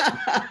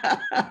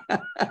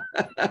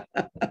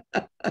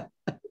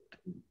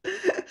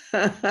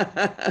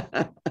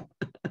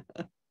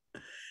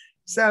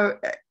 So,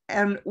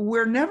 and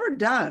we're never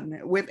done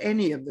with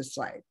any of the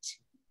sites.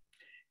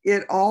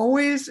 It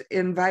always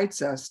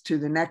invites us to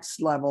the next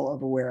level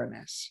of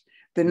awareness,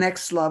 the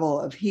next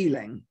level of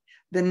healing,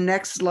 the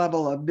next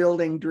level of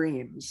building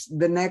dreams,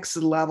 the next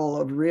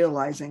level of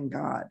realizing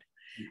God.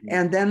 Mm-hmm.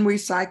 And then we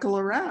cycle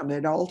around,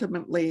 and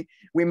ultimately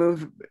we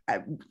move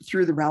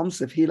through the realms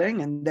of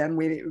healing, and then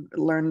we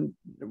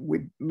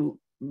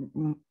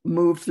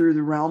move through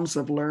the realms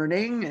of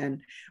learning,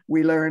 and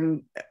we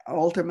learn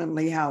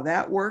ultimately how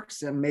that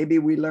works, and maybe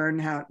we learn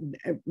how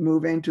to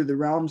move into the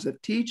realms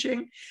of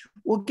teaching.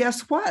 Well,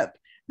 guess what?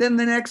 Then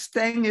the next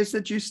thing is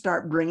that you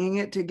start bringing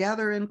it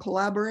together in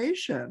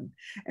collaboration,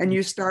 and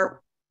you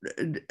start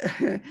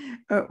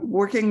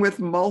working with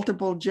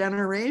multiple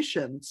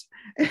generations.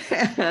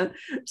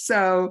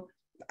 So,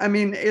 I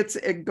mean, it's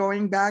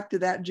going back to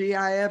that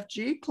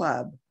GIFG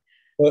club.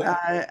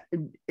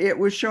 It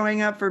was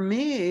showing up for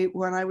me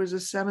when I was a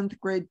 7th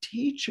grade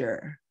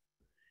teacher.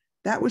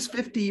 That was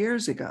 50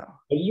 years ago.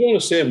 I just want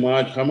to say,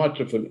 Marj, how much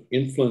of an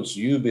influence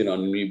you've been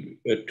on me,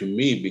 to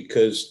me,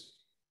 because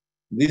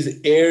these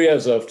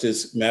areas of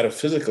this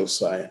metaphysical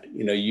side,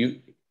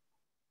 you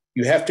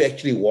have to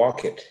actually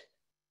walk it.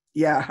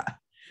 Yeah.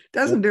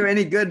 Doesn't do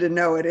any good to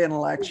know it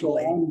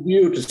intellectually.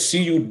 To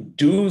see you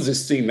do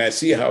this thing, I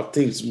see how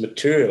things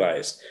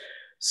materialize.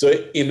 So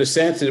in a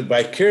sense that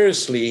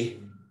vicariously,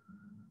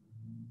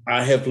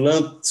 I have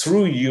learned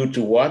through you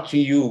to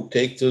watching you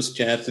take those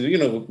chances,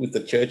 with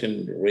the church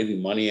and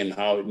raising money and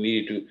how it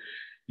needed to,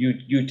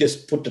 you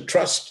just put the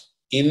trust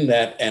in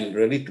that and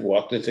really to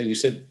walk this, and you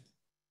said,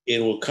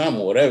 it will come,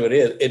 whatever it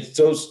is. It's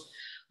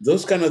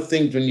those kind of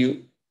things when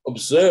you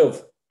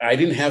observe. I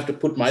didn't have to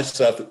put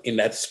myself in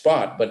that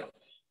spot, but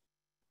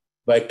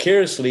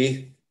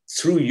vicariously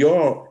through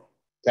your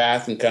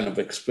path and kind of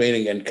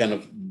explaining and kind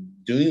of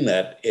doing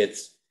that,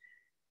 it's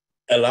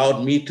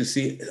allowed me to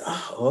see,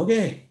 oh,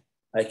 okay,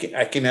 I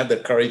can have the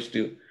courage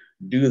to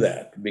do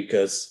that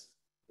because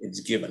it's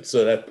given.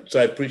 So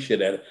I appreciate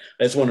that.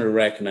 I just wanted to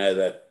recognize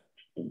that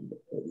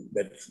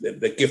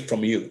the gift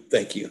from you.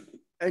 Thank you.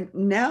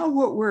 Now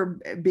what we're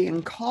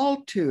being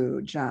called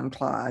to, John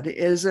Claude,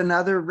 is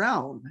another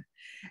realm.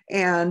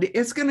 And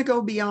it's going to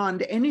go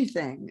beyond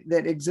anything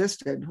that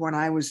existed when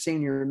I was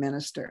senior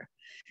minister.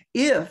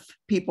 If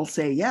people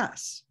say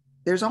yes,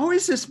 there's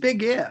always this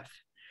big if,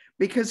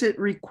 because it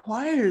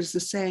requires the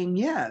saying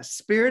yes.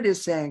 Spirit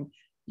is saying,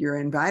 you're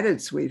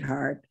invited,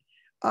 sweetheart.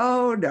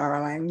 Oh,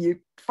 darling, you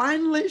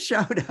finally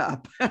showed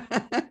up.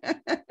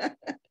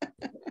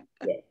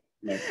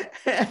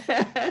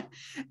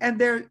 And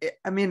there,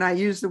 I mean, I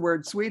use the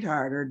word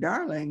sweetheart or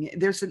darling.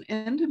 There's an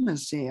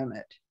intimacy in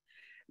it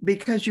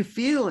because you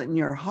feel it in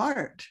your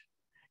heart.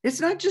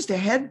 It's not just a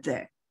head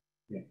thing.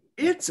 Yeah.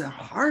 It's a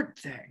heart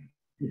thing.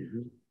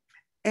 Mm-hmm.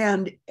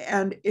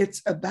 And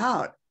it's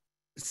about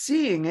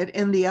seeing it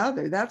in the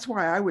other. That's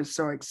why I was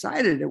so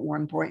excited at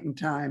one point in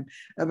time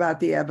about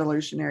the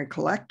evolutionary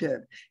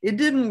collective. It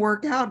didn't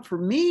work out for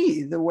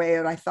me the way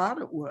I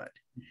thought it would,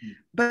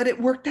 but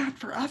it worked out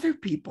for other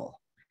people.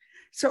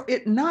 So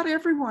not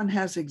everyone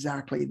has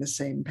exactly the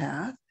same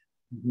path.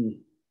 Mm-hmm.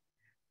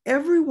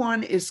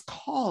 Everyone is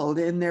called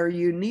in their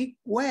unique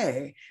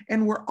way,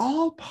 and we're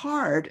all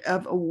part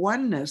of a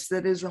oneness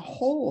that is a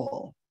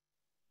whole.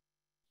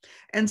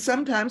 And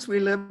sometimes we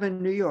live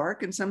in New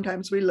York, and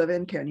sometimes we live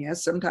in Kenya,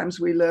 sometimes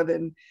we live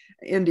in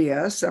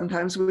India,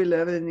 sometimes we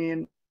live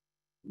in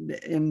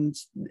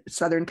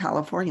Southern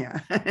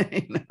California.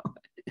 You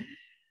know?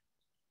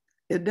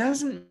 It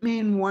doesn't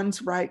mean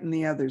one's right and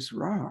the other's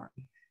wrong.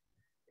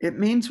 It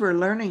means we're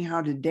learning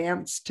how to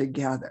dance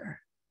together,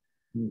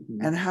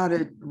 mm-hmm. and how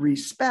to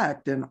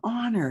respect and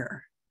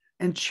honor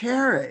and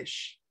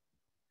cherish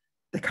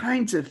the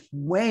kinds of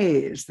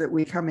ways that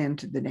we come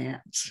into the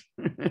dance.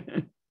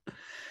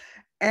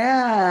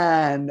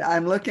 And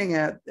I'm looking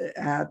at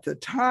the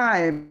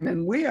time,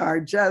 and we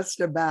are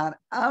just about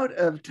out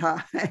of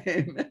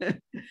time.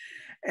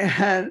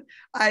 And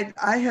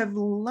I have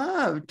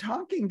loved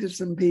talking to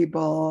some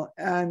people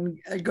and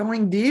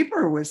going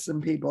deeper with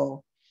some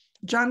people.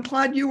 John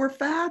Claude, you were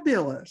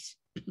fabulous.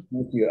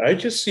 Thank you. I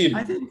just see, is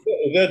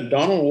that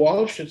Donald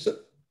Walsh? Is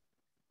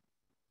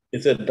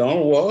that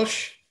Donald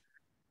Walsh?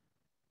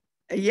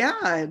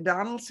 Yeah,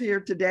 Donald's here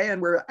today,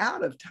 and we're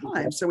out of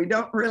time, so we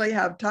don't really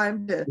have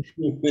time to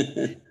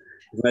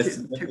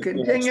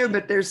continue,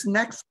 but there's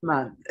next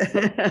month.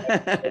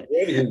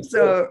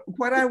 So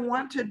what I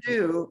want to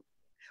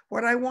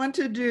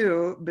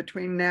do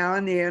between now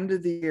and the end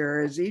of the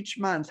year is each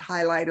month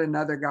highlight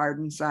another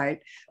garden site,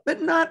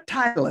 but not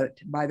title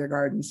it by the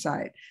garden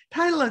site.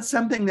 Title it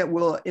something that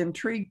will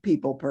intrigue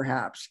people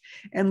perhaps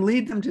and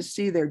lead them to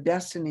see their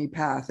destiny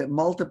path at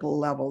multiple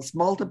levels,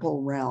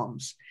 multiple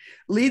realms.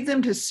 Lead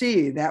them to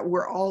see that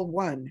we're all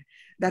one,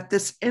 that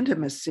this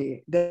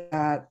intimacy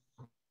that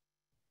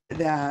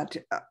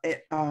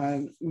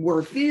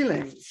we're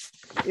feeling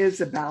is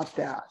about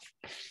that.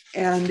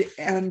 And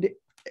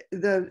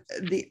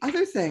the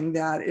other thing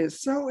that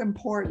is so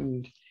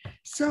important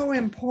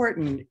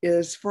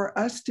is for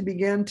us to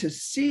begin to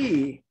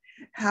see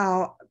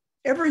how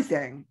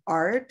everything,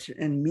 art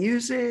and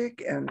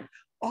music and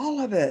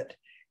all of it,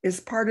 is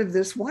part of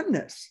this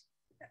oneness.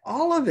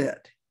 All of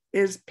it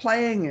is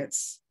playing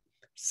its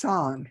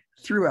song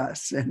through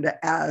us and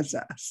as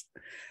us.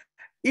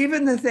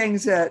 Even the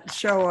things that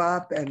show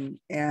up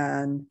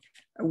and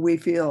we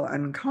feel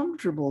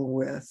uncomfortable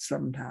with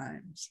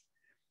sometimes.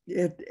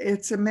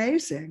 It's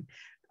amazing.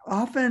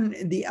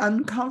 Often the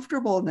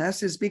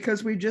uncomfortableness is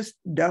because we just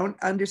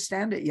don't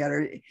understand it yet,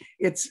 or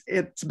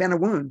it's been a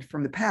wound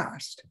from the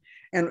past,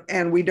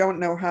 and we don't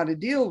know how to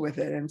deal with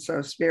it. And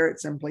so Spirit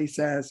simply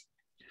says,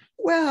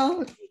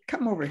 well,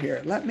 come over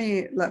here. Let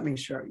me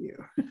show you.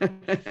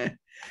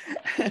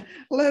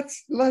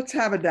 Let's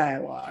have a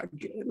dialogue.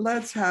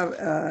 Let's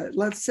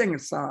sing a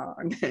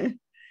song.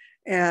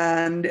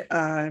 And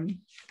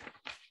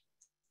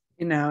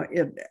you know,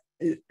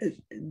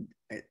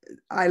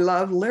 I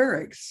love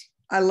lyrics.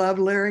 I love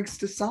lyrics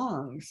to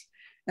songs.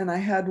 And I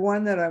had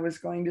one that I was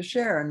going to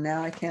share, and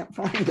now I can't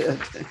find it.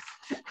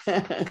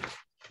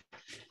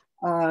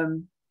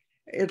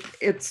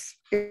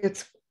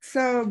 It's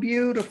so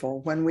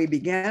beautiful when we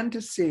begin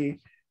to see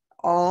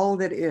all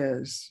that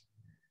is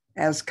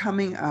as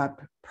coming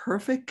up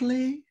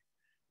perfectly,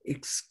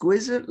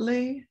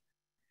 exquisitely,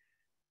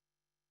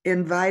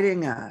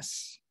 inviting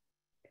us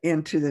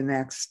into the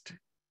next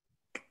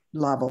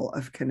level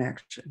of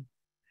connection.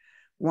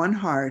 One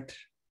heart,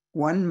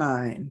 one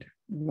mind,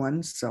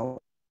 one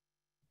soul,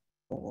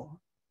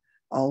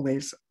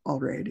 always,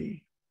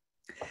 already.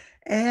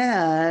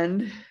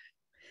 And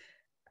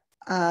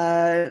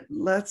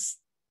let's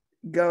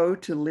go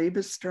to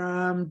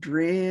Liebestrom,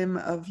 Dream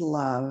of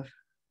Love.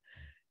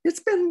 It's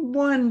been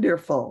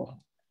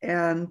wonderful.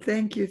 And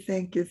thank you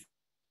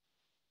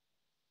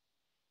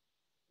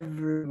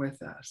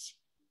with us.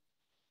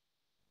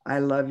 I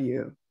love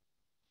you.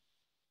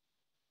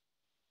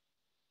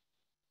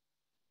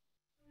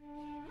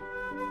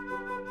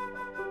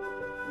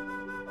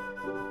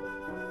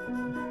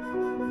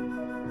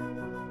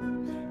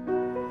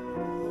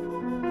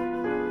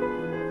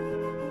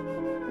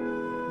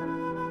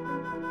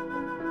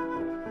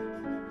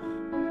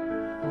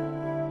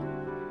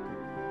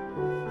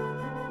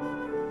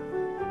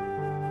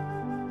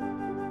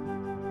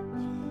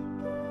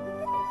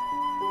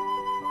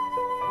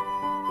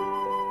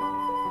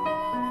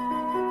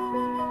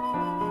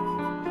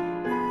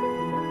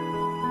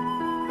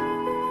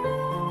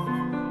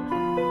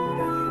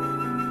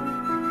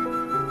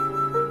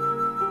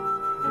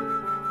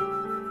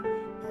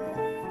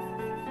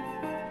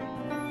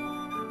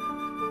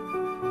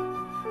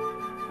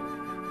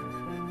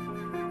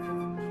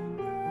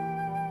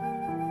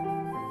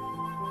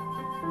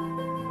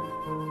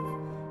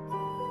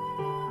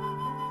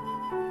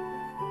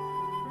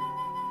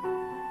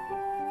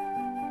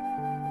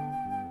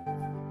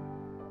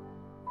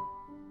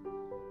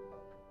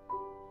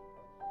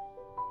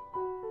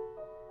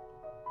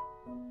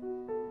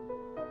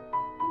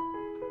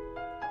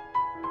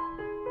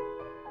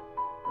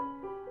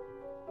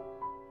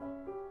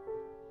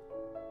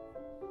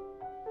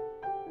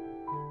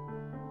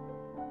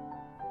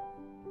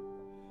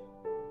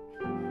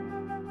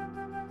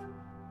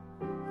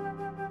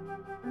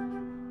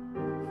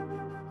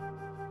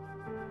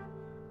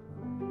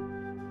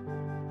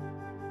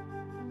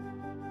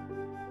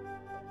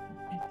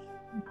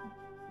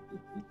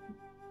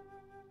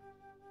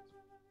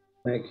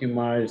 Thank you,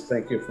 Marj.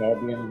 Thank you,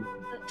 Fabienne.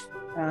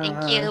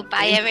 Thank you.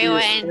 Bye, Thank you,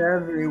 everyone.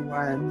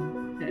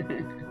 everyone.